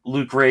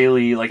 Luke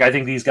Raley, I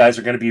think these guys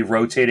are going to be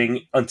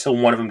rotating until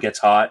one of them gets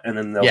hot, and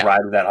then they'll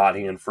ride with that hot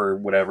hand for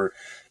whatever.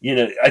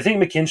 I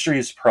think McKinstry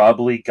has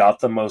probably got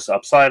the most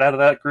upside out of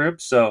that group.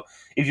 So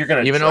if you're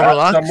going to even over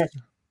Lux,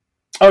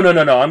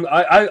 no,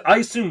 I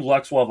assume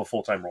Lux will have a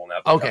full-time role now.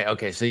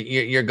 Okay. So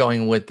you're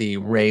going with the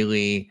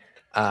Raley.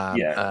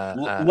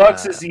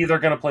 Lux is either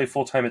going to play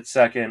full-time at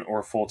second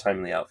or full-time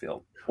in the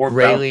outfield. Or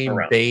Raley,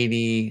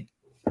 Beatty,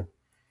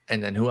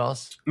 and then who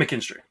else?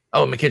 McKinstry.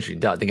 Oh, McKinstry,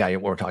 the guy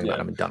we're talking about.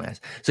 I'm a dumbass.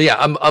 So yeah,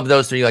 of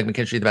those three, like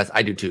McKinstry the best.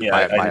 I do too,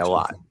 by a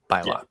lot.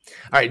 All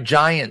right,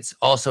 Giants,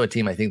 also a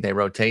team. I think they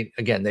rotate.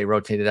 Again, they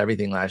rotated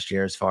everything last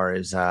year as far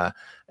as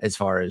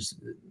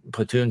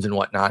platoons and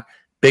whatnot.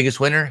 Biggest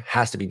winner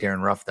has to be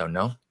Darren Ruff, though.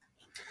 No.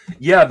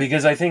 Yeah,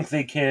 because I think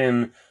they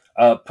can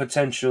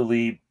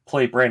potentially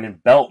play Brandon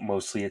Belt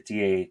mostly at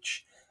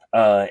DH.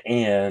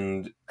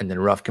 And then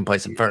Ruff can play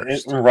some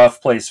first.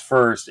 Ruff plays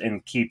first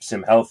and keeps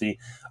him healthy.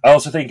 I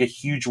also think a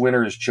huge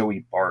winner is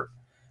Joey Bart.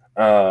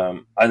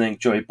 I think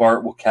Joey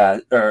Bart will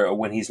catch, or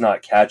when he's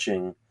not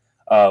catching,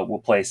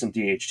 will play some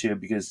DH too,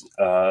 because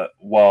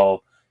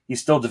while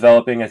he's still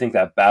developing, I think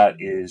that bat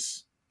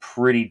is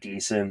pretty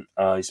decent,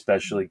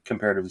 especially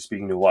comparatively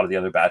speaking to a lot of the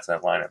other bats in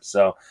that lineup.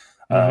 So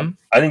I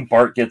think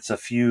Bart gets a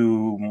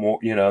few more,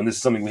 and this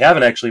is something we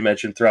haven't actually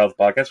mentioned throughout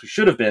the podcast. We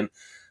should have been.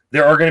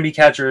 there are going to be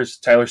catchers.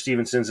 Tyler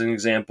Stevenson's an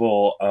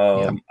example.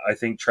 I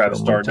think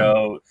Travis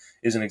d'Arnaud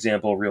is an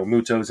example. Real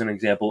Muto is an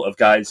example of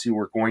guys who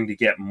are going to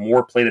get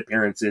more plate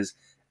appearances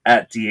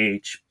at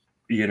DH,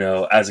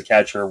 as a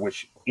catcher,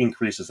 which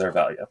increases their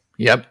value.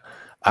 Yep.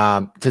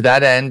 To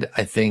that end,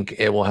 I think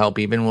it will help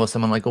even with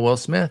someone like a Will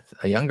Smith,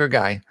 a younger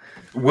guy.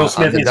 Will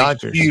Smith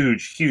is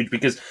huge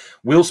because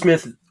Will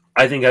Smith,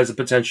 I think, has the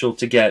potential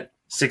to get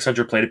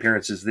 600 plate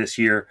appearances this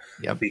year.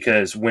 Yep.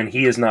 Because when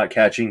he is not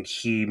catching,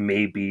 he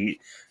may be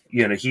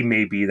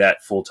that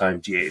full-time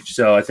DH.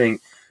 So I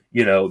think,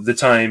 the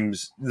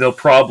times they'll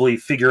probably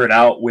figure it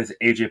out with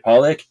AJ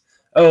Pollock.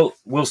 Oh,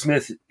 Will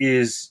Smith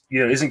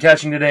isn't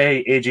catching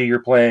today. AJ, you're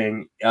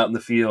playing out in the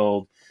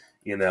field,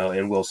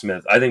 and Will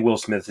Smith. I think Will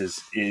Smith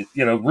is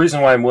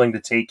reason why I'm willing to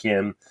take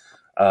him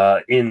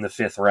in the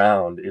 5th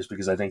round is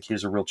because I think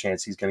here's a real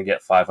chance he's going to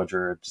get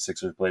 500 to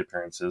 600 plate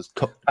appearances.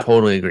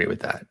 Totally agree with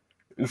that.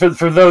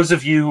 For those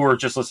of you who are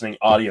just listening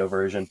audio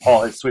version,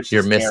 Paul has switched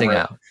his missing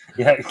camera. out.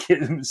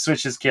 Yeah,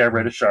 switched his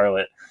camera to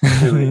Charlotte,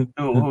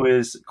 who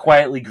is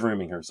quietly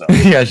grooming herself.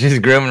 Yeah, she's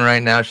grooming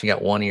right now. She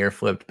got one ear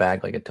flipped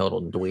back like a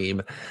total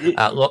dweeb.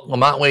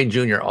 Lamont Wade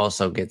Jr.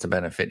 also gets a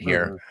benefit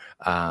here.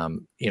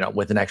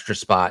 With an extra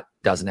spot,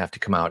 doesn't have to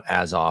come out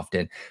as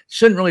often.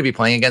 Shouldn't really be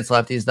playing against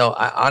lefties, though.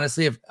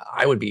 Honestly, if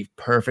I would be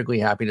perfectly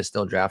happy to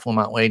still draft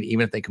Lamont Wade,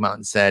 even if they come out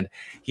and said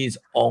he's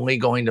only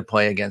going to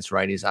play against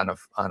righties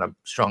on a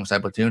strong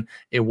side platoon,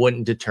 it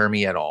wouldn't deter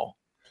me at all.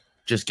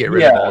 Just get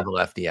rid of all the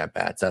lefty at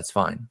bats. That's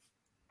fine.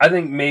 I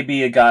think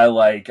maybe a guy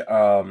like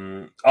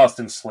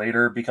Austin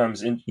Slater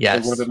becomes a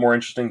little bit more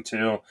interesting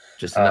too.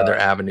 Just another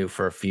avenue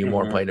for a few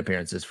more plate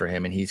appearances for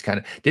him. And he's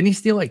didn't he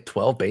steal like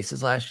 12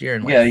 bases last year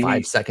in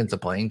 5 seconds of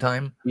playing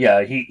time?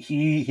 Yeah,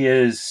 he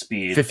his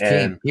speed.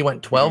 15. He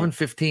went 12 and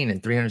 15 in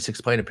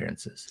 306 plate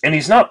appearances. And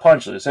he's not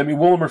punchless. I mean,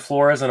 Wilmer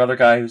Flores, another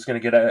guy who's going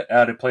to get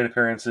added plate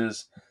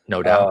appearances.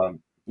 No doubt.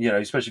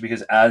 Especially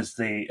because as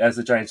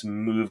the Giants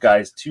move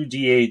guys to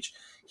DH,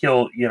 he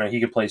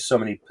can play so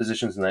many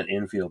positions in that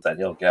infield that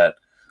he'll get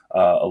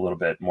a little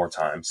bit more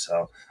time.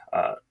 So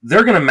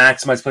they're going to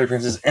maximize play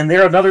appearances, and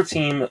they're another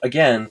team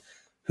again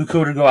who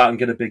could go out and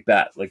get a big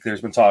bat. Like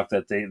there's been talk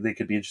that they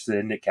could be interested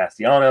in Nick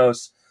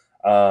Castellanos.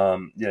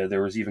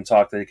 There was even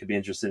talk that they could be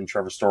interested in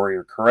Trevor Story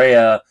or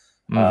Correa.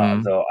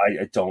 Though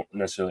I don't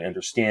necessarily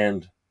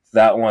understand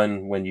that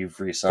one when you've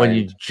re-signed. When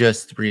you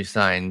just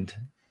re-signed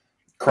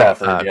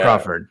Crawford.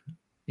 Crawford.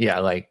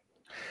 Yeah,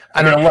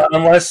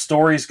 unless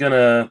Story's going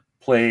to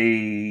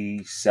play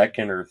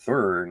 2nd or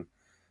 3rd.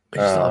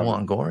 But you still have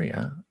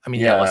Longoria. I mean,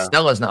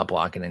 Stella's not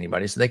blocking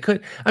anybody, so they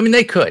could. I mean,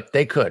 they could,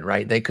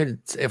 right? They could,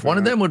 if one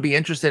of them would be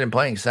interested in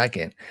playing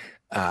 2nd,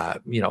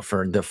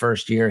 for the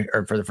first year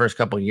or for the first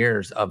couple of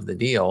years of the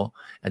deal,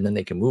 and then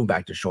they can move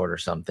back to short or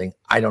something.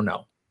 I don't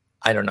know.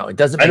 It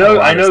doesn't make a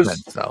lot of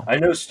sense, though. I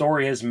know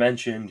Story has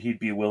mentioned he'd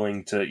be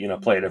willing to,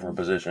 play a different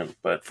position,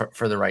 but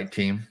for the right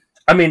team.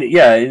 I mean,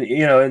 yeah,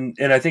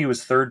 and I think it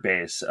was third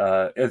base.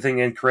 I think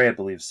and Correa, I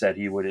believe, said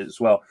he would as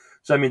well.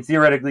 So, I mean,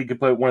 theoretically, you could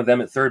put one of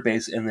them at third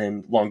base, and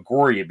then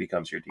Longoria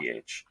becomes your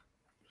DH.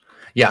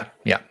 Yeah,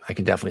 I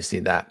can definitely see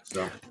that.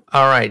 So.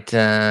 All right,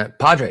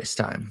 Padres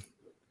time.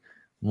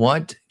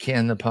 What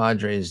can the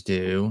Padres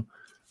do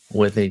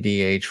with a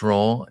DH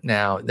role?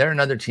 Now, they're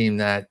another team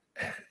that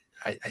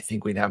I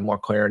think we'd have more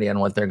clarity on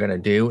what they're going to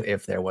do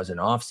if there was an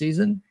off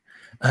season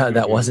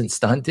that wasn't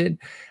stunted.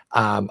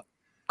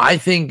 I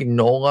think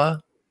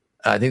Nola.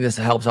 I think this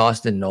helps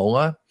Austin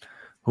Nola,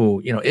 who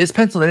is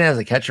penciled in as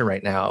a catcher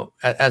right now,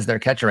 as their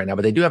catcher right now.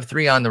 But they do have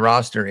 3 on the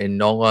roster in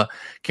Nola,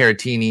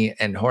 Caratini,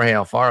 and Jorge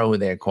Alfaro, who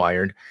they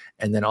acquired,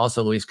 and then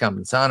also Luis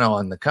Campusano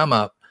on the come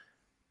up.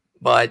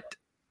 But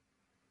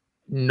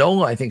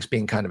Nola, I think, is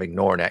being kind of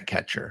ignored at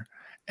catcher,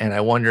 and I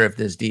wonder if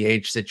this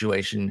DH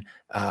situation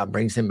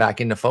brings him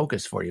back into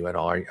focus for you at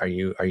all. Are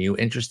you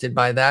interested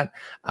by that?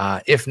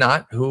 If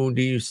not, who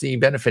do you see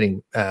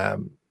benefiting?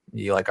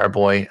 You like our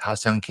boy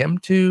Ha-Seong Kim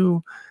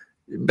to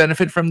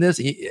benefit from this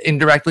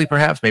indirectly,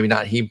 perhaps, maybe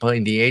not he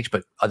playing DH,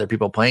 but other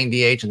people playing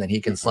DH, and then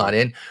he can slot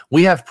in.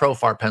 We have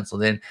Profar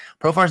penciled in.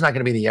 Profar's not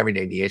going to be the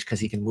everyday DH because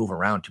he can move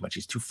around too much.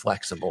 He's too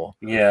flexible.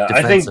 Yeah,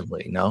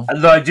 defensively.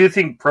 I do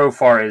think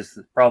Profar is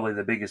probably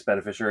the biggest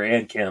beneficiary,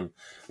 and Kim.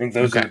 I think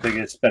those are the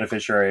biggest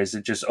beneficiaries.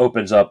 It just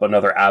opens up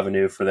another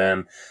avenue for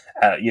them.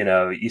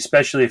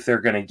 Especially if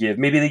they're going to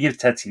maybe they give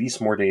Tatis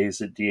more days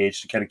at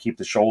DH to kind of keep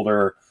the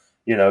shoulder.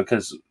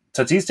 Because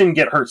Tatis didn't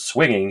get hurt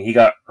swinging; he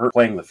got hurt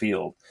playing the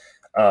field.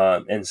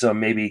 And so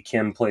maybe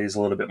Kim plays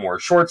a little bit more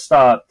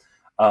shortstop,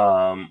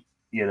 in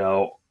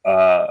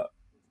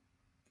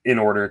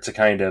order to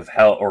kind of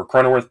help, or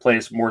Cronenworth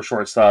plays more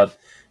shortstop,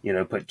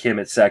 put Kim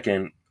at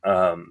second,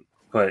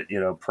 put,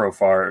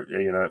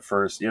 Profar, at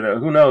first,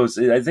 who knows?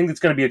 I think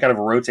it's going to be a kind of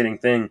a rotating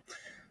thing.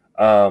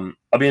 I'll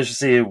be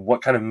interested to see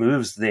what kind of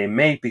moves they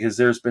make, because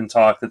there's been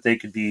talk that they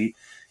could be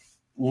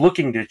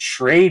looking to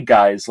trade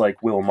guys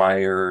like Will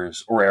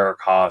Myers or Eric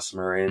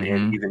Hosmer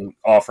and even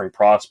offering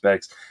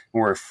prospects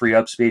or free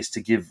up space to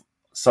give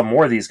some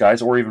more of these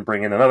guys, or even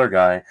bring in another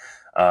guy.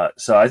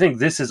 So I think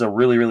this is a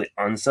really, really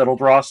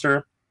unsettled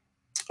roster.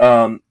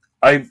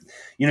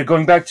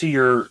 Going back to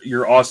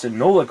your Austin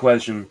Nola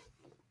question,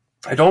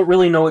 I don't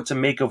really know what to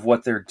make of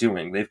what they're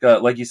doing. They've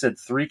got, like you said,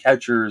 3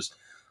 catchers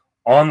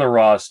on the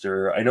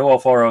roster. I know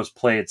Alfaro's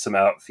played some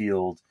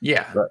outfield.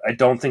 Yeah. But I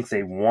don't think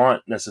they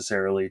want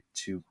necessarily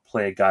to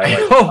play a guy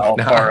like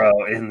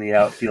Alfaro in the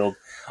outfield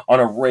on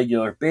a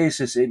regular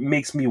basis. It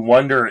makes me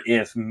wonder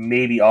if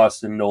maybe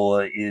Austin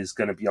Nola is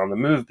going to be on the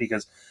move,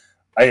 because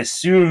I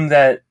assume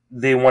that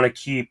they want to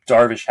keep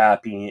Darvish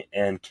happy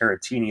and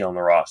Caratini on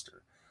the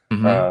roster.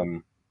 Mm-hmm.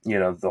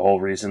 The whole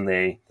reason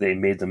they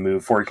made the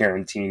move for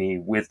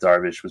Caratini with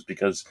Darvish was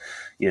because,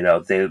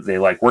 they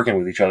like working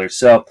with each other.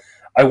 So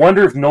I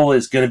wonder if Nola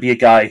is going to be a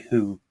guy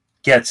who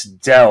gets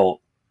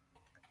dealt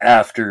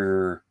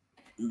after,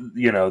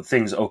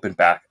 things open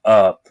back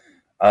up.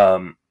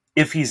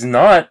 If he's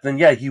not, then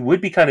yeah, he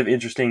would be kind of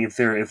interesting if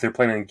they're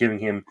planning on giving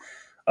him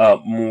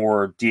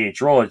more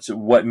DH role. It's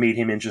what made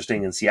him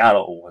interesting in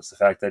Seattle was the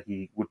fact that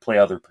he would play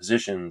other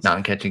positions.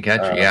 Non-catching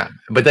catcher, yeah.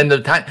 But then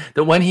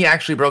when he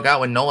actually broke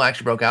out, when Nola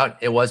actually broke out,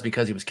 it was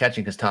because he was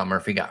catching because Tom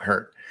Murphy got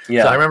hurt.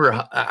 Yeah. So I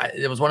remember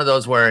it was one of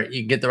those where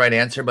you get the right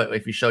answer, but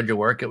if you showed your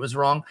work, it was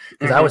wrong.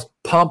 Because I was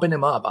pumping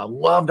him up. I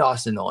loved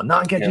Austin Nola,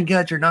 non-catching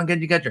catcher.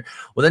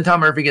 Well, then Tom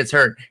Murphy gets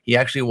hurt. He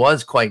actually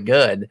was quite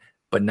good,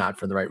 but not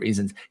for the right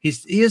reasons. He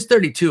is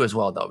 32 as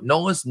well, though.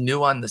 Nola's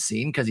new on the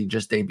scene because he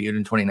just debuted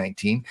in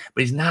 2019,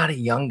 but he's not a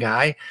young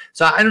guy.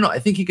 So I don't know. I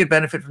think he could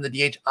benefit from the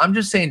DH. I'm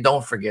just saying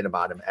don't forget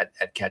about him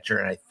at catcher.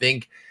 And I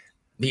think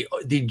the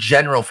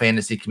general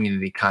fantasy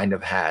community kind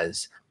of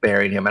has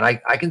buried him. And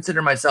I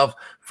consider myself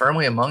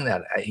firmly among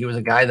that. He was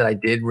a guy that I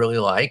did really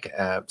like,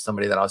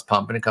 somebody that I was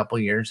pumping a couple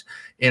years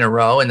in a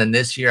row. And then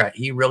this year,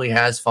 he really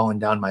has fallen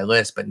down my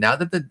list. But now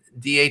that the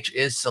DH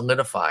is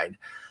solidified,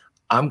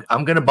 I'm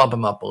going to bump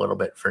him up a little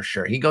bit for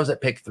sure. He goes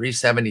at pick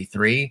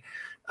 373.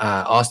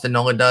 Austin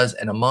Nola does.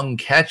 And among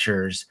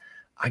catchers,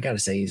 I got to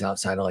say he's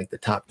outside of like the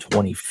top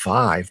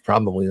 25,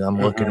 probably.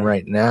 I'm looking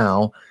right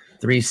now,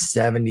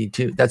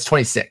 372. That's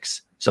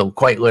 26. So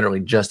quite literally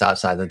just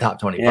outside the top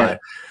 25. Yeah.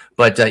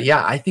 But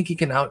I think he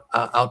can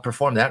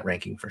outperform that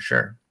ranking for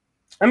sure.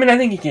 I mean, I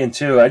think he can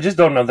too. I just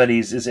don't know that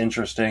he's as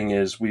interesting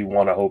as we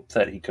want to hope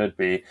that he could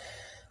be.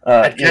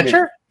 At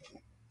catcher?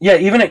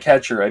 Even at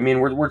catcher. I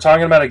mean, we're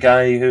talking about a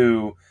guy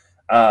who,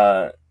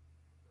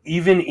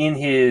 even in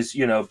his,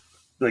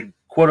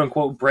 quote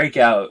unquote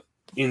breakout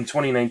in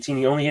 2019,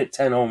 he only hit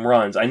 10 home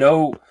runs. I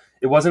know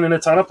it wasn't in a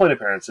ton of plate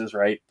appearances,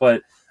 right?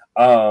 But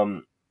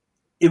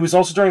it was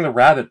also during the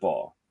rabbit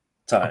ball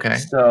time. Okay.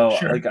 So,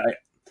 sure.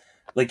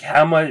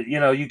 How much,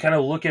 you kind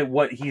of look at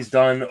what he's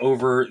done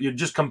over, you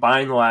just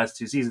combine the last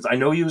 2 seasons. I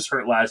know he was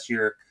hurt last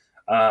year,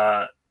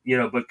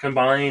 but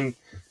combine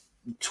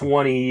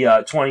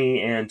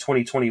 2020 and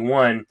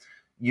 2021,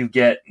 you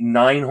get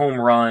 9 home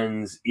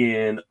runs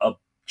in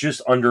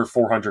just under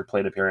 400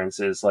 plate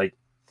appearances. Like,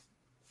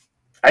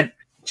 I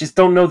just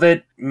don't know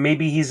that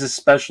maybe he's as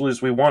special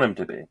as we want him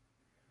to be.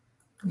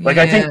 Like,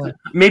 I think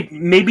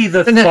maybe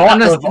the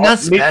thought of not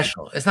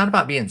special. It's not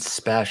about being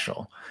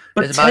special.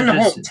 But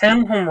it's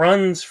 10 home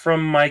runs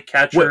from my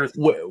catcher.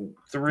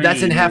 3.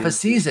 That's in half a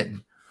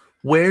season.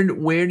 Where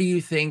do you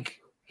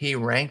think he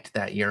ranked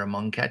that year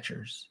among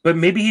catchers? But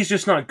maybe he's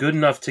just not good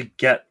enough to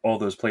get all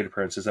those plate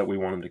appearances that we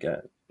want him to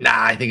get.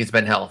 Nah, I think it's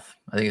been health.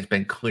 I think it's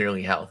been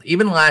clearly health.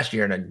 Even last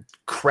year in a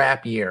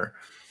crap year,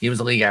 he was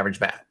a league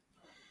average bat.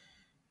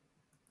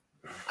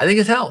 I think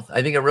it's health.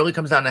 I think it really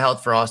comes down to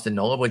health for Austin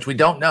Nola, which we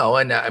don't know.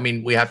 And I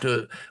mean, we have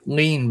to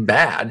lean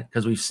bad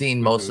because we've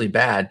seen mostly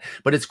bad,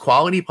 but it's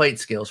quality plate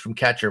skills from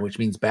catcher, which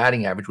means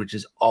batting average, which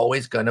is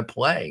always going to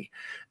play.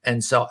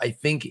 And so I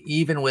think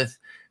even with,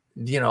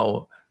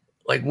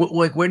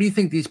 where do you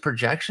think these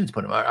projections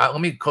put him? Let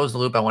me close the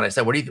loop on what I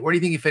said. Where do you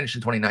think he finished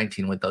in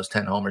 2019 with those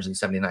 10 homers in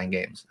 79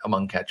 games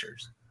among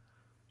catchers?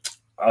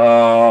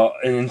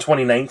 In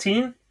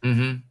 2019?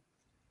 Mm-hmm.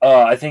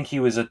 I think he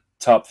was a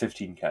top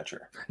 15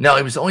 catcher. No,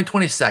 it was only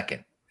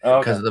 22nd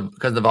because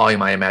of the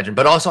volume, I imagine.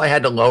 But also I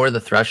had to lower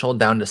the threshold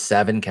down to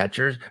 7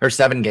 catchers or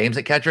 7 games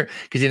at catcher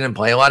because he didn't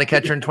play a lot of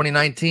catcher in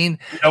 2019.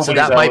 So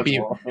that might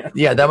be,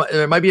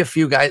 there might be a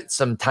few guys,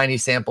 some tiny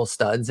sample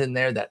studs in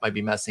there that might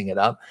be messing it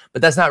up.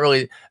 But that's not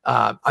really.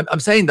 I'm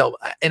saying though,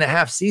 in a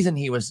half season,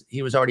 he was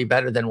already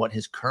better than what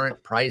his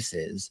current price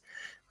is.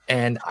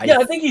 And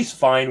I think he's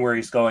fine where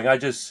he's going. I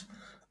just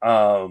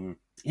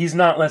he's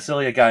not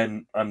necessarily a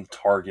guy I'm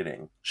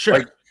targeting. Sure.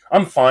 Like,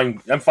 I'm fine.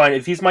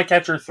 If he's my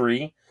catcher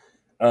 3,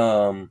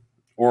 or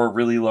a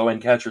really low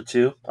end catcher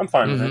 2, I'm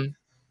fine with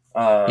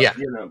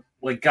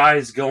it.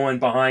 Guys going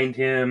behind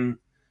him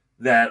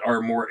that are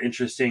more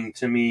interesting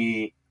to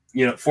me.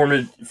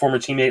 Former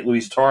teammate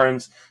Luis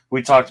Torrens,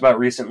 we talked about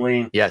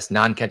recently. Yes,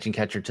 non-catching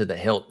catcher to the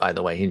hilt. By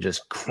the way, he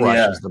just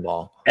crushes the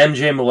ball.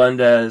 MJ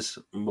Melendez.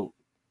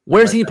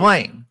 Where's he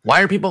playing?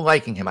 Why are people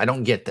liking him? I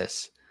don't get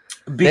this.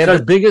 Because they have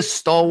the biggest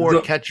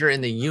stalwart catcher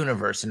in the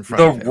universe in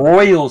front of him. The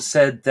Royals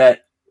said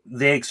that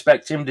they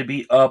expect him to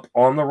be up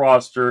on the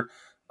roster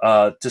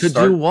to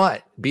start, do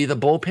what? Be the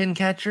bullpen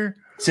catcher?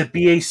 To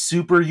be a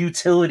super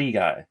utility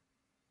guy.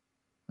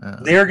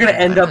 They're going to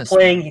end up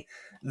playing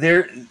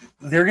they're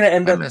going to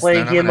end I up missed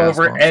playing that. I'm him an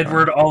over asshole.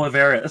 Edward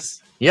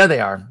Olivares. Yeah, they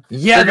are.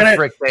 Yeah, They're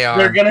gonna- they are.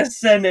 They're going to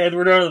send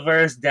Edward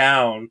Olivares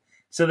down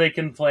so they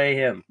can play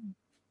him.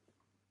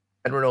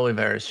 Edward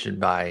Olivares should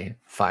buy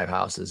 5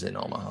 houses in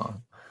Omaha.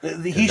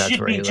 He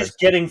should be just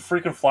getting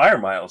freaking flyer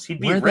miles.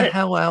 He'd be Where rich. the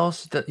hell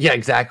else? Yeah,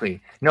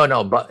 exactly.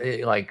 No, but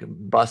like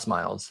bus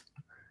miles.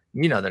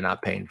 You know they're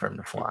not paying for him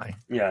to fly.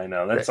 Yeah, I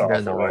know. That's They're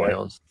awful. the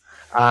Royals.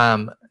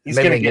 He's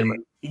gonna get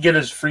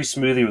his free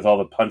smoothie with all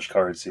the punch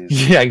cards.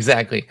 He's yeah,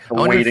 exactly.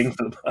 waiting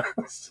for the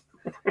bus.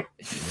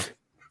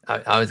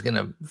 I was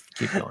gonna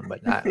keep going,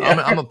 but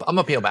I'm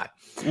gonna peel back.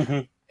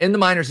 Mm-hmm. In the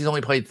minors, he's only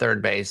played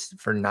third base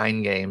for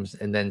 9 games,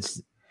 and then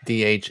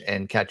DH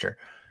and catcher.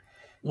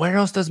 Where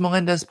else does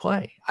Melendez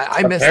play?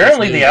 I missed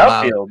apparently the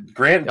outfield.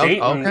 Grant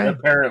Dayton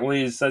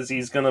apparently says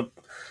he's gonna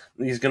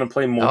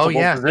play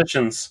multiple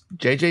positions.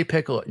 JJ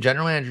Piccolo,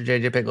 General Manager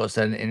JJ Piccolo,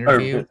 said in an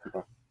interview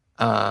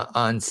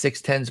on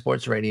 610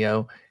 Sports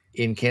Radio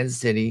in Kansas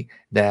City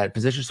that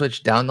position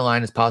switch down the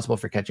line is possible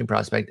for catching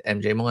prospect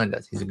MJ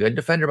Melendez. He's a good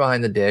defender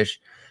behind the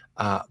dish,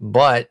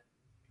 but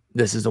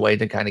this is a way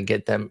to kind of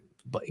get him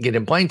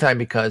playing time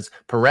because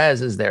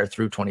Perez is there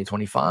through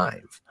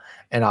 2025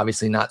 and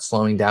obviously not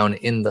slowing down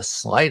in the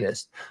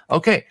slightest.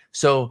 Okay,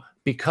 so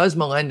because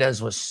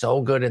Melendez was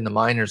so good in the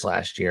minors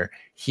last year,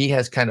 he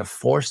has kind of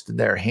forced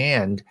their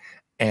hand,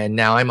 and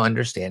now I'm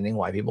understanding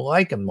why people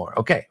like him more.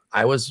 Okay,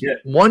 I was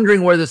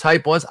wondering where this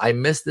hype was. I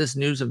missed this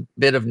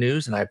bit of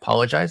news, and I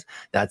apologize.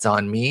 That's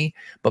on me.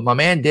 But my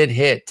man did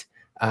hit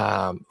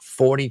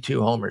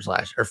 42 homers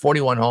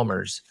 41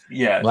 homers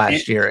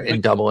last year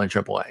in double and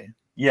triple A.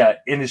 Yeah,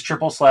 and his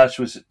triple slash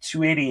was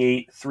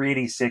 288,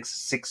 386,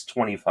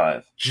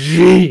 625.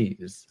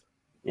 Jeez.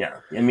 Yeah,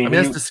 I mean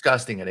that's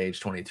disgusting at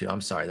age 22.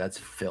 I'm sorry, that's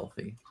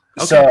filthy.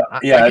 Okay. So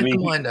I mean,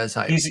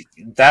 he's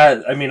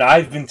that. I mean,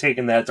 I've been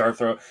taking that dart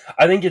throw.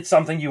 I think it's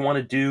something you want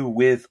to do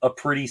with a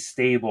pretty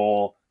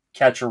stable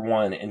catcher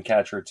 1 and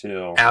catcher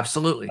 2.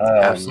 Absolutely.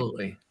 But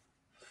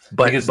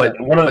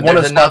one of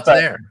the spots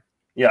there.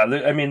 Yeah,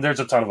 I mean, there's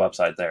a ton of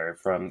upside there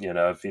from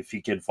if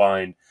you could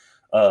find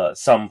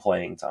some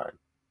playing time.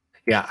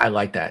 Yeah, I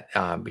like that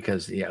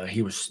because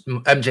he was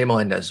MJ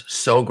Melendez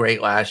so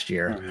great last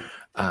year. Mm-hmm.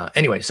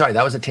 Anyway, sorry,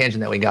 that was a tangent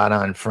that we got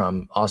on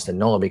from Austin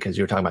Nola because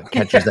you were talking about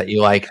catchers that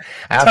you like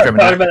after him.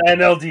 Talking about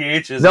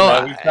NLDHs. No,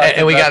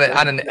 and we got it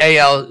on an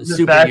AL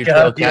super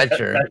utility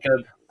catcher.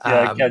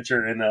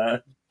 Catcher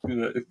in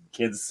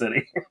Kansas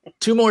City.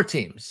 2 more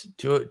teams,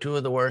 two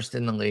of the worst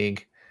in the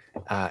league,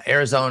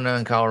 Arizona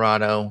and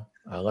Colorado.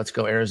 Let's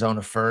go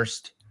Arizona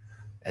first,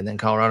 and then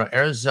Colorado.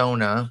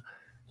 Arizona.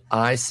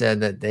 I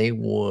said that they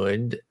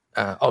would.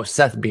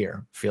 Seth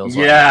Beer feels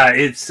like. Yeah,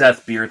 it's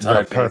Seth Beer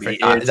time.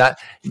 Perfect. That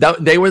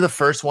they were the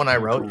first one I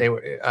wrote. They were,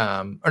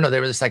 they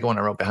were the second one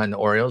I wrote behind the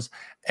Orioles,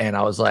 and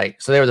I was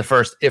like, so they were the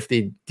first if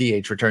the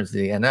DH returns to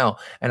the NL,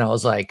 and I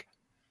was like,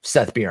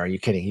 Seth Beer, are you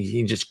kidding?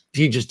 He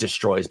just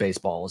destroys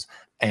baseballs,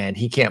 and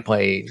he can't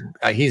play.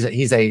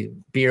 He's a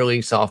beer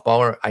league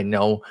softballer. I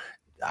know.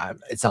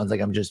 It sounds like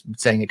I'm just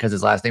saying it because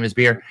his last name is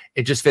Beer.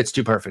 It just fits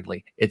too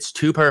perfectly. It's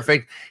too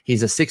perfect.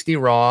 He's a 60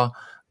 raw.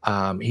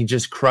 He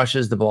just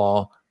crushes the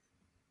ball.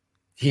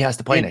 He has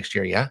to play next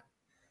year, yeah?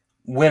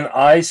 When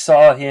I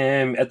saw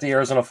him at the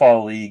Arizona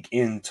Fall League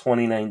in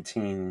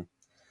 2019,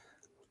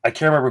 I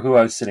can't remember who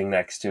I was sitting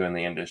next to in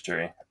the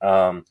industry.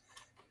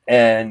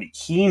 And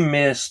he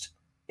missed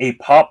a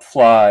pop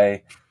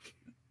fly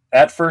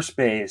at first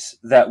base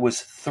that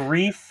was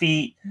 3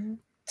 feet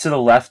to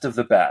the left of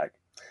the bag.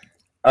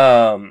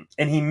 And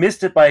he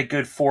missed it by a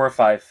good 4 or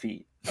 5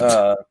 feet.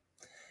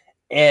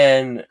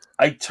 And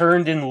I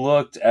turned and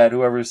looked at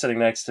whoever was sitting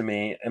next to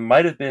me. It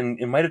might have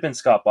been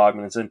Scott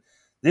Bogman, and said,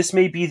 "This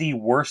may be the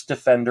worst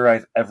defender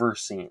I've ever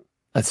seen."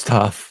 That's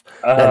tough.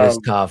 That is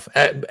tough.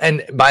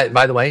 And by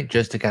the way,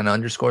 just to kind of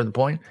underscore the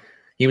point,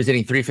 he was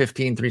hitting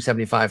 315,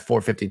 375,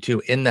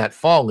 452 in that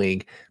fall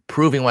league,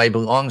 proving why he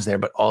belongs there,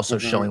 but also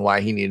showing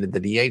why he needed the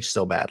DH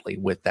so badly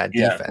with that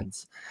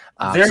defense.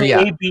 There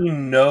may be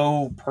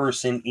no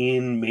person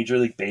in Major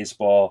League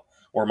Baseball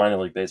or minor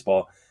league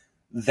baseball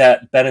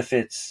that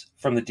benefits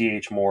from the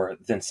DH more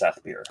than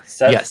Seth Beer.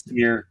 Seth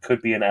Beer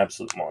could be an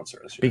absolute monster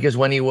this year. Because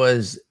when he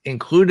was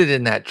included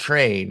in that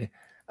trade,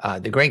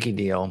 the Greinke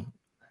deal,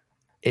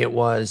 it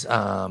was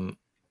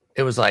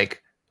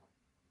like,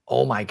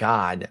 oh my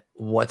God,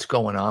 what's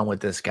going on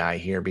with this guy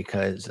here?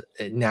 Because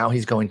now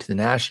he's going to the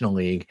National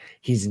League.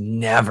 He's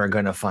never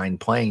going to find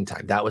playing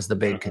time. That was the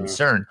big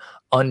concern,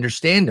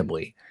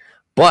 understandably.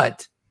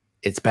 But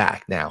it's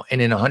back now. And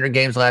in 100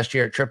 games last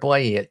year at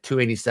AAA, he hit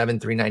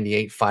 287,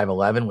 398,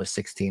 511 with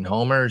 16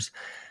 homers.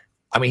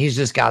 I mean, he's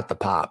just got the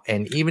pop.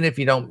 And even if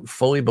you don't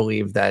fully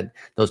believe that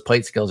those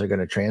plate skills are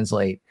going to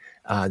translate,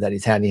 that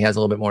he's had, and he has a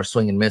little bit more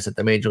swing and miss at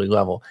the major league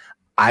level,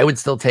 I would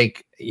still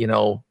take,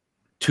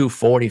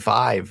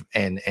 245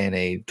 and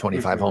a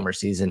 25 homer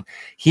season.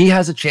 He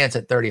has a chance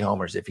at 30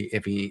 homers if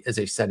he is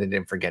a set it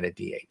and forget it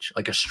DH,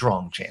 like a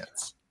strong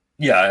chance.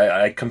 Yeah,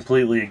 I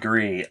completely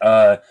agree.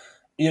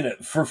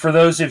 For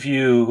those of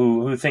you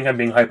who think I'm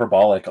being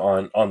hyperbolic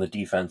on the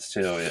defense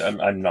too,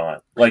 I'm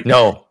not. Like,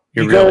 no,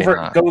 You're you go really over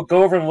not.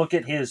 go over and look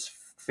at his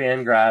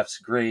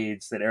Fangraphs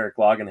grades that Eric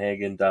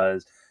Lagenhagen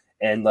does,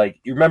 and like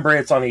you remember,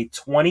 it's on a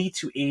 20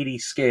 to 80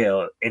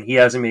 scale, and he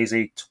has him as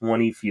a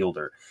 20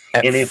 fielder.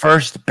 At And if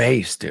first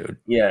base, dude.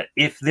 yeah,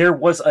 if there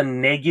was a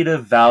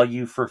negative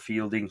value for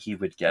fielding, he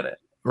would get it.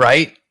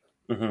 Right?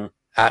 Mm-hmm.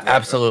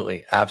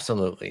 Absolutely.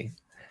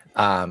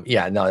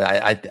 Yeah, no,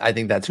 I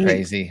think that's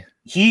crazy.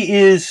 He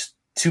is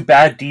to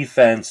bad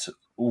defense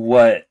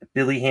what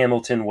Billy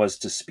Hamilton was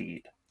to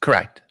speed.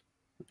 Correct.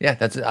 Yeah,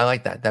 I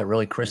like that. That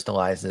really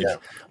crystallizes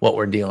what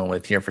we're dealing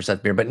with here for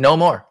Seth Beer. But no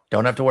more.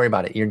 Don't have to worry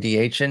about it. You're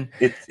DHing.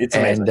 It's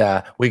amazing.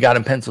 And we got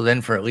him penciled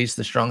in for at least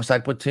the strong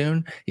side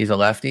platoon. He's a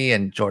lefty,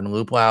 and Jordan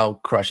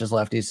Luplow crushes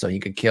lefties, so he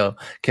could kill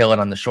it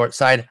on the short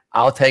side.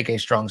 I'll take a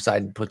strong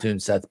side platoon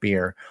Seth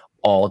Beer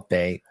all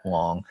day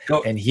long.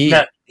 And he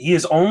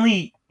is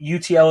only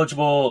UT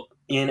eligible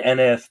in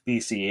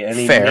NFBC,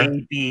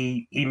 and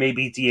he may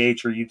be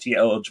DH or UT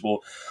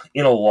eligible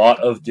in a lot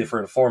of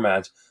different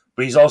formats.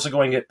 But he's also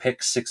going at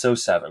pick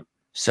 607.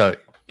 So,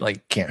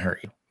 like, can't hurt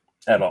you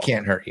at all.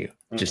 Can't hurt you.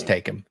 Just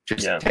take him.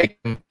 Take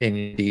him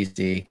in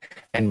DC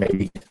and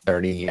maybe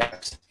 30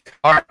 years.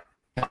 All right.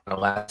 The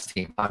last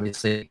team,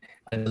 obviously,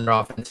 another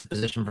offensive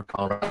position for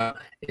Colorado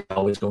is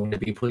always going to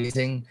be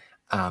pleasing.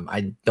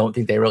 I don't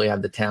think they really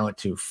have the talent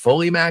to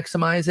fully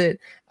maximize it,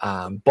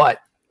 but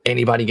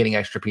anybody getting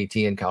extra PT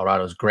in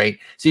Colorado is great.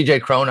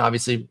 CJ Cron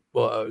obviously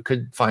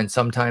could find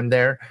some time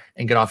there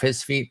and get off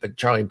his feet, but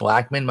Charlie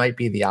Blackmon might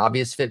be the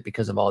obvious fit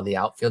because of all the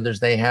outfielders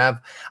they have.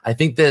 I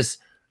think this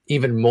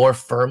even more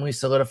firmly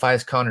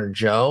solidifies Connor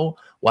Joe,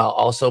 while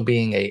also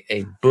being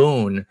a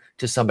boon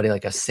to somebody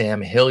like a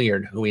Sam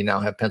Hilliard, who we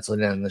now have penciled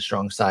in on the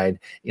strong side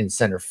in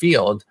center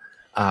field.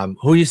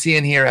 Who are you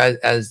seeing here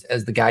as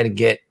the guy to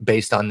get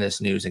based on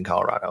this news in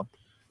Colorado?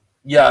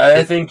 Yeah,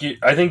 I think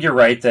you're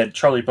right that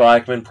Charlie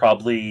Blackmon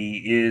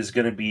probably is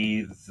going to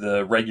be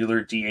the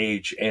regular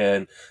DH,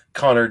 and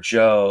Connor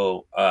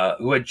Joe,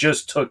 who had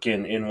just took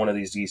in one of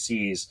these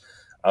DCs,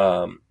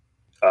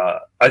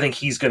 I think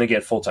he's going to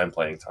get full-time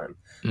playing time.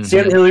 Mm-hmm.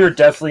 Sam Hilliard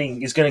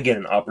definitely is going to get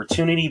an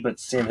opportunity, but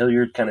Sam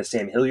Hilliard kind of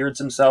Sam Hilliards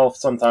himself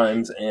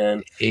sometimes,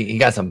 and he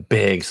got some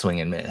big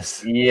swing and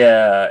miss.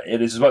 Yeah,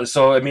 it is.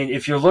 So I mean,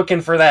 if you're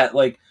looking for that,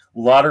 like,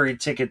 lottery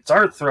ticket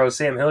dart throw,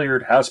 Sam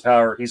Hilliard has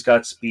power, he's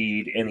got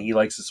speed, and he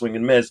likes to swing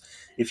and miss.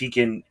 If he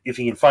can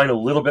find a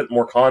little bit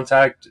more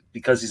contact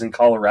because he's in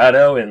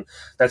Colorado and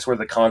that's where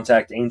the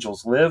contact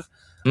angels live.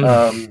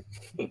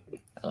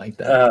 I like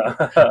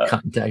that.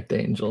 Contact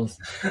angels.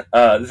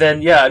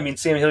 Then yeah, I mean,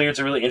 Sam Hilliard's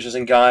a really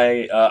interesting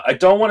guy. I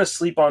don't want to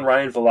sleep on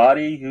Ryan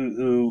Velati,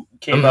 who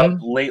came up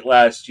late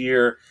last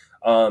year.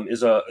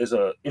 Is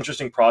a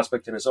interesting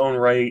prospect in his own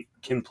right,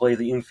 can play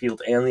the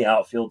infield and the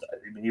outfield.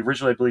 I mean, he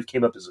originally, I believe,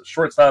 came up as a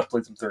shortstop,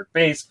 played some third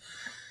base.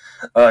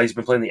 He's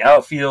been playing the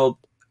outfield.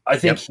 I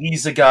think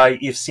he's a guy,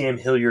 if Sam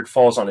Hilliard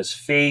falls on his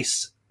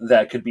face,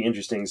 that could be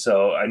interesting.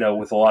 So I know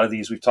with a lot of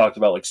these, we've talked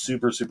about like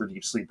super, super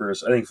deep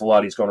sleepers. I think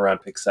Velati's going around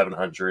pick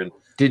 700.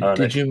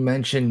 Did you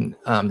mention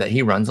that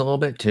he runs a little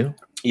bit too?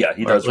 Yeah,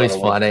 he does. At least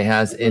Velati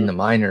has in the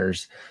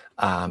minors.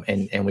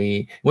 And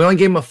we only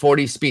gave him a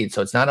 40 speed,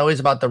 so it's not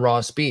always about the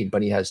raw speed,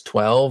 but he has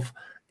 12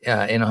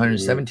 in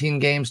 117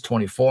 games,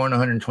 24 in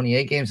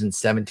 128 games, and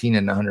 17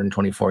 in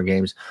 124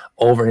 games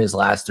over his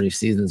last 3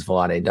 seasons.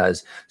 Velati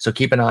does. So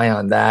keep an eye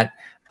on that.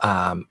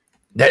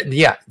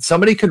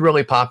 Somebody could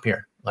really pop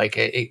here, like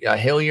a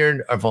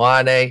Hilliard or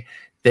Velati.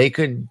 They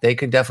could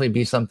definitely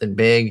be something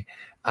big.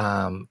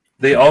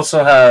 They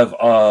also have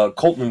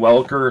Colton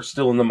Welker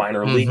still in the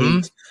minor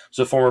leagues,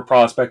 so former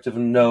prospect of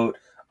note.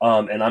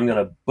 And I'm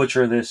going to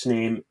butcher this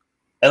name,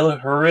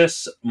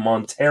 Eleuris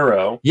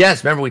Montero.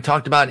 Yes, remember we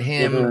talked about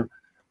him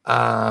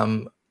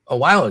a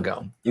while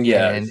ago.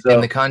 Yeah. And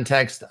in the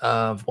context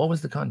of, what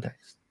was the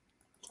context?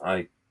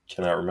 I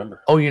cannot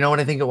remember. Oh, you know what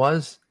I think it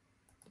was?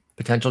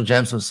 Potential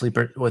gems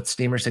with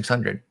Steamer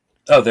 600.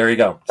 Oh, there you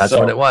go. That's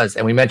what it was.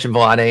 And we mentioned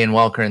Velati and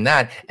Welker in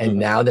that. And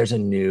now there's a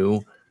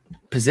new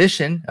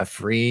position, a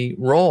free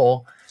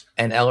role.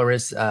 And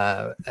Eleuris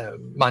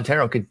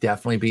Montero could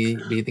definitely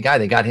be the guy.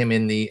 They got him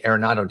in the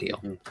Arenado deal.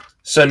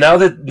 So now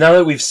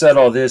that we've said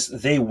all this,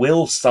 they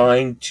will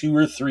sign 2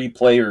 or 3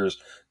 players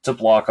to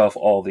block off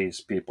all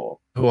these people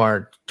who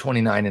are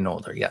 29 and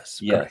older. Yes.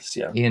 Yes.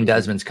 Yeah. Ian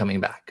Desmond's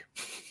coming back.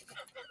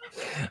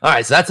 All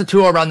right, so that's a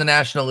tour around the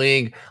National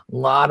League. A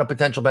lot of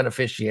potential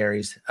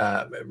beneficiaries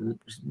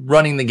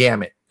running the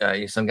gamut.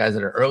 Some guys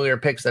that are earlier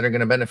picks that are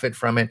going to benefit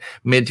from it,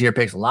 mid-tier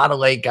picks, a lot of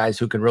late guys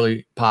who could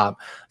really pop.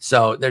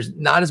 So there's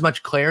not as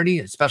much clarity,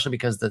 especially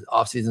because the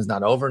offseason is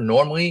not over.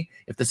 Normally,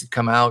 if this had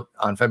come out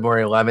on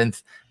February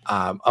 11th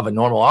of a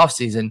normal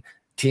offseason,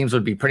 teams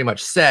would be pretty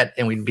much set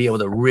and we'd be able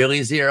to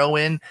really zero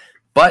in.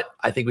 But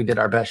I think we did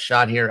our best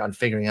shot here on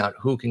figuring out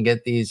who can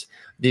get these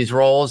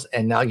roles,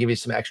 and now give you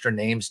some extra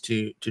names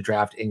to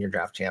draft in your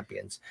draft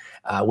champions,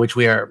 which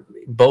we are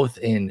both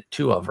in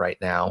 2 of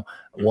right now,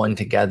 one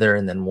together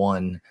and then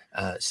one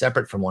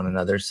separate from one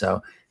another.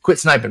 So quit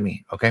sniping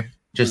me, okay?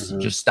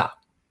 Just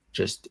stop.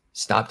 Just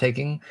stop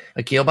taking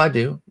Akil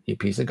Baddoo, you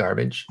piece of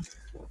garbage.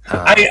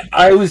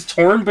 I was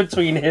torn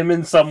between him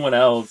and someone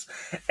else,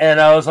 and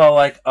I was all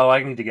like, "Oh,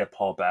 I need to get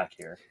Paul back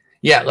here."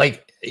 Yeah,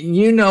 like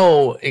you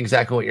know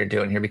exactly what you're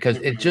doing here because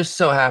it just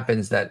so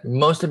happens that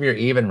most of your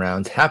even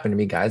rounds happen to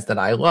be guys that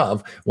I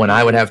love when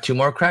I would have 2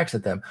 more cracks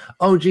at them.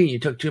 Oh, gee, you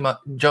took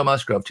Joe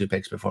Musgrove 2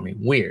 picks before me.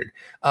 Weird.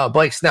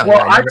 Blake Snell.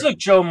 Well, I took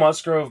Joe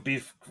Musgrove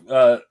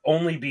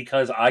only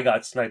because I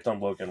got sniped on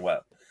Logan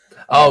Webb.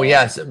 Oh,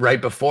 yes,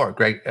 right before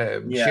Greg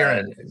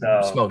Sheeran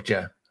smoked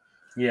you.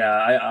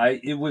 Yeah,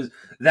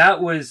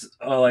 that was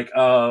like,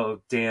 oh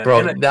damn,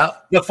 bro.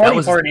 The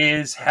funny part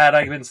is, had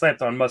I been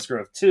slapped on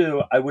Musgrove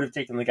too, I would have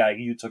taken the guy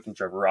you took in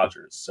Trevor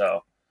Rogers.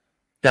 So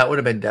that would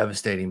have been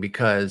devastating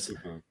because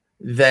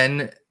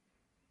then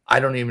I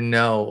don't even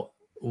know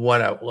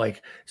what I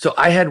like. So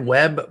I had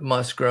Webb,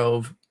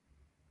 Musgrove.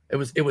 It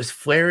was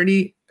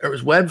Flaherty. It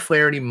was Webb,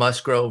 Flaherty,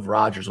 Musgrove,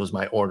 Rogers was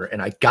my order, and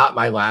I got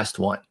my last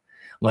one.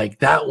 Like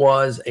that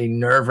was a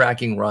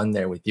nerve-wracking run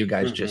there with you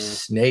guys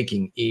just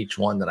snaking each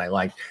one that I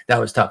liked. That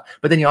was tough.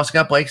 But then you also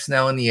got Blake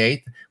Snell in the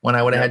 8th when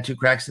I would have had 2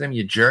 cracks at him.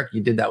 You jerk. You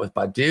did that with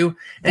Badu.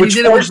 And which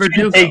you did it with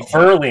Verdugo. Take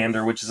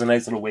Verlander, which is a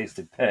nice little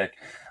wasted pick.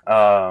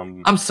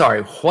 I'm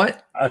sorry,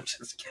 what? I'm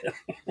just kidding.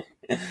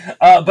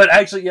 But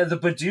actually, yeah, the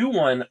Badu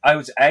one, I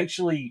was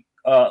actually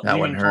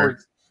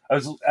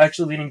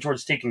leaning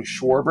towards taking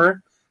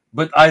Schwarber,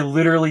 but I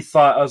literally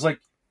thought, I was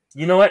like,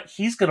 you know what?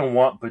 He's going to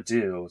want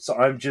Badu. So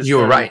I'm just. You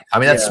were right. I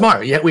mean, that's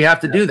smart. Yeah, we have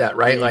to do that,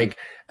 right? Like,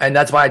 and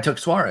that's why I took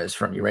Suarez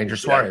from you, Ranger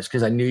Suarez,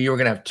 because I knew you were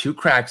going to have 2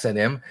 cracks at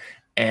him.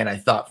 And I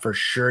thought for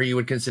sure you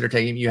would consider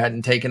taking him. You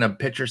hadn't taken a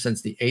pitcher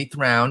since the 8th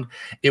round.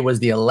 It was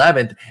the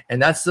 11th.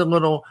 And that's the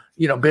little,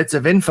 bits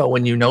of info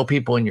when you know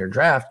people in your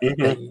draft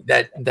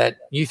that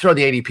you throw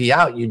the ADP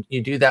out.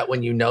 You do that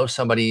when you know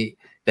somebody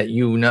that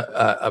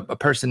a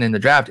person in the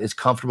draft is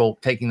comfortable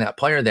taking that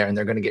player there and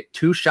they're going to get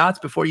 2 shots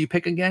before you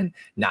pick again.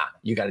 Nah,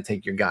 you got to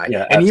take your guy.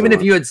 Yeah, and even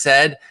if you had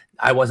said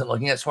I wasn't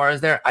looking at Suarez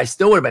there, I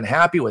still would have been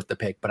happy with the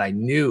pick, but I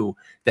knew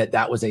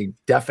that was a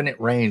definite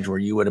range where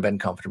you would have been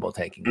comfortable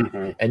taking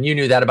him. And you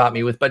knew that about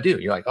me with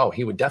Badu. You're like, oh,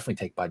 he would definitely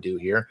take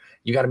Badu here.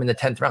 You got him in the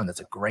 10th round.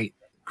 That's a great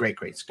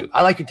scoop.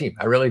 I like your team.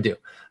 I really do.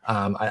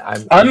 I'm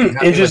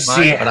interested,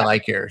 mine, but I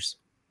like yours.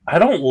 I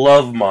don't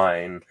love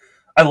mine.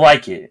 I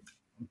like it.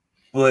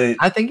 But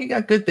I think you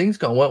got good things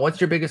going.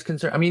 What's your biggest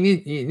concern? I mean,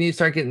 you need to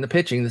start getting the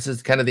pitching. This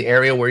is kind of the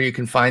area where you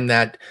can find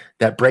that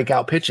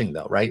breakout pitching,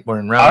 though, right? We're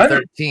in round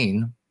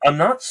 13. I'm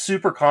not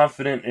super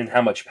confident in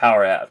how much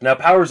power I have. Now,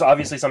 power is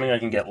obviously something I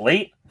can get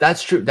late.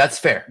 That's true. That's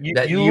fair.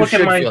 You look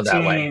at my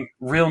team,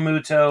 Real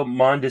Muto,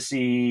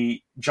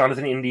 Mondesi,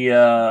 Jonathan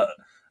India,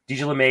 DJ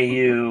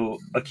LeMahieu,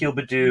 Akil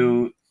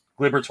Baddoo,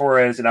 Gleyber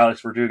Torres, and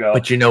Alex Verdugo.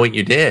 But you know what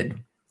you did?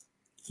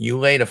 You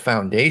laid a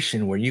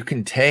foundation where you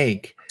can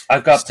take...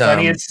 I've got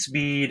plenty of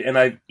speed,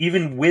 and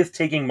even with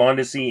taking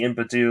Mondesi and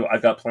Baddoo,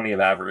 I've got plenty of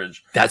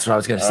average. That's what I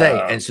was going to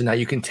say. And so now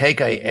you can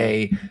take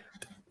a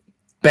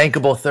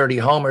bankable 30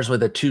 homers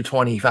with a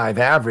 225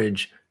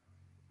 average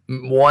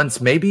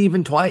once, maybe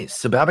even twice.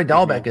 So Bobby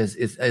Dahlbeck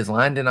is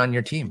landing on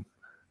your team.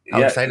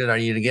 How excited are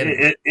you to get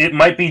it? It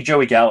might be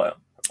Joey Gallo.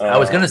 I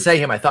was going to say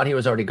him. I thought he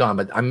was already gone,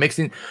 but I'm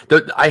mixing.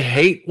 I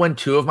hate when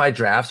 2 of my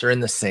drafts are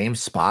in the same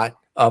spot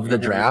of the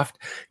draft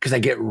because I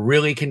get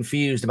really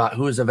confused about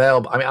who's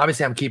available. I mean,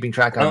 obviously, I'm keeping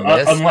track on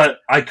this.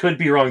 I could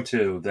be wrong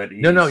too.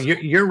 No,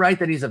 you're right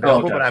that he's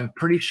available, but I'm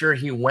pretty sure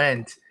he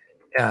went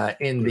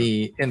in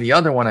the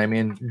other one I'm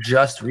in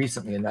just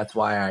recently, and that's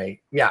why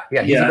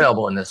he's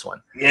available in this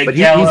one. Yeah, but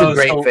he's a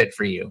great fit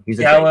for you.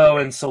 Gallo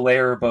and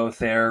Soler are both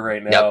there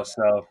right now,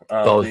 so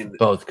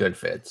both good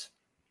fits.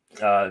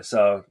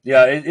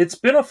 It's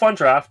been a fun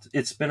draft.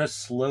 It's been a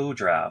slow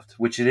draft,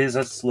 which it is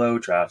a slow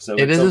draft. So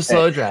it's a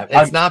slow draft.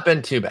 It's not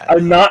been too bad.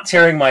 I'm not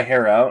tearing my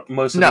hair out,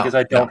 mostly because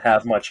I don't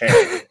have much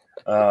hair.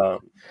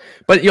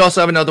 But you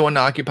also have another one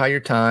to occupy your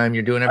time.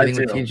 You're doing everything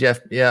with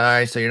TGF. Yeah, all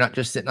right. So you're not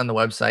just sitting on the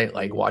website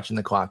like watching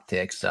the clock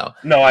tick. So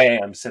no, I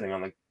am sitting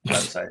on the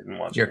website and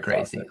watching. You're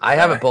crazy. I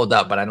have it pulled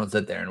up, but I don't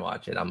sit there and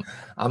watch it.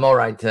 I'm all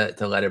right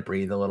to let it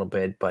breathe a little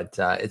bit. But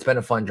it's been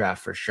a fun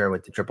draft for sure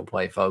with the Triple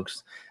Play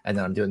folks. And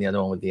then I'm doing the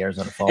other one with the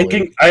Arizona Fall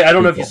League. I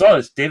don't know if you saw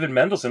this. David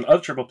Mendelson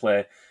of Triple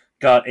Play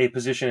got a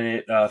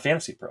position at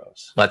Fantasy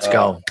Pros. Let's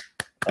go.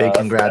 Big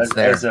congrats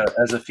there.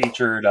 As a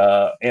featured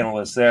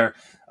analyst there.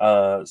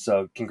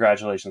 So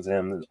congratulations to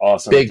him.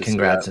 Awesome. Big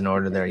congrats in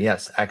order there.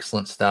 Yes,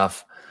 excellent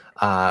stuff.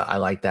 I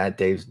like that.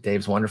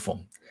 Dave's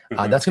wonderful.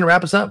 That's going to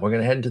wrap us up. We're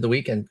going to head into the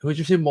weekend. Who's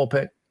your Super Bowl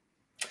pick?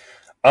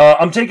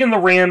 I'm taking the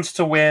Rams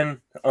to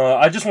win.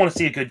 I just want to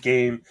see a good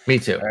game. Me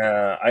too.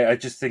 I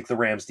just think the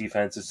Rams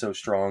defense is so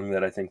strong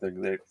that I think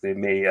they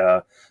may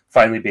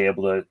finally be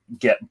able to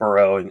get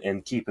Burrow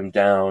and keep him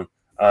down.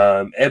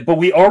 But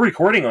we are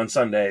recording on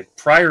Sunday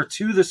prior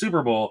to the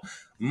Super Bowl.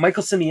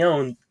 Michael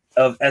Simeone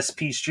of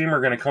SP Streamer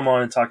are going to come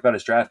on and talk about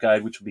his draft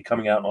guide, which will be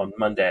coming out on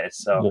Monday.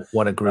 So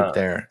what a group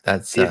there.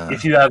 That's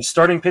if you have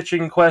starting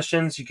pitching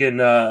questions, you can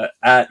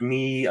at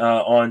me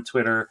on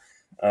Twitter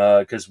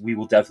because we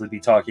will definitely be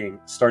talking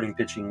starting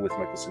pitching with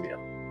Michael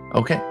Simeone.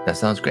 Okay, that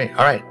sounds great.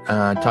 All right,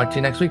 talk to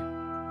you next week.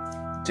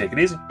 Take it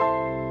easy.